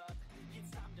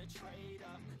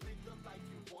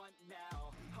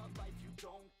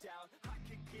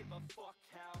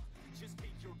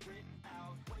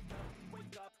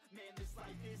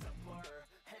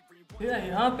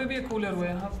 यहाँ पे भी एक कूलर हुआ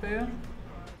है. यहाँ पे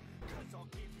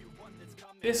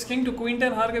Ace King to Queen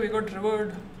 10 हार के we got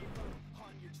rivered.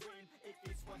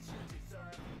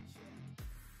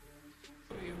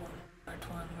 We won that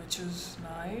one, which is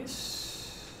nice.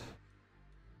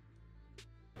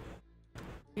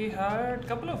 He had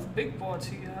couple of big pots.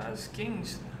 He has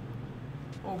kings.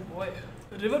 Oh boy,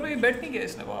 river पे bet नहीं किया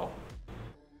इसने. Wow,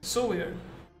 so weird.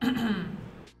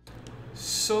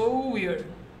 So weird.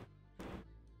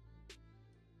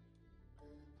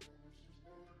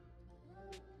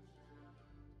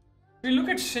 We look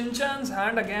at Shinchan's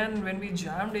hand again when we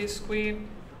jammed Ace Queen.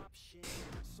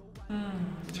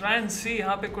 Try and see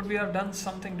यहाँ पे could we have done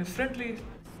something differently.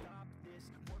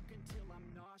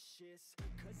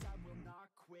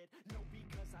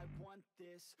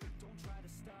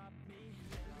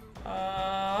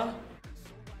 Uh,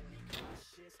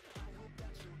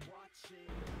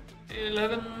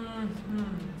 11.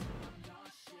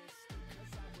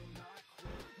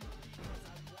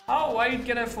 How wide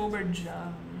can I 4-bet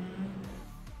jam?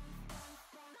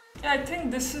 Yeah, I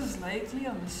think this is likely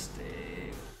a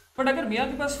mistake. But अगर मियाँ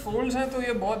के पास folds हैं तो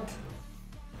ये बहुत.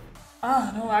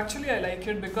 No, actually I like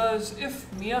it because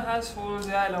if Mia has folds,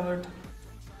 yeah, I love it.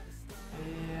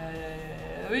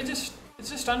 Yeah. It's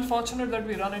just unfortunate that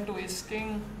we run into Ace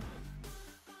King.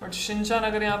 But Shinchan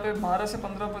अगर यहाँ पे 12 से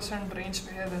 15% range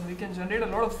पे है, then we can generate a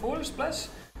lot of folds. Plus,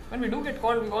 when we do get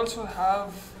called, we also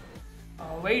have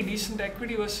very decent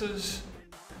equity versus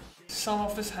some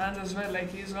of his hands as well.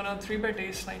 Like he's gonna 3-bet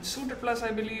Ace 9 suited plus,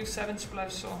 I believe 7s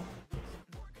plus. So.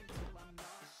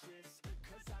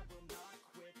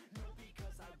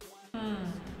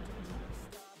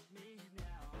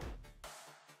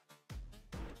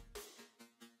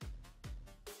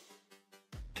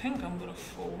 think I'm gonna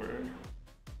fold.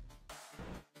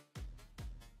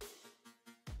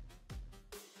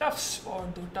 Tough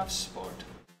spot though, tough spot.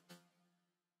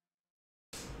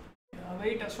 Yeah,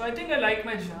 very tough. So I think I like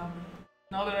my jam.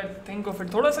 Now that I think of it,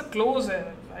 थोड़ा सा close है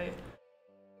भाई.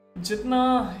 जितना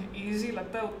easy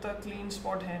लगता है उतना clean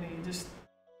spot है नहीं. Just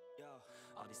Yo,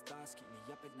 all these thoughts keep me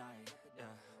up at night.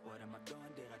 Yeah, what am I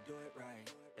doing? Did I do it right?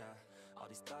 Yeah, all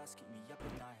these thoughts keep me up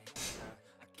at night. Yeah,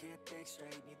 I can't think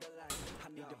straight, need the light. I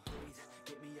need to breathe.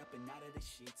 Get me up and out of the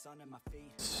sheets, onto my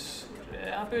feet.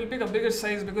 yeah, we'll pick a bigger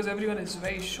size because everyone is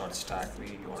very short stack. We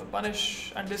want to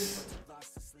punish and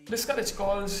discourage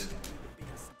calls.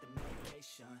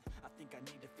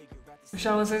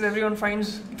 Vishama says everyone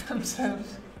finds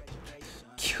themselves.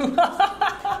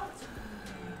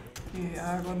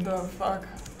 Yeah, what the fuck?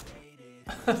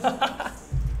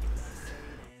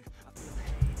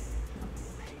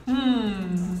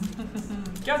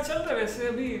 क्या चल रहा है वैसे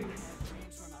अभी?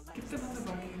 कितने बंदे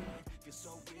बाकी हैं?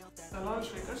 दलाल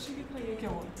श्रेकर से कितना ये क्या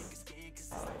हुआ?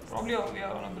 Probably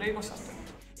on a break or something.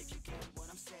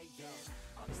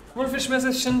 Wolfish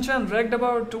message Shinchan racked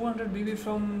about 200 BB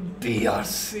from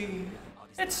DRC.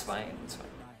 It's fine, it's fine.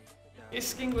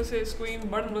 Ace King versus Queen,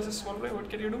 Button versus Swallow, what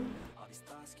can you do?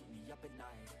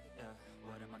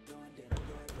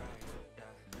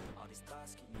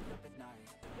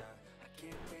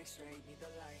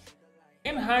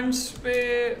 In hands पे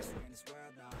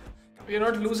we are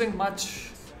not losing much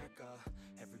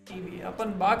EV.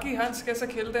 अपन बाकी hands कैसे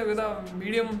खेलते हैं with a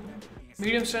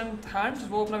medium strength hands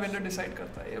वो अपना vendor decide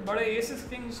करता है. ये बड़े aces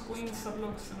kings queens सब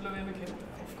लोग similar way में खेलते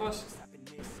हैं. Of course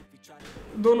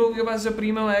दो लोगों के पास जब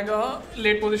प्रीमियम आएगा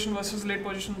late position versus late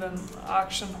position then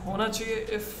action होना चाहिए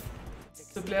if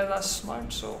the players are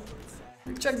smart. So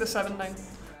we'll check the 7-9.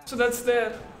 So that's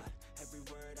there.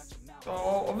 So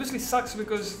obviously sucks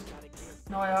because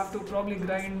now I have to probably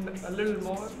grind a little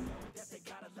more.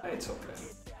 It's okay.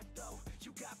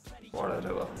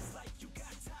 Whatever.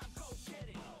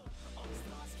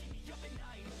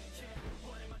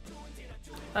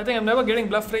 I think I'm never getting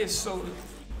bluff raised, so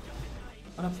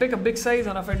I'm gonna pick a big size,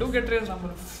 and if I do get raised, I'm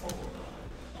gonna fold.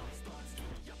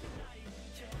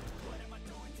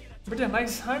 But yeah,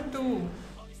 nice hand to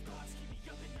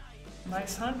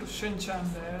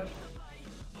Shinchan there.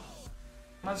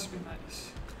 Must be nice.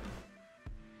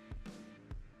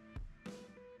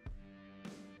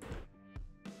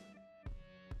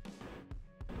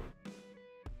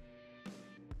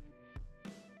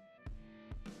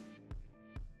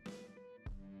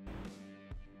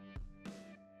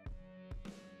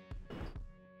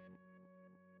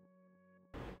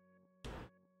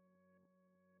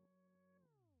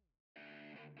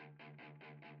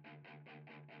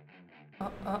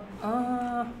 All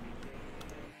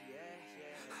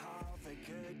the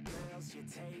good girls you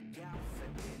take out for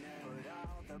dinner, but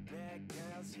all the bad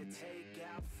girls you take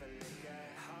out for liquor.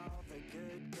 All the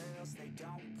good girls they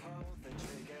don't pull the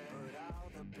trigger, but all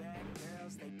the bad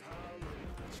girls they pull it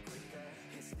much quicker.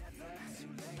 It's never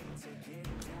too late to get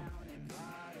down and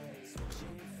party,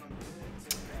 switching from good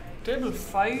to bad. Table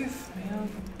 5, yeah,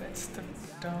 that's the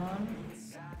turn.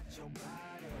 Inside your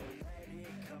body, let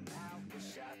it come out with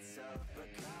shots of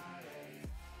Bacardi.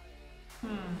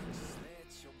 Just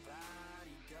let your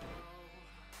body go.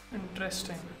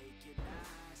 Interesting. Take it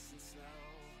nice and slow.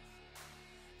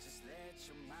 Just let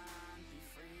your mind be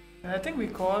free I think we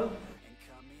call. and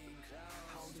come in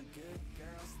close. All the good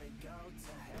girls they go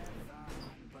to heaven,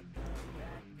 but the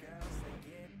bad girls they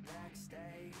get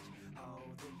backstage. Oh,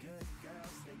 the good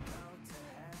girls they go to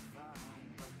heaven,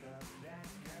 but the bad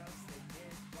girls they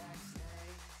get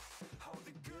backstage. Oh,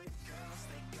 the good girls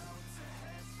they go to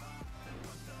heaven,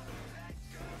 but the bad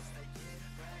girls they get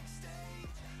backstage.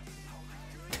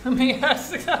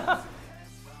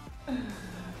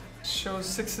 Shows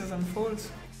sixes and folds.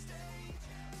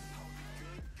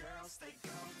 Girls they go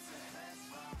to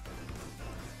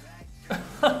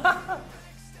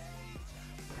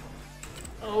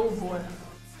Oh boy.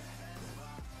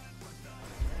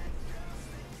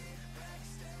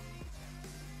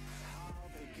 all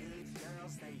the good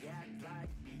girls they act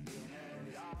like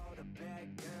beginners. All the bad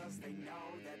girls they know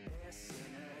that they're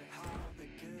sinners. All the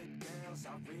good girls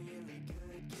are really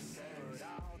good kissers, but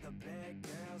all the bad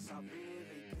girls are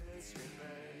really good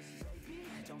strippers. Baby,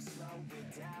 don't slow it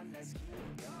down, let's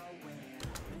keep going.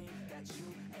 I think that you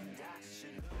and I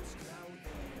should lose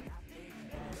clothing. I think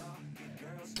that all good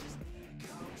girls just need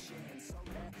coaching, so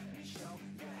let me show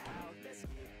you how. Let's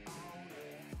get on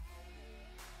it.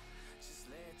 Just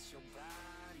let your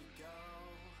body go.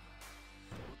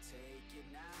 We'll take it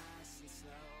nice and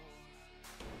slow.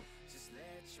 Just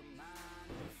let your mind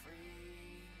be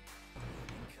free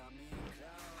and come in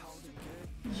close. Hold a good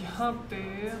यहाँ पे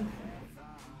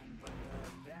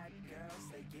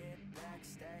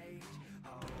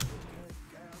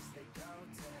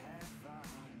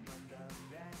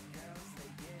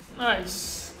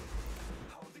nice.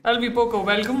 LB Poco,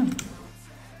 welcome.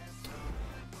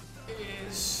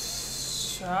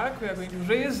 Is Jack? We are going to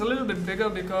raise a little bit bigger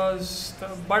because the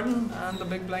button and the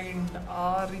big blind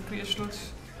are recreationals.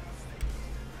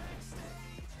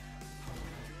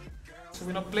 So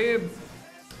we're gonna play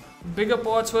bigger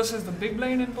pots versus the big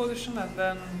blind in position and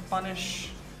then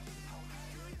punish.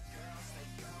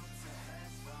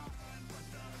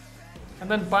 And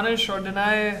then punish or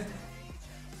deny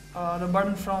the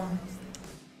button from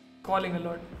calling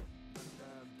alert.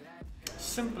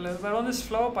 Simple as that. On this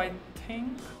flop, I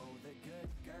think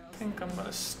I'm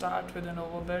gonna start with an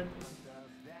overbet.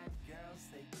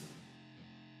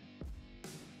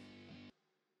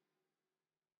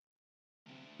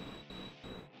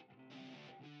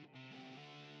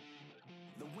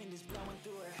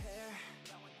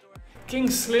 King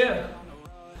Slayer,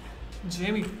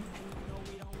 Jamie.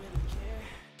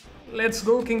 Let's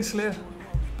go, King Slayer.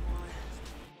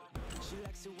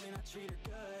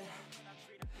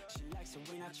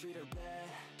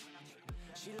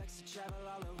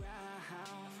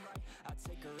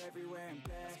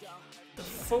 The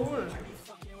 4.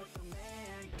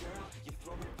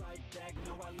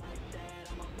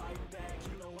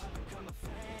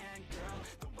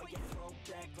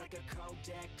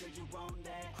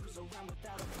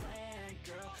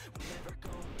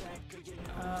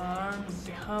 And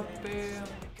यहाँ पे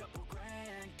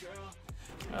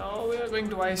oh, we are going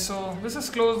to ISO. This is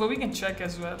close though, we can check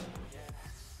as well.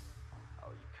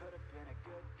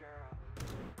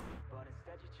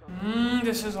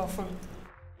 This is awful.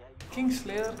 King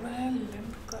Slayer man,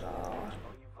 limp kara.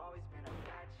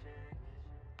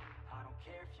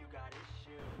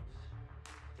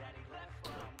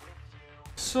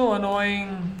 So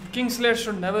annoying. King Slayer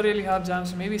should never really have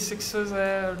jams. Maybe sixes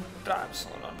or traps.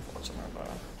 All unfortunate.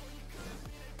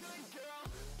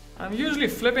 I'm usually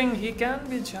flipping. He can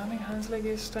be jamming hands like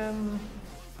ace 10.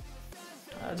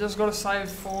 I just got a side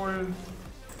fold.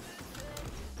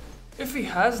 If he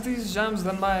has these jams,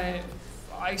 then my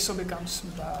ISO becomes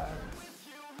bad.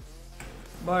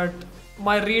 But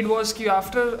my read was that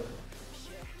after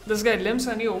this guy limps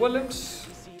and he over limps,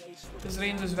 his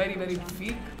range is very, very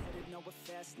weak.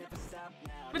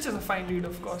 Which is a fine read,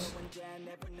 of course.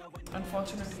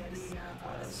 Unfortunately, he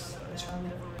has a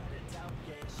jam.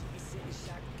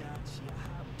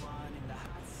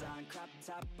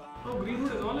 Oh,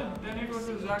 Greenwood is all in. Then it was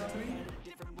his Jack 3.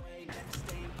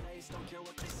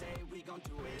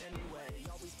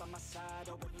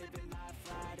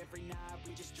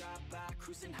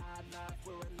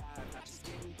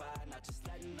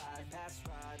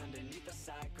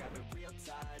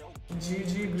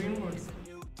 GG Greenwood.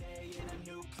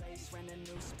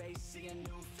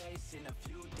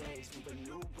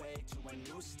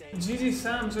 GG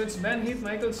Sam, so it's Ben Heath,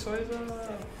 Michael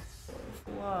Soiza.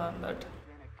 That.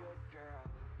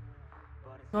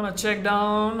 Gonna check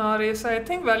down our ace. I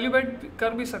think value bet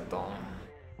कर भी सकता हूँ.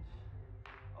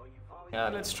 Yeah,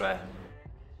 let's try.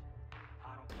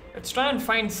 Let's try and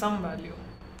find some value.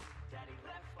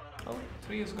 Oh,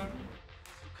 3 is good.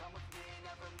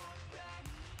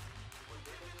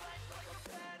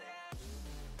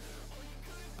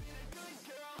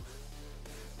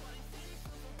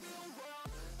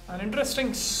 An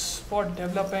interesting spot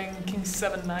developing. King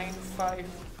 7 9 5.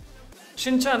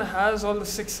 Shinchan has all the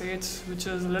 6-8s, which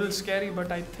is a little scary,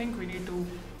 but I think we need to.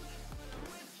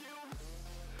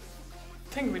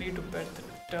 Bet the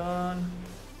turn.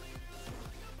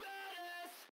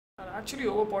 I'll actually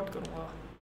overpot करूँगा.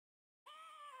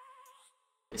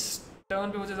 इस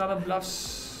turn पे मुझे ज़्यादा bluffs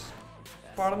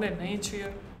पढ़ने नहीं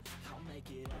चाहिए.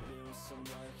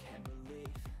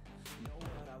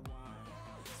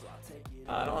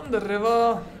 And on the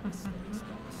river,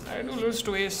 I do lose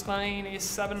to ace 9, ace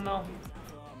 7 now.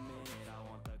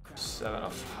 7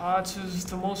 of hearts is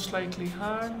the most likely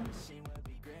hand.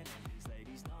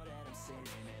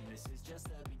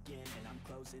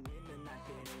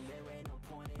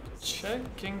 Check,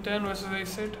 king 10 versus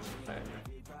ace 8.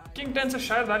 King 10 से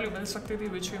शायद value मिल सकती थी,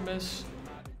 which we miss.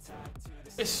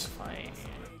 It's fine.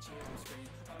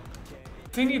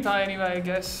 Thin ही था anyway, I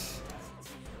guess.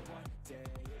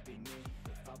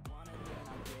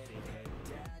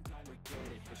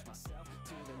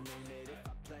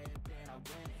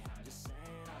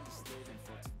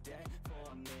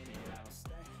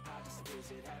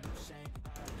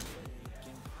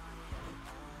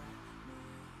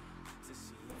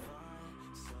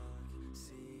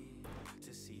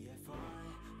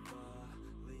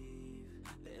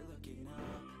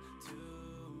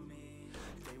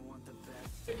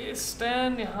 Ace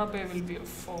 10 यहाँ पे will be a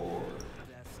 4.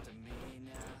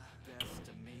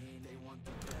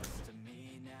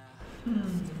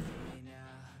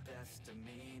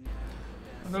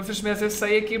 Goldfish में ऐसे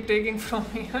सही है, keep taking from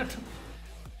me.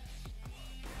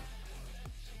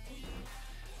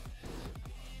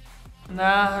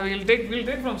 Nah, we'll take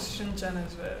from Shinchan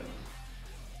as well.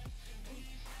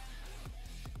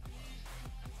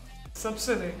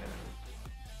 सबसे देगा.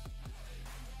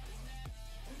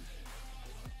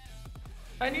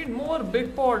 I need more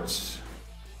big pots.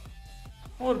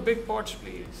 More big pots,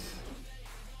 please.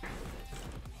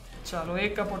 चलो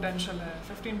एक का potential है.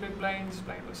 15 big blinds,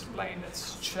 blind versus blind. Let's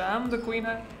jam the queen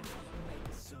hand.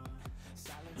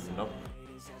 Nope.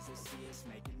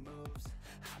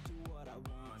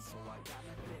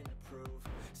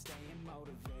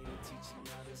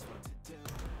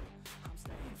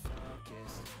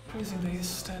 Using the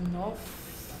ace 10 off.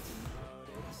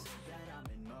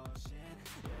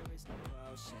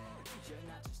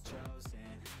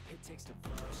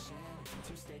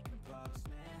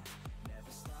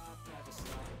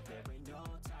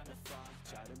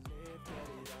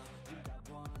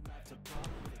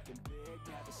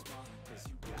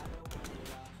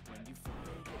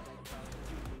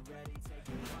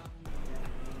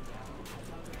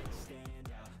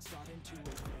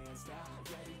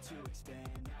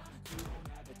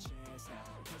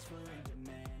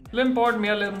 Limp pod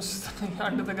Mia limbs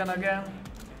under the gun again.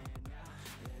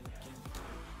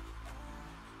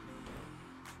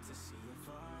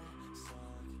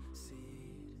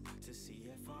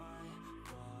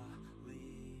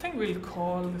 I think we'll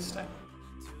call this time.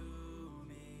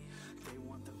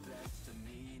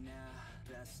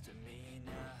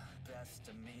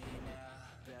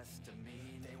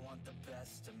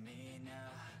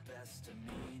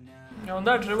 Now on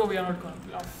that river we are not going to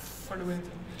bluff or do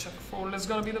anything. Check fold is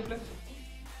going to be the play.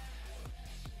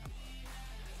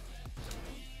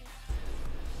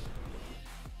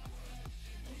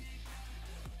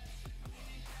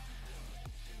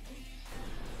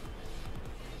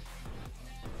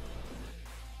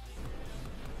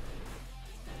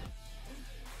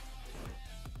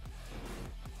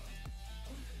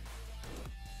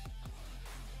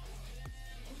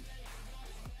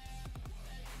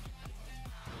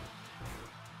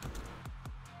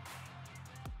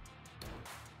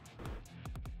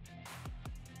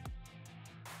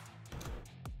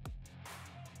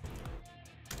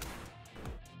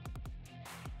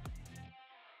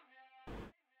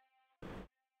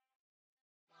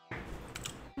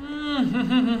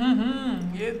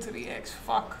 Yeah, 3x,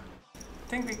 fuck. I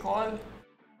think we call.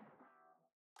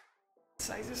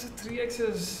 Sizes of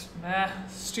 3x's. Nah,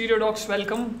 stereo docs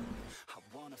welcome. I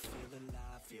wanna feel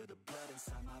alive, feel the blood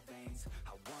inside my veins. I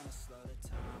wanna slow the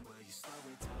time, will you slow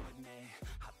it down with me?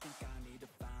 I think I need to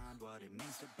find what it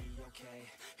means to be okay.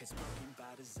 It's broken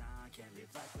by design, can't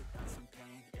live life without some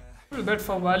pain, yeah. We'll bet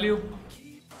for value.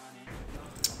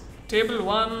 Table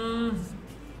 1.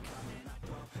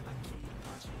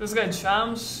 This guy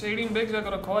jams 18 bigs. I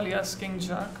got a call. Yes, king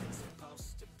jack.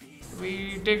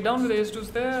 We take down with ace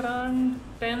 2s there, and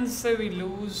 10 say we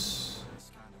lose.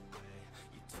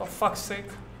 For fuck's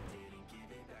sake.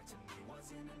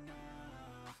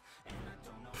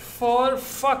 For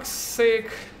fuck's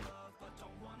sake.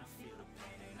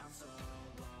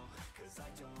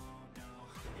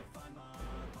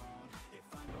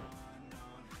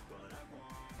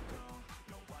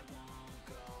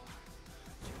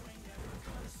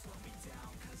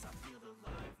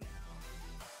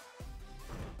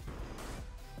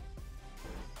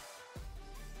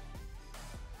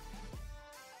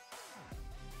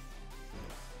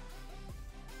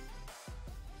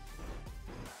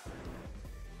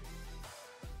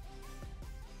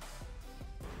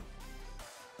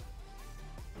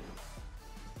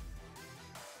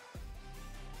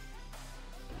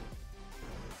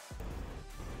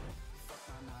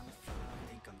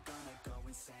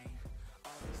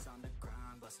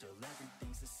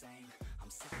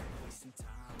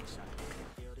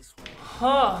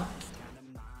 Huh.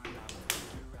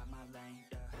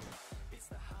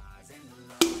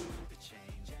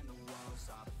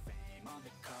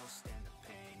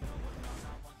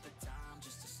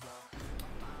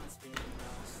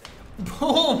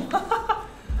 Boom!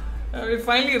 We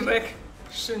finally wreck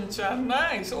Shinchan.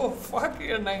 Nice. Oh fuck,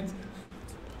 you're nice.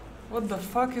 What the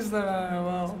fuck is that?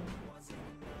 Wow.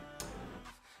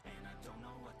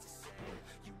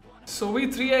 So we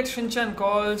 3x Shinchan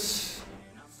calls.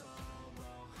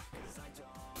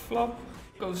 Flop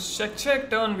goes check check,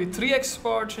 turn we 3x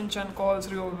spot, Shinchan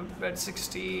calls, reover bet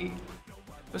 60%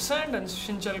 and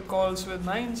Shinchan calls with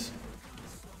 9s.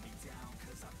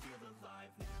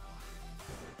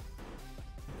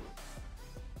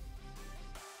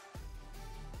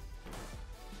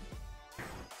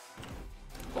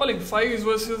 Calling fives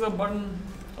versus a button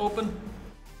open.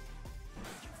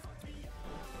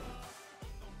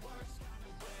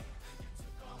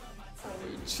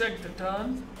 We check the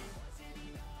turn.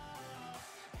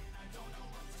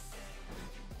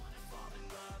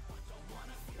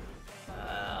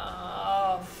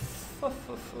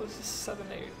 This is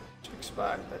 7-8. Checks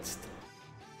back. That's the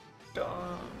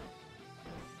turn.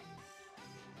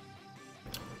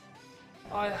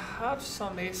 I have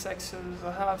some ace X's.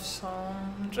 I have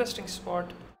some interesting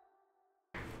spot.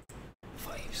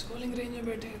 Fives calling range a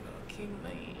bit. King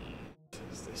 9.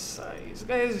 Is this size,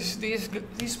 guys? These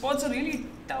spots are really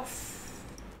tough.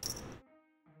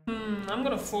 I'm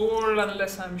gonna fold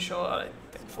unless I'm sure. I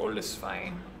think fold is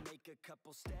fine. Make a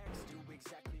couple stacks, do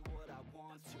exactly what I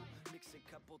want to. Mix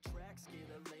a couple tracks, get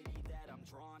a lady that I'm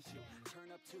drawn to. Turn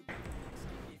up to the max,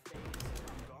 give me face and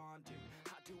I'm gone, dude.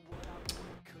 I do what I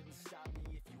want, couldn't stop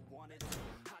me if you wanted to.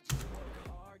 I just work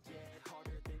hard, yeah,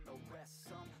 harder than the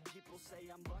rest. Some people say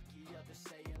I'm lucky, others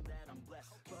saying that I'm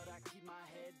blessed. But I keep my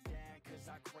head down, cause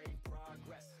I crave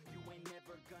progress. You ain't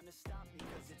never gonna stop me,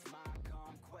 cause it's my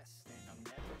conquest. And I'm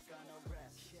never gonna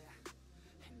rest, yeah.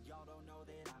 And y'all don't know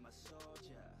that I'm a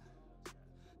soldier.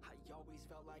 I always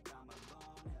felt like I'm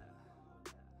alone, yeah.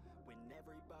 When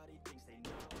everybody thinks they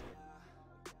know,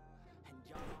 yeah. And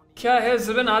y'all don't क्या है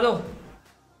Zibin आदो?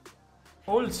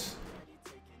 Holds.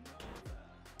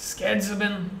 Scared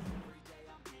Zibin.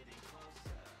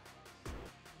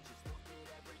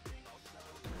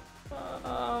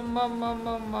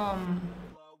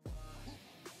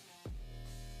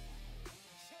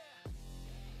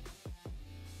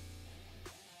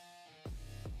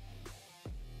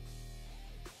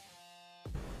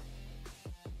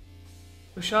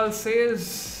 Vishal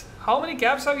says, how many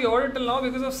caps have you ordered till now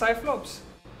because of Cyflops?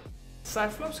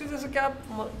 Cyflops की जैसे cap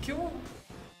क्यों?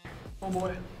 Oh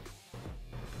boy.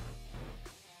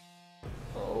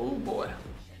 Oh boy.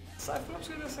 Cyflops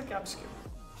की जैसे caps क्यों?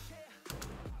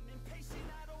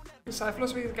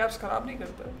 Cyflops भी caps खराब नहीं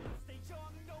करता.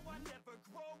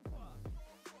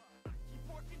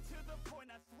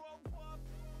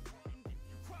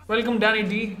 Welcome Danny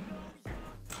D.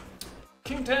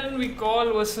 King 10 we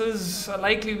call versus a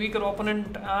likely weaker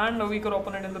opponent and a weaker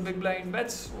opponent in the big blind.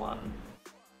 Bets 1.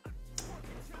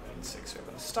 Queen 6. We're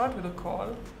going to start with a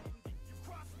call.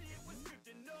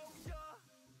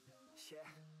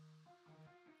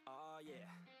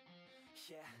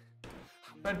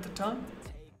 Bet the turn.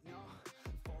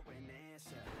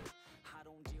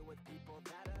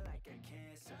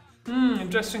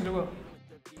 Interesting river.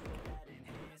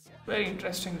 Very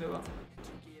interesting river.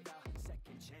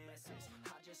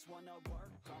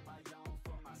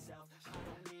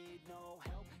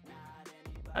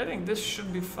 I think this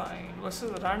should be fine versus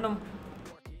a random.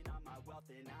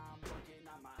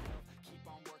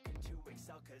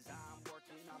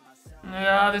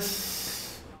 Yeah,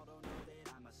 this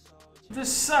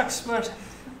sucks, but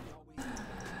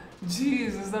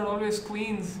jeez, is that always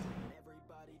queens?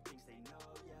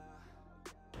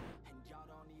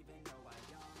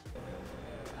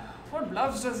 What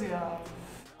bluffs does he have?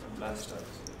 What bluffs does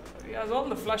he has all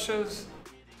the flushes.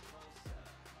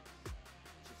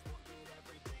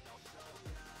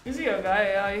 Is he a guy?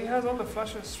 Yeah, he has all the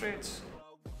flushes straights.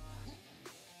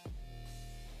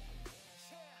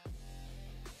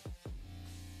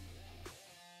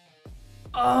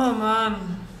 Oh man.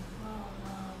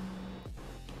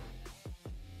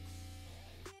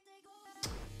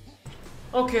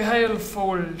 Okay, I'll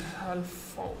fold.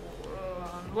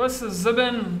 Versus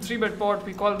Zibin, 3-bet pot.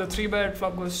 We call the 3-bet.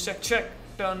 Flop goes check check.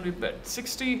 Turn we bet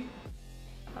 60.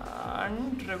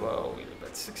 And river we'll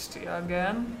bet 60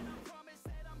 again.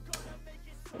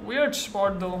 Weird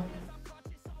spot though.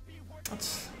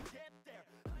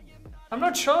 I'm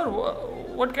not sure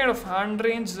what kind of hand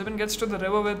range Zibin gets to the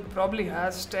river with. Probably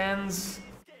has tens.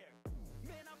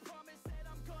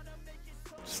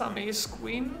 Some ace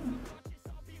queen.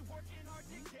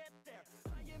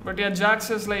 But yeah, jacks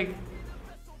is like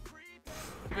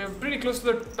we're pretty close to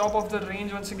the top of the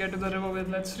range once you get to the river with.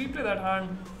 Let's replay that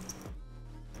hand.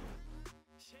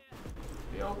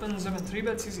 He opens him in 3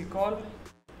 bets, easy call.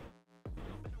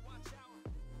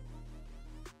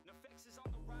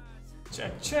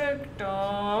 Check, check,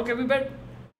 turn. Okay, we bet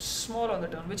small on the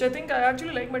turn, which I think I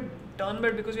actually like my turn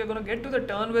bet because we are going to get to the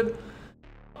turn with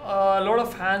a lot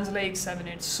of hands like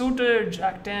 7-8 suited,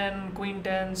 Jack 10, Queen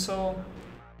 10, so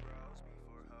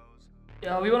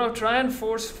yeah, we want to try and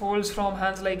force folds from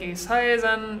hands like ace highs,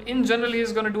 and in general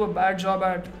he's going to do a bad job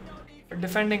at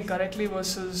defending correctly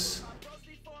versus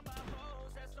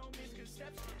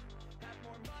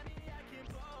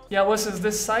versus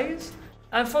this size.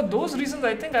 And for those reasons,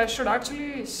 I think I should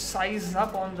actually size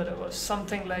up on the river.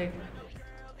 Something like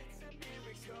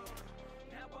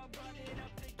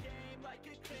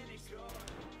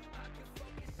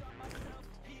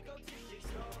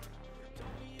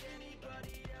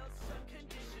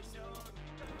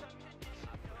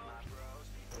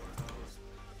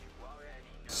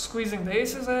squeezing the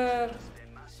aces है.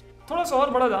 थोड़ा सा और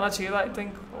बड़ा जाना चाहिए था, I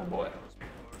think. Oh boy.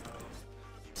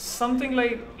 Something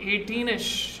like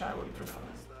 18ish I would prefer.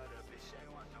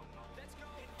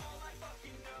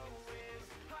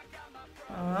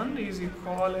 And easy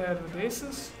call here with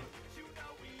aces.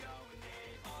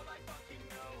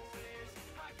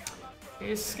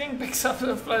 Ace king picks up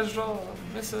the flush draw,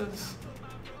 misses.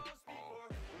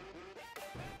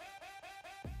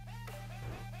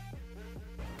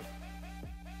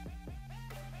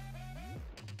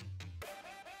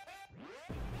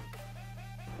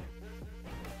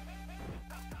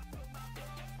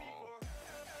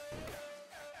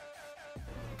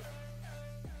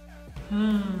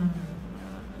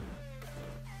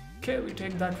 Okay, we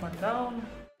take that one down.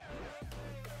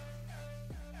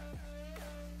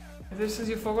 This is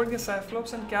you forgot the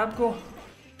Cyclops and Cap go.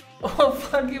 Oh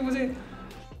fuck, ये मुझे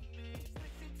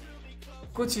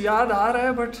कुछ याद आ रहा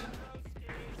है but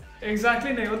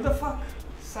exactly नहीं. What the fuck?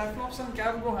 Cyclops and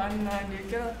Cap go hand in hand. ये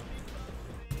क्या?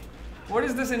 What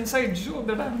is this inside joke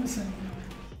that I'm missing?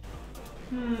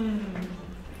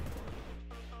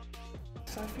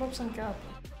 Cyclops and Cap.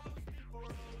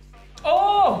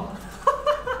 Oh!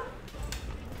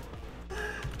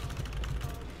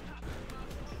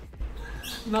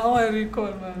 Now I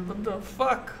recall, man. What the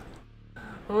fuck?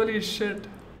 Holy shit.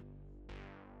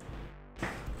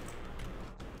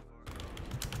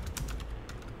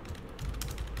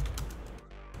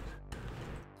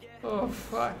 Oh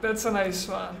fuck, that's a nice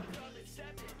one.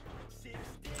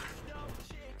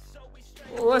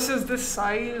 What is this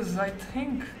size? I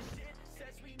think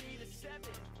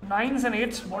 9s and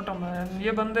 8s bottom, man.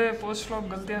 ये बंदे post flop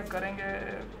गलतियाँ करेंगे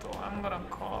तो I'm gonna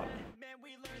call.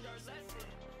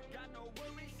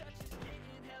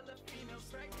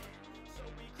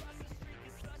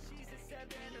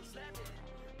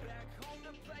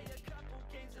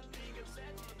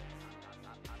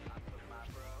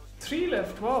 Three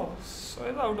left. Wow. So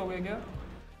it's out हो गया क्या?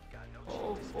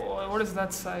 Oh boy, what is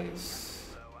that size?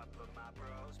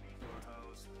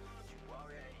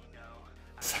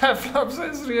 Cyclops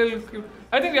is real cute.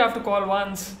 I think we have to call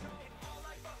once.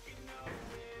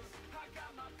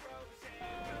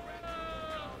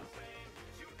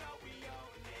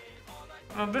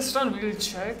 Now this turn we'll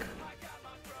check.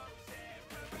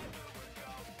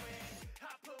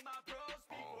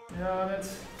 Yeah,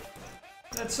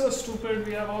 that's so stupid.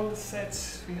 We have all the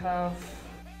sets. We have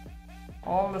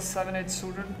all the 7-8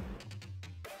 suited.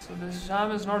 So this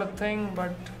jam is not a thing,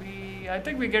 but I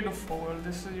think we get to fold.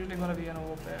 This is usually gonna be an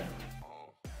overpair.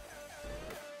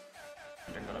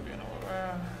 Gonna be an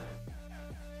overpair.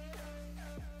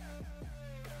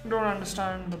 Don't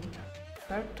understand the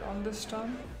bet on this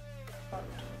turn, but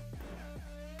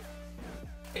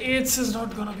 8s is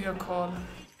not gonna be a call.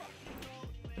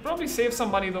 Probably save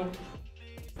some money though.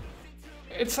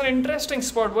 It's an interesting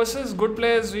spot versus good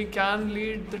players. We can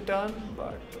lead the turn,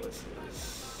 but versus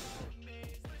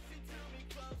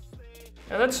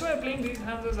that's why playing these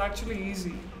hands is actually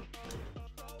easy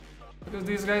because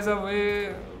these guys are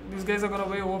gonna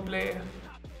way overplay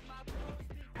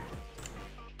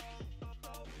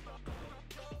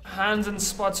hands in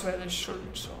spots where they should.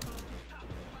 So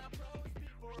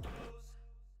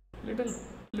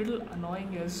little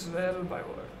annoying as well by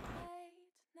word.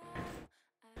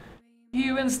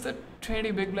 He wins the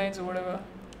 20 big blinds or whatever.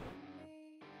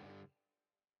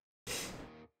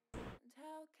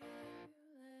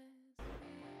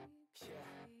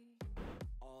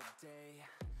 All day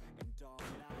and all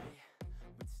night,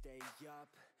 we'd stay up,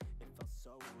 it felt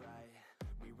so right.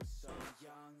 We were so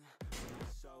young, we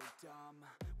were so dumb,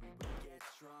 we would get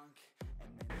drunk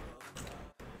and then look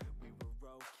up. We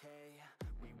were okay,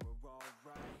 we were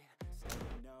alright,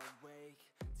 staying awake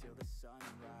till the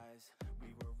sunrise. We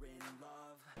were in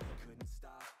love, couldn't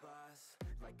stop us,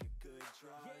 like a good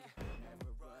drug,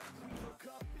 never was. We woke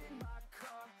up in my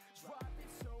car,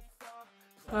 driving so far.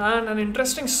 And an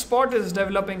interesting spot is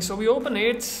developing. So we open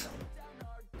 8s.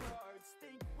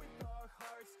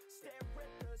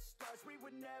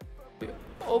 We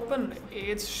open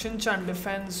 8s, Shinchan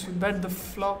defends, we bet the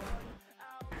flop.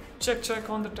 Check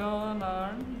on the turn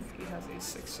and he has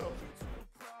a6. So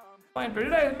fine, but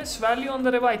did I miss value on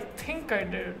the river? I think I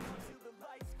did.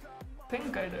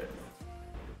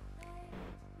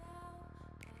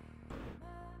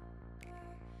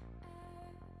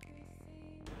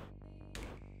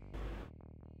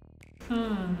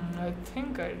 I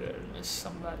think I did miss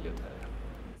some value there.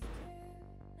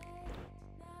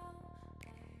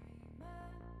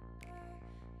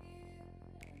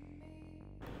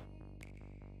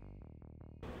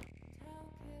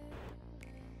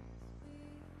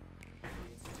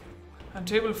 And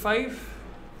table 5,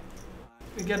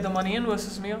 we get the money in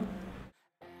versus Mia.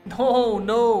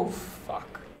 No,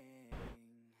 fuck.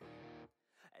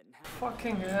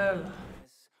 Fucking hell.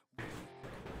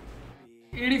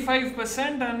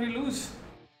 85% and we lose.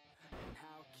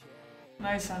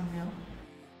 Nice hand, Mia.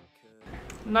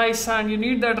 Nice hand, you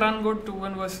need that run good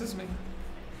 2-1 versus me.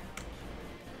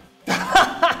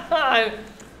 I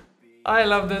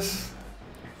love this.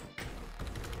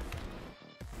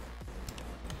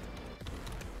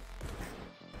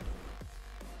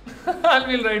 I'll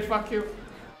be right, fuck you.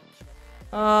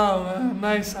 Oh man,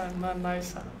 nice hand, man,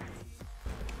 nice hand.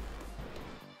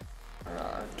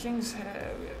 King's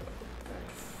hair.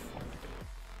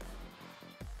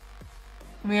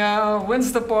 Yeah,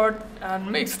 wins the pot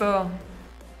and makes the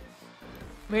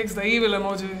evil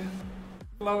emoji.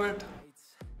 Love it.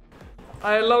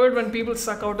 I love it when people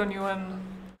suck out on you and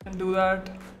do that.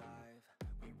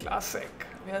 Classic.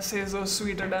 Yeah, says those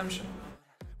sweet redemption.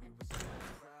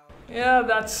 Yeah,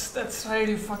 that's right,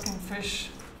 you fucking fish.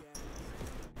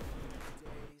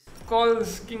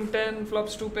 Calls king 10,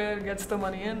 flops 2 pair, gets the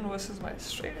money in versus my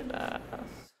straight ass.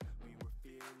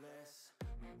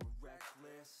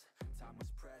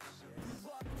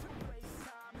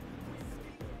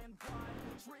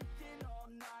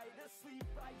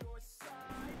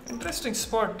 Interesting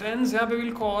spot. Tens, यहाँ पे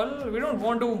we'll call. We don't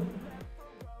want to. Boy,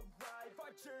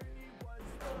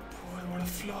 what a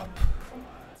flop.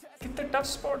 कितने tough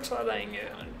spots आ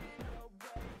जाएंगे. I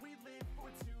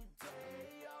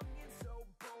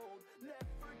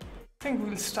think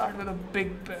we'll start with a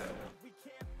big pair.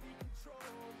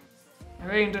 A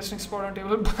very interesting spot on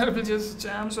table. Bible just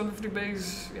jams on 50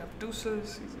 bigs. We have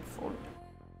deuces, easy fold.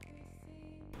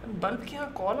 And bulb की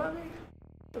यहाँ call आ गई?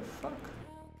 The fuck?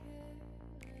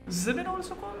 Zibin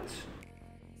also calls?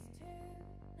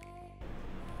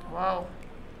 Wow.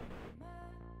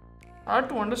 Hard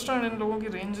to understand इन लोगों की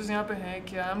ranges यहाँ पे हैं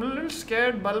क्या? I'm a little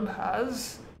scared bulb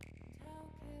has.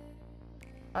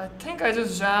 I think I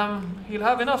just jam. He'll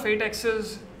have enough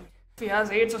 8x's. If he has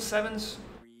 8s or 7s,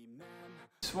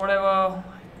 it's whatever.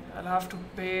 I'll have to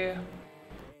pay.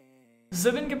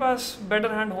 Zibin के पास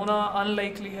better hand होना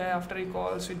unlikely है after he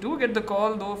calls. We do get the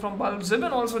call though from bulb.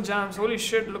 Zibin also jams. Holy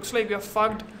shit! Looks like we are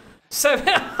fucked. 7.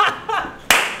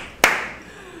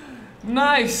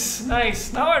 Nice,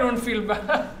 nice. Now I don't feel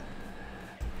bad.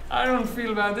 I don't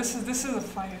feel bad. This is a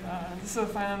fine. This is a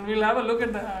fine. We'll have a look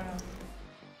at the hand.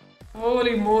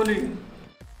 Holy moly.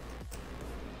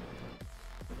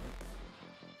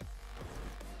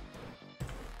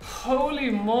 Holy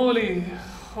moly.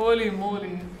 Holy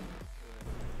moly.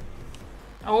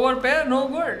 Overpair no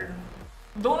good.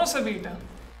 दोनों से beat है.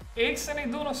 एक से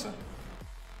नहीं दोनों से.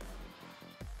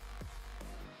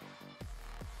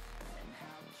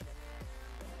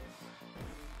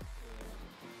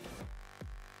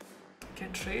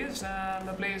 Get raised and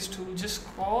the play is to just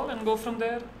call and go from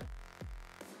there.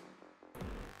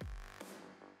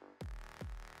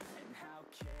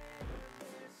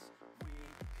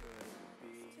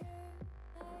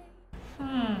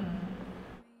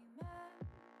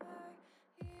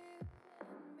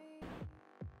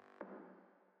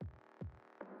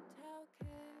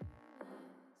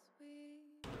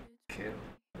 Okay,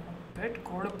 bet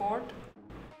quarter pot.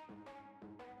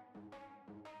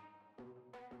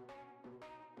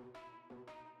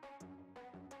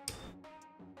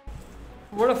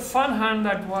 What a fun hand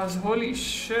that was, holy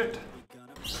shit.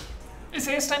 It's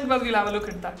ace time, but we'll have a look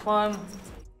at that one.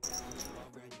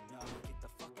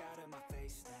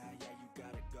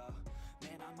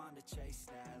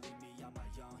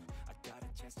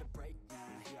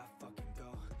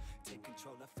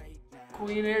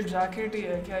 Queen 8 jacket ही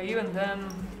है क्या? Even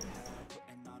then.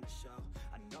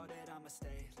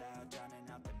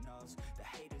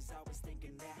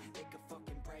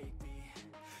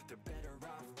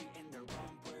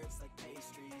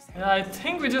 Yeah, I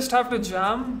think we just have to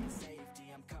jam.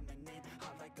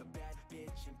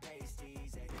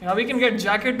 Yeah, we can get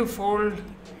jacket to fold.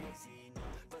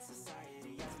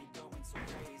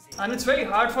 And it's very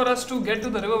hard for us to get to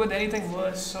the river with anything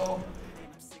worse, so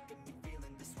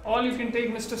all you can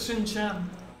take, Mr. Shin Chan.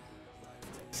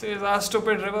 Says, ah,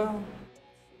 stupid river.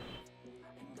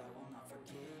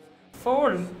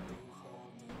 Fold.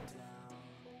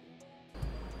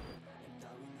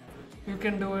 You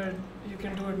can do it. You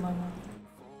can do it, mama.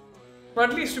 But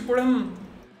at least you put him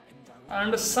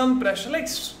under some pressure. Like,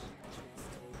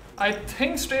 I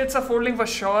think straights are folding for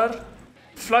sure.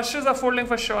 Flushes are folding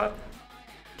for sure.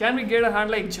 Can we get a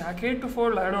hand like Jack 8 to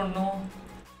fold? I don't know.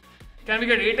 Can we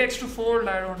get 8x to fold?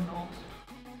 I don't know.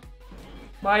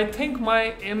 But I think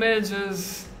my image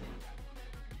is...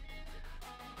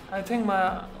 I think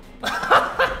my...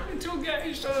 2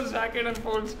 guys shows Jack 8 and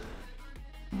folds.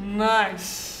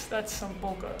 Nice. That's some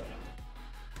poker.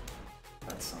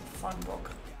 That's some fun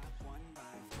poker.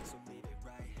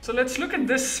 So let's look at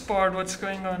this spot. What's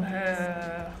going on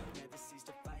here?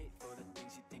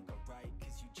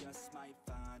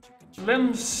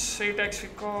 Limbs, 8x we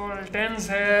call, 10s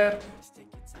here.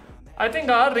 I think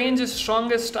our range is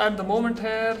strongest at the moment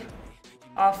here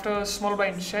after small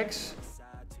blind checks.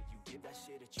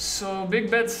 So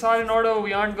big bets are in order.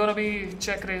 We aren't gonna be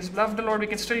check raise bluffed a lot. We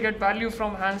can still get value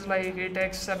from hands like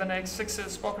 8x, 7x,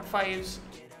 6s, pocket 5s.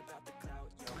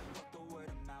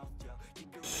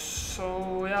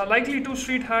 So yeah, likely 2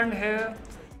 street hand here.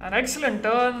 An excellent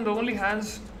turn. The only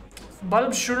hands,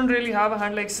 bulbs shouldn't really have a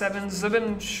hand like 7.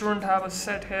 Zibin shouldn't have a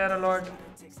set here a lot.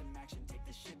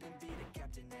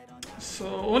 So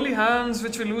only hands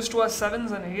which we lose to are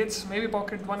 7s and 8s. Maybe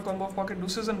pocket 1 combo of pocket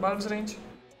deuces and bulbs range.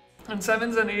 And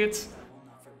 7s and 8s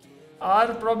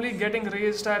are probably getting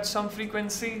raised at some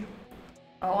frequency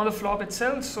on the flop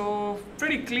itself. So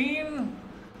pretty clean.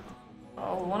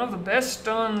 One of the best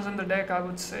turns in the deck, I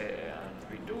would say. And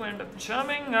we do end up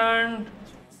jamming, and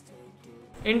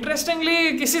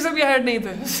interestingly, किसी से भी ahead नहीं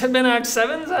थे. Zibin had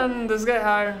 7s and this guy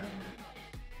had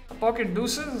pocket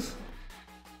deuces.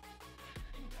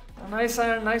 A nice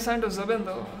hand to Zibin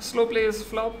though. Slow plays,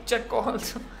 flop, check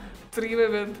calls. 3-way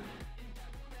with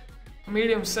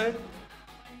medium set.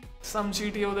 Some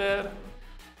GTO there.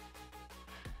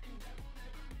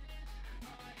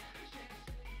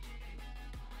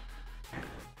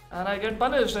 And I get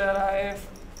punished there. I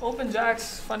open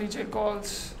jacks, funny J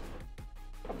calls.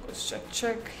 Of course, check,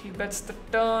 check. He bets the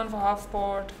turn for half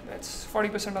pot. Bets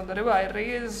 40% on the river. I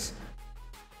raise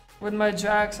with my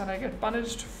jacks and I get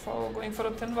punished for going for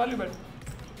a thin value bet.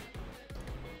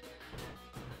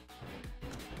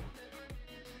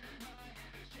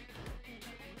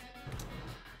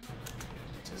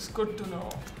 Which is good to know.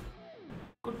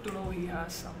 Good to know he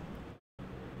has some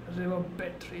river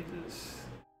bet raises.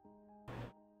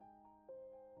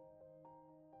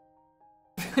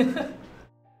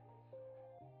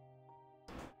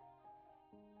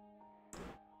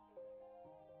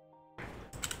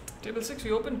 Table 6,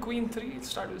 we open queen 3,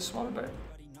 start with a small bet.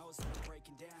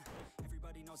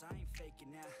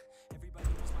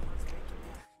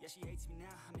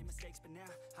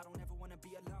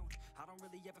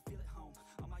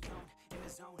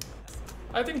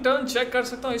 I think turn check कर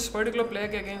सकता हूँ इस particular play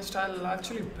के against. I'll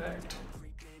actually bet.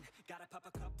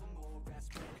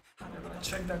 I'm gonna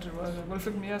check that river.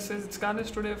 Wolfik Mia says it's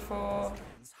garnished today for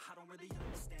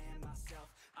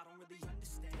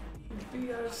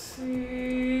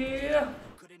PRC.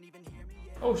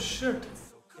 Oh shit.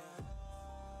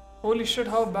 Holy shit,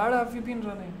 how bad have you been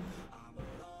running?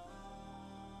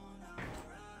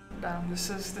 Damn, this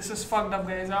is fucked up,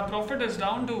 guys. Our profit is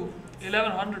down to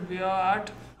 1100. We are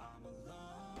at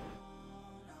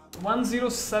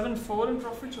 1074 in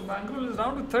profit. So bankroll is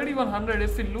down to 3100.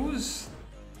 If we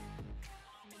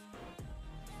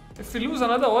lose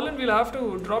another all-in, we'll have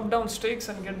to drop down stakes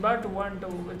and get back to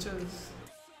 1-2, which is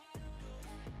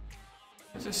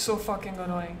so fucking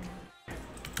annoying.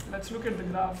 Let's look at the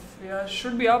graph. We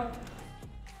should be up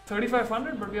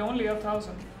 3500, but we are only up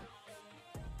 1000.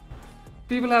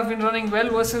 People have been running well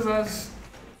versus us.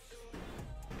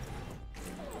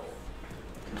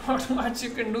 Not much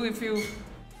you can do if you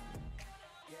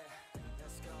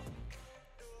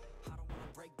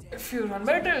run,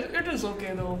 but it is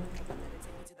okay though.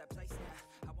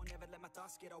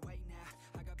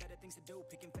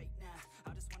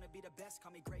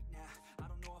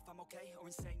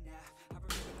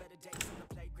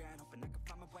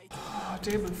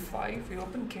 Table 5, we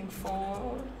open king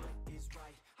 4.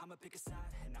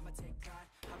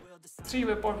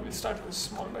 3-way pot, we'll start with a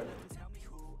small bet.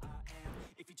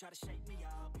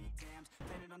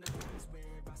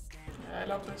 Yeah, I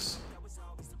love this.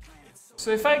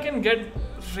 So if I can get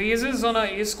raises on a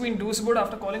ace queen deuce board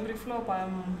after calling pre-flop, I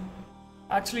am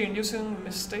actually inducing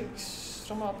mistakes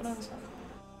from my opponents.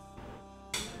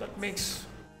 That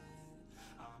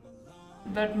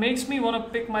makes me want to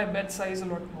pick my bet size a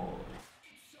lot more.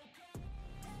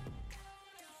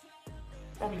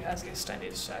 Probably has ace 10,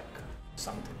 ace jack,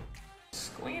 something. This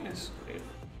queen is great.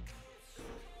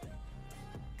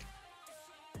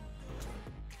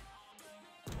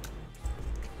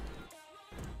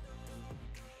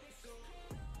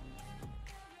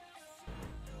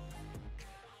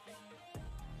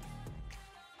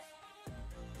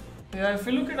 Yeah, if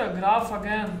you look at a graph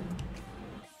again,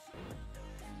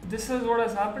 this is what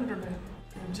has happened today.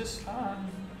 It just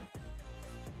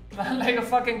ran like a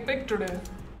fucking pig today.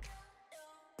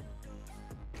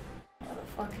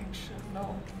 Motherfucking shit,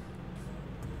 no.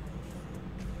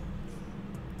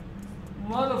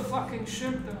 Motherfucking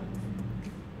shit though.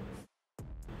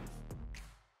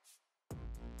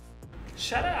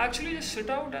 Shall I actually just sit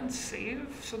out and save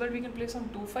so that we can play some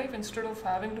 2-5 instead of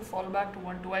having to fall back to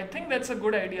 1-2? I think that's a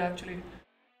good idea actually.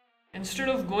 Instead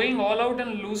of going all out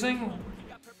and losing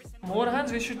more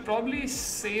hands, we should probably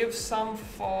save some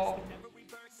for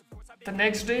the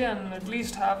next day and at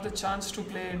least have the chance to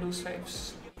play deuce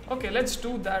fives. Okay, let's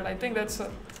do that. I think that's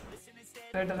a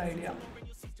better idea.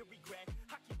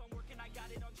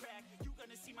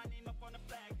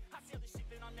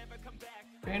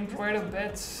 Paint provider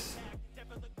bets.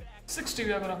 60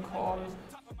 we are gonna call.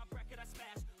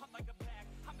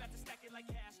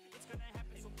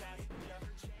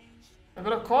 I'm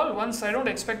gonna call once. I don't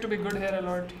expect to be good here a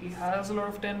lot. He has a lot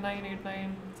of 10-9,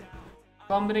 8-9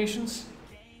 combinations.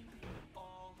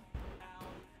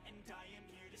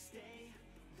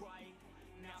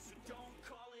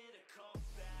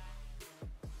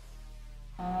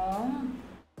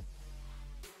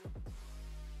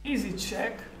 Easy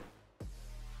check.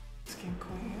 King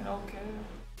queen, okay.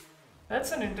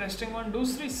 That's an interesting one.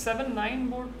 Deuce 3, 7-9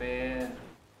 board pair.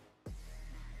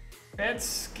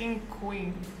 That's king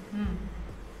queen.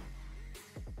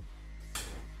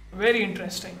 Very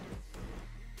interesting.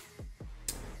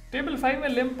 Table 5 में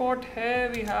limp pot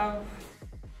है. We have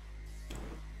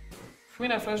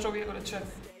queen at flush draw. We are gonna check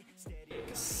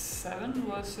 7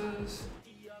 versus.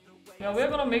 Yeah, we are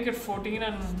gonna make it 14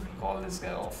 and call this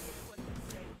guy off.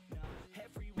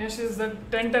 This is the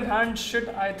 10-10 hand shit.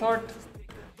 I thought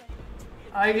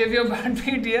I gave you a bad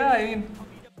beat. Yeah, I mean,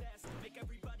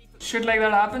 shit like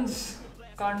that happens.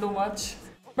 Can't do much.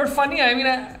 But funny, I mean,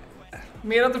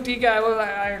 मेरा तो ठीक है.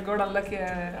 I got unlucky.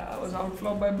 I was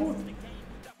outflopped by both.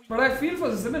 But I feel for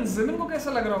Zimin. Zimin को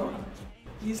कैसा लग रहा होगा?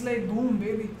 He's like, boom,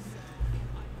 baby.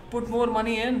 Put more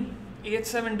money in.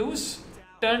 8-7 deuce.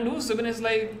 Turn deuce. Zimin is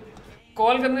like,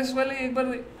 call करने से पहले एक बार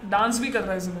dance भी कर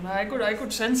रहा है Zimin. I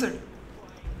could sense it.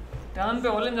 ध्यान पे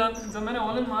ऑल इन जब मैंने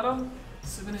ऑल इन मारा,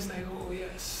 Zubin is like, oh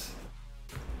yes.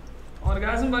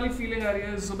 Orgasm वाली feeling आ रही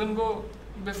है Zubin को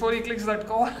before he clicks that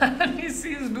call and he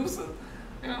sees deuces.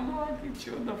 I'm like,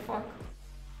 what the fuck?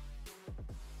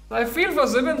 So I feel for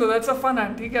Zubin though. That's a fun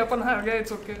hand. ठीक है, अपन हार गए.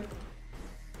 It's okay.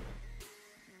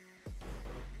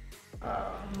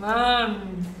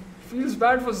 Man, feels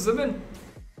bad for Zubin.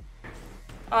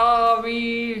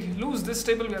 We lose this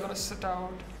table. We are gonna sit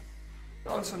out.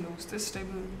 We also lose this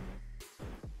table.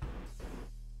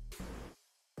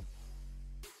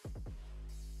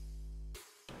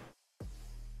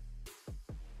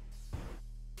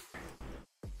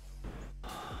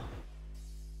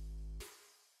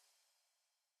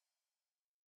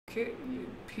 Okay, ये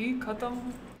भी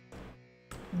खत्म.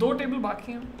 2 table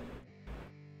बाकी हैं.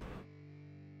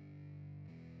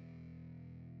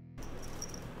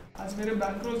 आज मेरे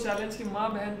बैंकरोल चैलेंज की माँ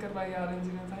बहन करवाई आरएन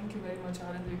जी ने. Thank you very much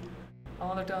RN ji.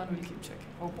 On the turn we'll keep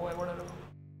checking. Oh boy, what a row.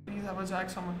 Please have a jack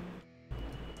someone.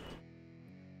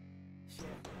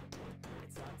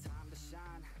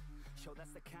 Show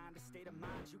that's the kind of state of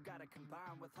mind you gotta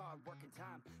combine with hard work and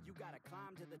time. You gotta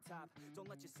climb to the top. Don't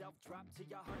let yourself drop till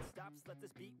your heart stops. Let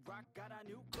this beat rock. Got a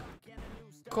new rock and a new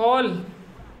start. Call.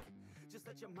 Just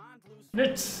let your mind loose.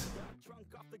 Nits.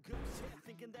 Drunk off the good shit,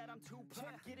 thinking that I'm too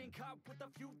pop. Getting caught with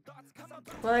a few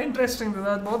thoughts. Very interesting to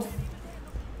that both.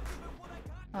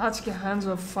 आज के hands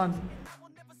were fun.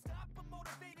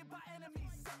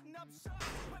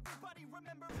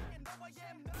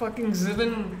 Fucking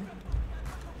Zibin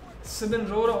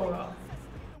ro रहा होगा.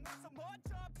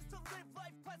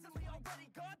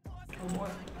 Oh boy.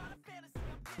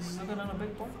 Zibin on a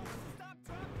big point.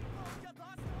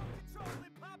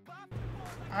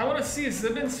 I want to see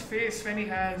Zibin's face when he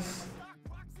has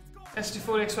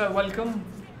ST4XY welcome.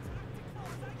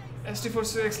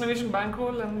 ST4 exclamation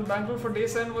bankroll, and the bankroll for day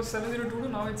 7 was 7022.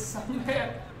 Now it's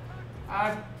somewhere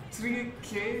at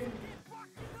 3k.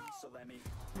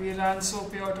 We ran so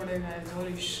pure today, guys.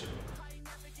 Holy shit.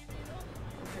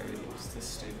 Okay, we lose this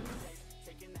table.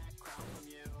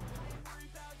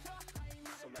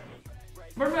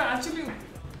 But we're actually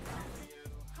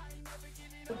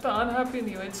unhappy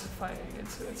नहीं. It's fine.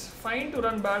 It's fine to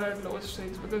run bad at lower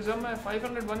stakes because जब मैं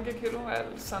 501 के खेलूँ,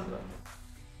 I'll sun run,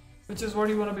 which is what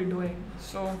you want to be doing.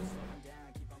 So,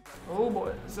 oh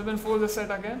boy, Zibin folds the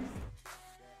set again.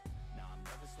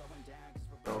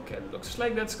 Okay, looks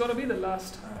like that's gonna be the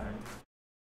last hand.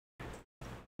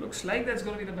 Looks like that's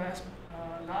gonna be the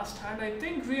last hand. I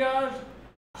think we are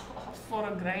off for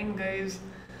a grind, guys.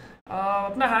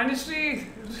 अपना hand history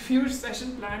review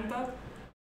session planned था.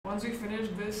 Once we finish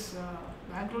this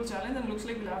bankroll challenge, and looks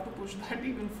like we'll have to push that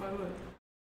even further.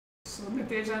 So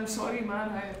Nitesh, I'm sorry, man.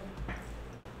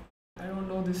 I don't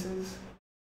know. This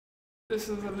is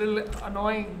a little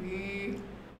annoying.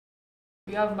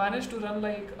 We have managed to run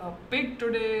like a pig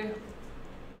today,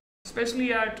 especially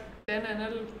at 10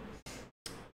 NL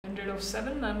ended of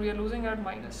 7, and we are losing at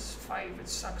 -5.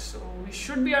 It sucks. So we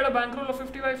should be at a bankroll of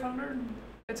 5500.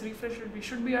 Let's refresh it. We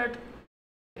should be at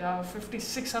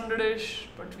 5600ish,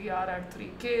 but we are at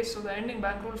 3k. So the ending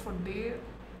bankroll for day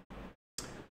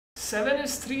 7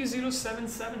 is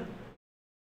 3077.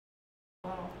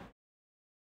 Wow,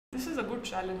 this is a good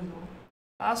challenge though.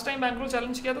 Last time bankroll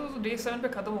challenge किया था तो day 7 पे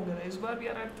खत्म हो गया था. इस बार we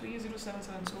are at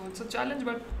 3077. So it's a challenge,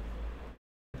 but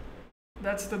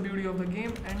that's the beauty of the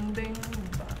game. Ending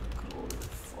bankroll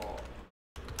for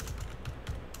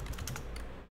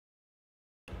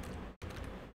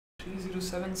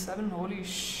 3077. Holy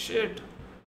shit.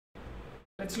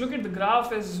 Let's look at the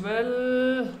graph as well.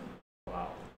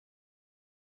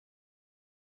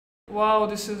 Wow,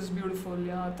 this is beautiful.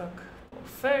 यहाँ तक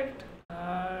perfect.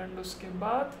 And उसके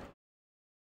बाद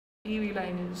EV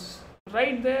line is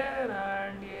right there,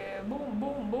 and yeah, boom,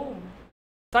 boom, boom.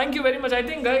 Thank you very much. I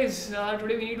think, guys,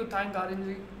 today we need to thank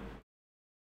RNG.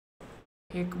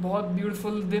 एक बहुत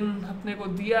beautiful दिन अपने को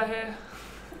दिया है.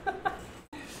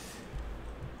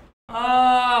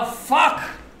 Fuck.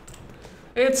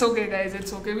 It's okay, guys.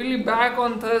 It's okay. We'll be back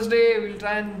on Thursday. We'll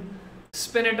try and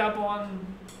spin it up on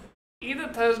either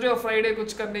Thursday or Friday.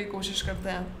 कुछ करने की कोशिश करते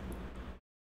हैं.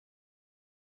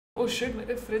 Oh shit,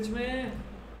 मेरे फ्रिज में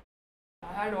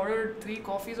I had ordered 3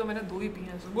 coffees और मैंने 2 ही पी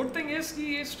हैं. So good thing is कि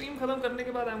ये stream खत्म करने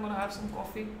के बाद I'm gonna have some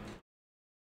coffee.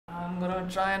 I'm gonna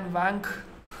try and wank.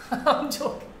 I'm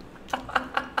joking.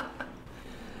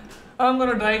 I'm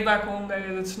gonna drive back home,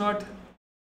 guys. It's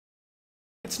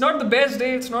not the best day.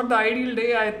 It's not the ideal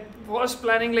day. I was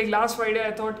planning like last Friday.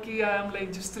 I thought कि I am like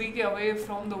just 3k away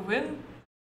from the win,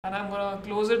 and I'm gonna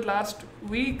close it last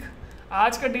week.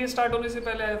 आज का day start होने से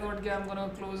पहले I thought कि I'm gonna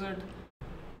close it.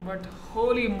 But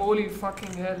holy moly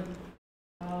fucking hell.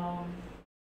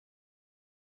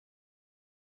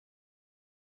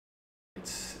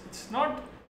 It's not,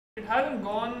 it hasn't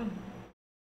gone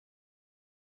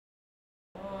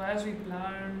as we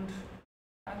planned.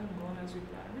 Hasn't gone as we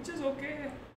planned, which is okay.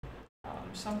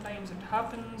 Sometimes it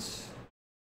happens.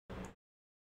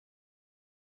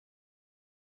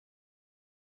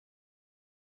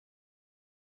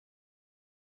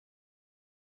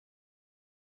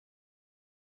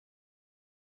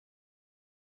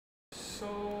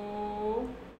 So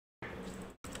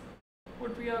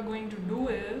what we are going to do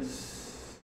is,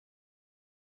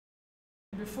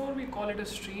 before we call it a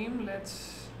stream, let's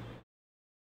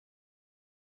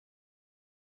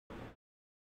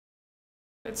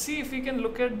see if we can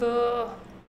look at the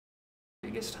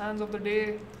biggest hands of the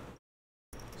day.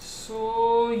 So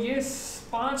yes,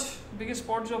 5 biggest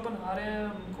spots जो अपन हारे हैं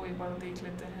उनको एक बार देख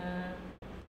लेते हैं.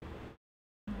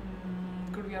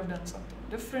 Could we have done something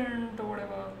different or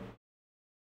whatever?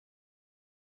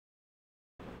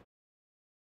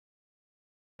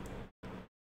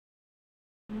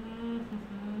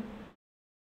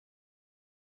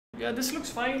 Yeah, this looks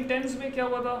fine. Tens में क्या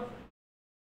हुआ था?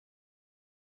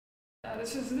 Yeah,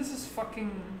 this is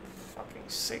fucking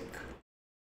sick.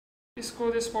 This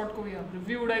spot ko we have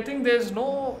reviewed. I think there's no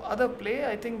other play.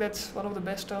 I think that's one of the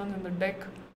best turns in the deck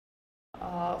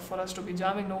for us to be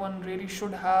jamming. No one really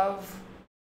should have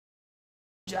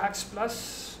jacks plus.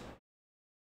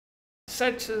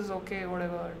 Sets is okay,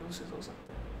 whatever. Deuces हो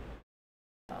सकते हैं.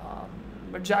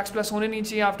 But jacks plus होने नहीं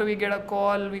चाहिए. After we get a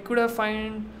call, we could have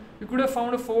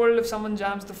found a fold if someone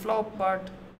jams the flop, but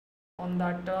on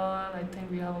that turn, I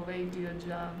think we have a very clear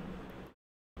jam.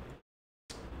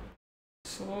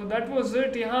 So that was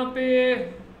it. यहाँ पे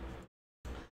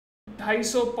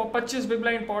 250 big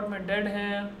blind pot में dead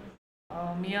हैं.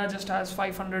 Mia just has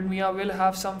 500. Mia will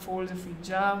have some folds if we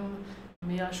jam.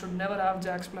 Mia should never have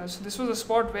jacks plus. So this was a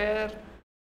spot where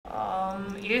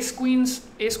ace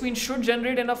queen should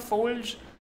generate enough folds,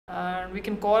 and we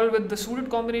can call with the suited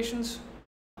combinations.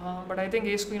 But I think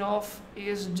ace queen off,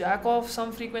 ace jack off,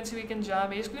 some frequency we can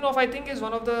jam. Ace queen off I think is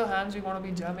one of the hands we want to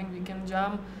be jamming. We can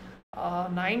jam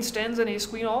 9s, 10s and ace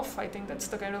queen off. I think that's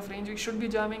the kind of range we should be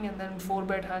jamming. And then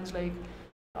 4-bet hands like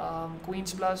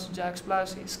queens plus, jacks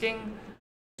plus, ace king.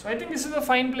 So I think this is a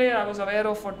fine play. I was aware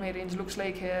of what my range looks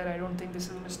like here. I don't think this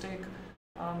is a mistake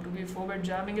to be 4-bet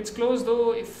jamming. It's close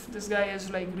though. If this guy is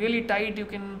like really tight, you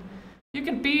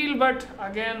can peel, but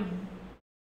again,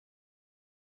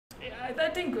 I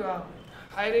think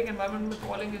high rake environment में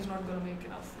calling is not gonna make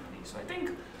enough money. So I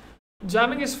think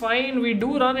jamming is fine. We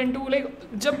do run into like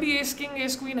जब भी ace king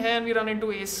ace queen है and we run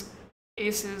into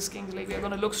aces kings, like we're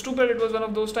gonna look stupid. It was one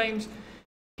of those times.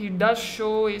 He does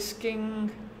show ace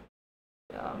king.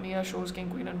 Mia shows king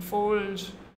queen and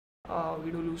folds.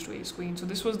 We do lose to ace queen. So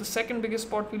this was the second biggest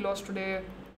spot we lost today.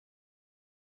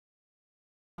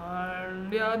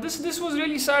 And yeah, this was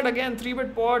really sad again.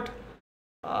 3-bet pot.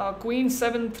 Queen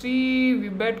 7-3. We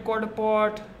bet quarter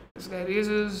pot. This guy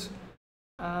raises.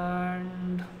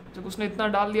 And जब उसने इतना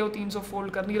डाल दिया वो 300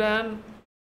 fold कर नहीं रहा है.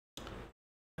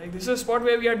 Like this is a spot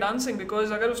where we are dancing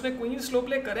because अगर उसने queen slow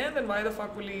play करें then why the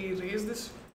fuck will he raise this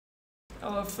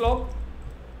flop?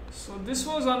 So this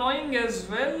was annoying as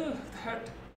well. That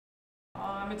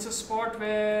it's a spot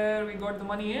where we got the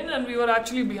money in and we were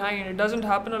actually behind. It doesn't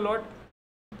happen a lot,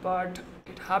 but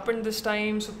it happened this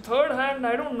time. So third hand,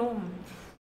 I don't know.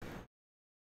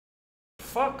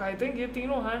 Fuck, I think ये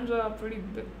तीनों hands are pretty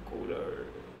bit cooler.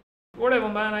 Whatever,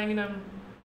 man. I mean, I'm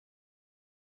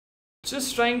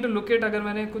just trying to look at अगर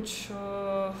मैंने कुछ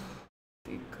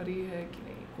करी है कि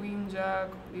नहीं. Queen Jack,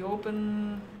 we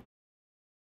open,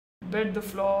 bet the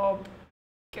flop,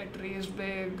 get raised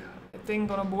big. I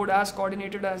think on a board as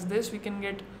coordinated as this, we can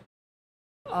get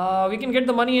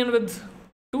the money in with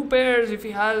 2 pairs. If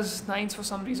he has nines for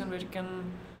some reason, where he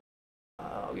can,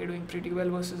 we are doing pretty well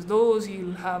versus those.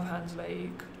 He'll have hands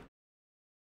like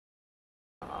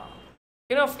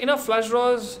enough flush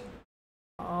draws.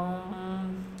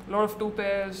 Lot of 2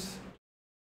 pairs.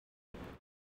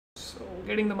 So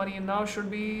getting the money in now should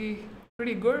be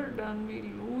pretty good, and we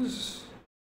lose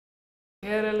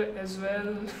here as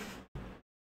well.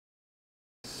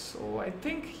 So I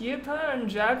think ये था, and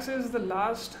jacks is the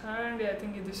last hand. Yeah, I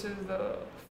think this is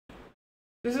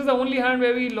the only hand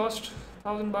where we lost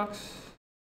 $1,000.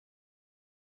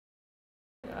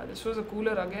 Yeah, this was a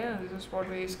cooler again. This is a spot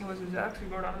where ace king versus jacks. We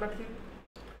got unlucky.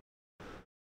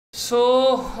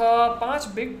 So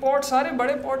 5 big pots, सारे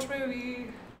बड़े pots में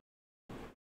we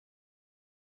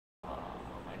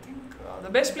I think the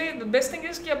best thing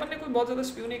is कि अपन ने कोई बहुत ज़्यादा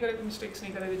spew नहीं करे, कोई mistakes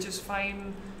नहीं करे, which is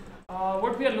fine.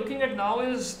 What we are looking at now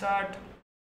is that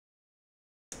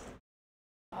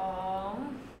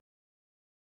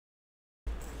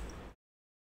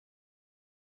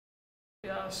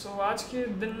yeah, so आज के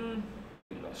दिन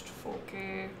we lost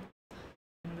 4K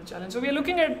in the challenge. So we are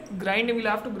looking at grinding.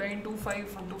 We'll have to grind 2-5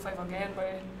 from 2-5 again,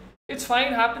 but it's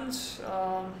fine, happens.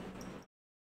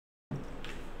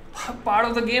 Part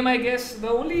of the game, I guess. The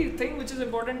only thing which is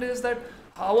important is that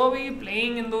how are we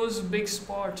playing in those big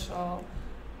spots?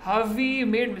 Have we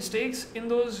made mistakes in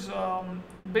those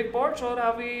big pots, or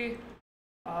have we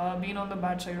been on the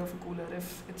bad side of a cooler?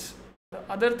 If it's the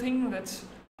other thing that's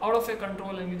out of your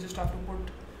control and you just have to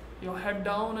put your head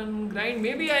down and grind,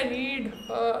 maybe I need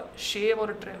a shave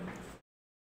or a trim.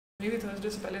 Maybe Thursday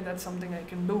se pehle that's something I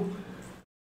can do.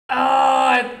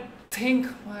 I think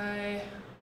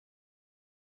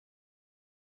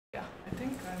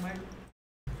I might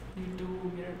need to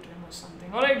get a trim or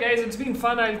something. Alright guys, it's been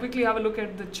fun. I'll quickly have a look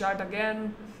at the chat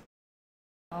again.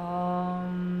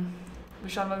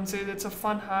 Vishalvan says it's a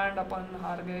fun hand, apan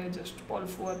haar gaye, just all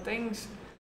 4 things.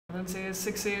 And then says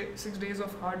 6 days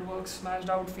of hard work, smashed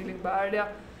out, feeling bad. Yeah,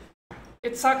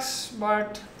 it sucks,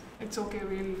 but it's okay.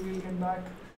 We'll get back.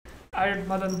 Alright,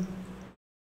 Madan.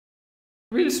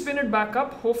 We'll spin it back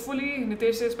up. Hopefully,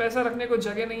 Nitesh says पैसा रखने को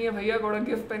जगह नहीं है भैया. Gotta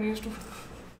give pennies to.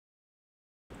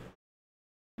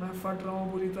 मैं फट रहा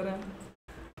हूँ बुरी तरह.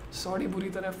 Sorry, बुरी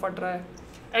तरह फट रहा है.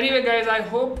 Anyway, guys, I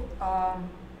hope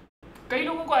कई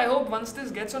लोगों को I hope once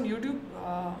this gets on YouTube,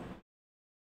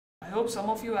 I hope some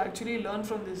of you actually learn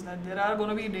from this, that there are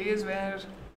gonna be days where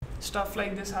stuff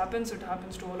like this happens. It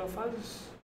happens to all of us.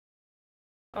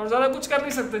 और ज़्यादा कुछ कर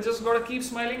नहीं सकते. Just gotta keep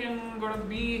smiling and gotta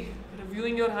be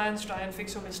reviewing your hands, try and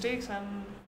fix your mistakes and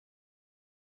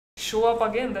show up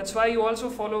again. That's why you also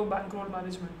follow bankroll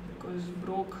management, because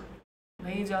broke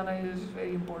nahi jana is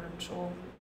very important. So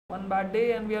one bad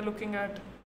day and we are looking at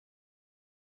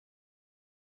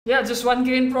just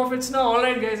 1K in profits now.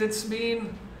 Alright guys, it's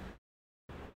been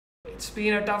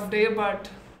a tough day, but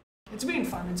it's been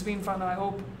fun. I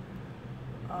hope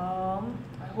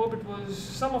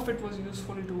some of it was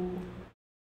useful to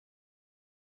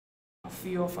a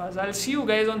few of us. I'll see you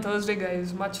guys on Thursday,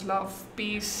 guys. Much love,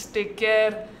 peace, take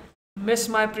care, miss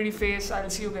my pretty face. I'll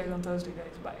see you guys on Thursday,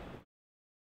 guys. Bye.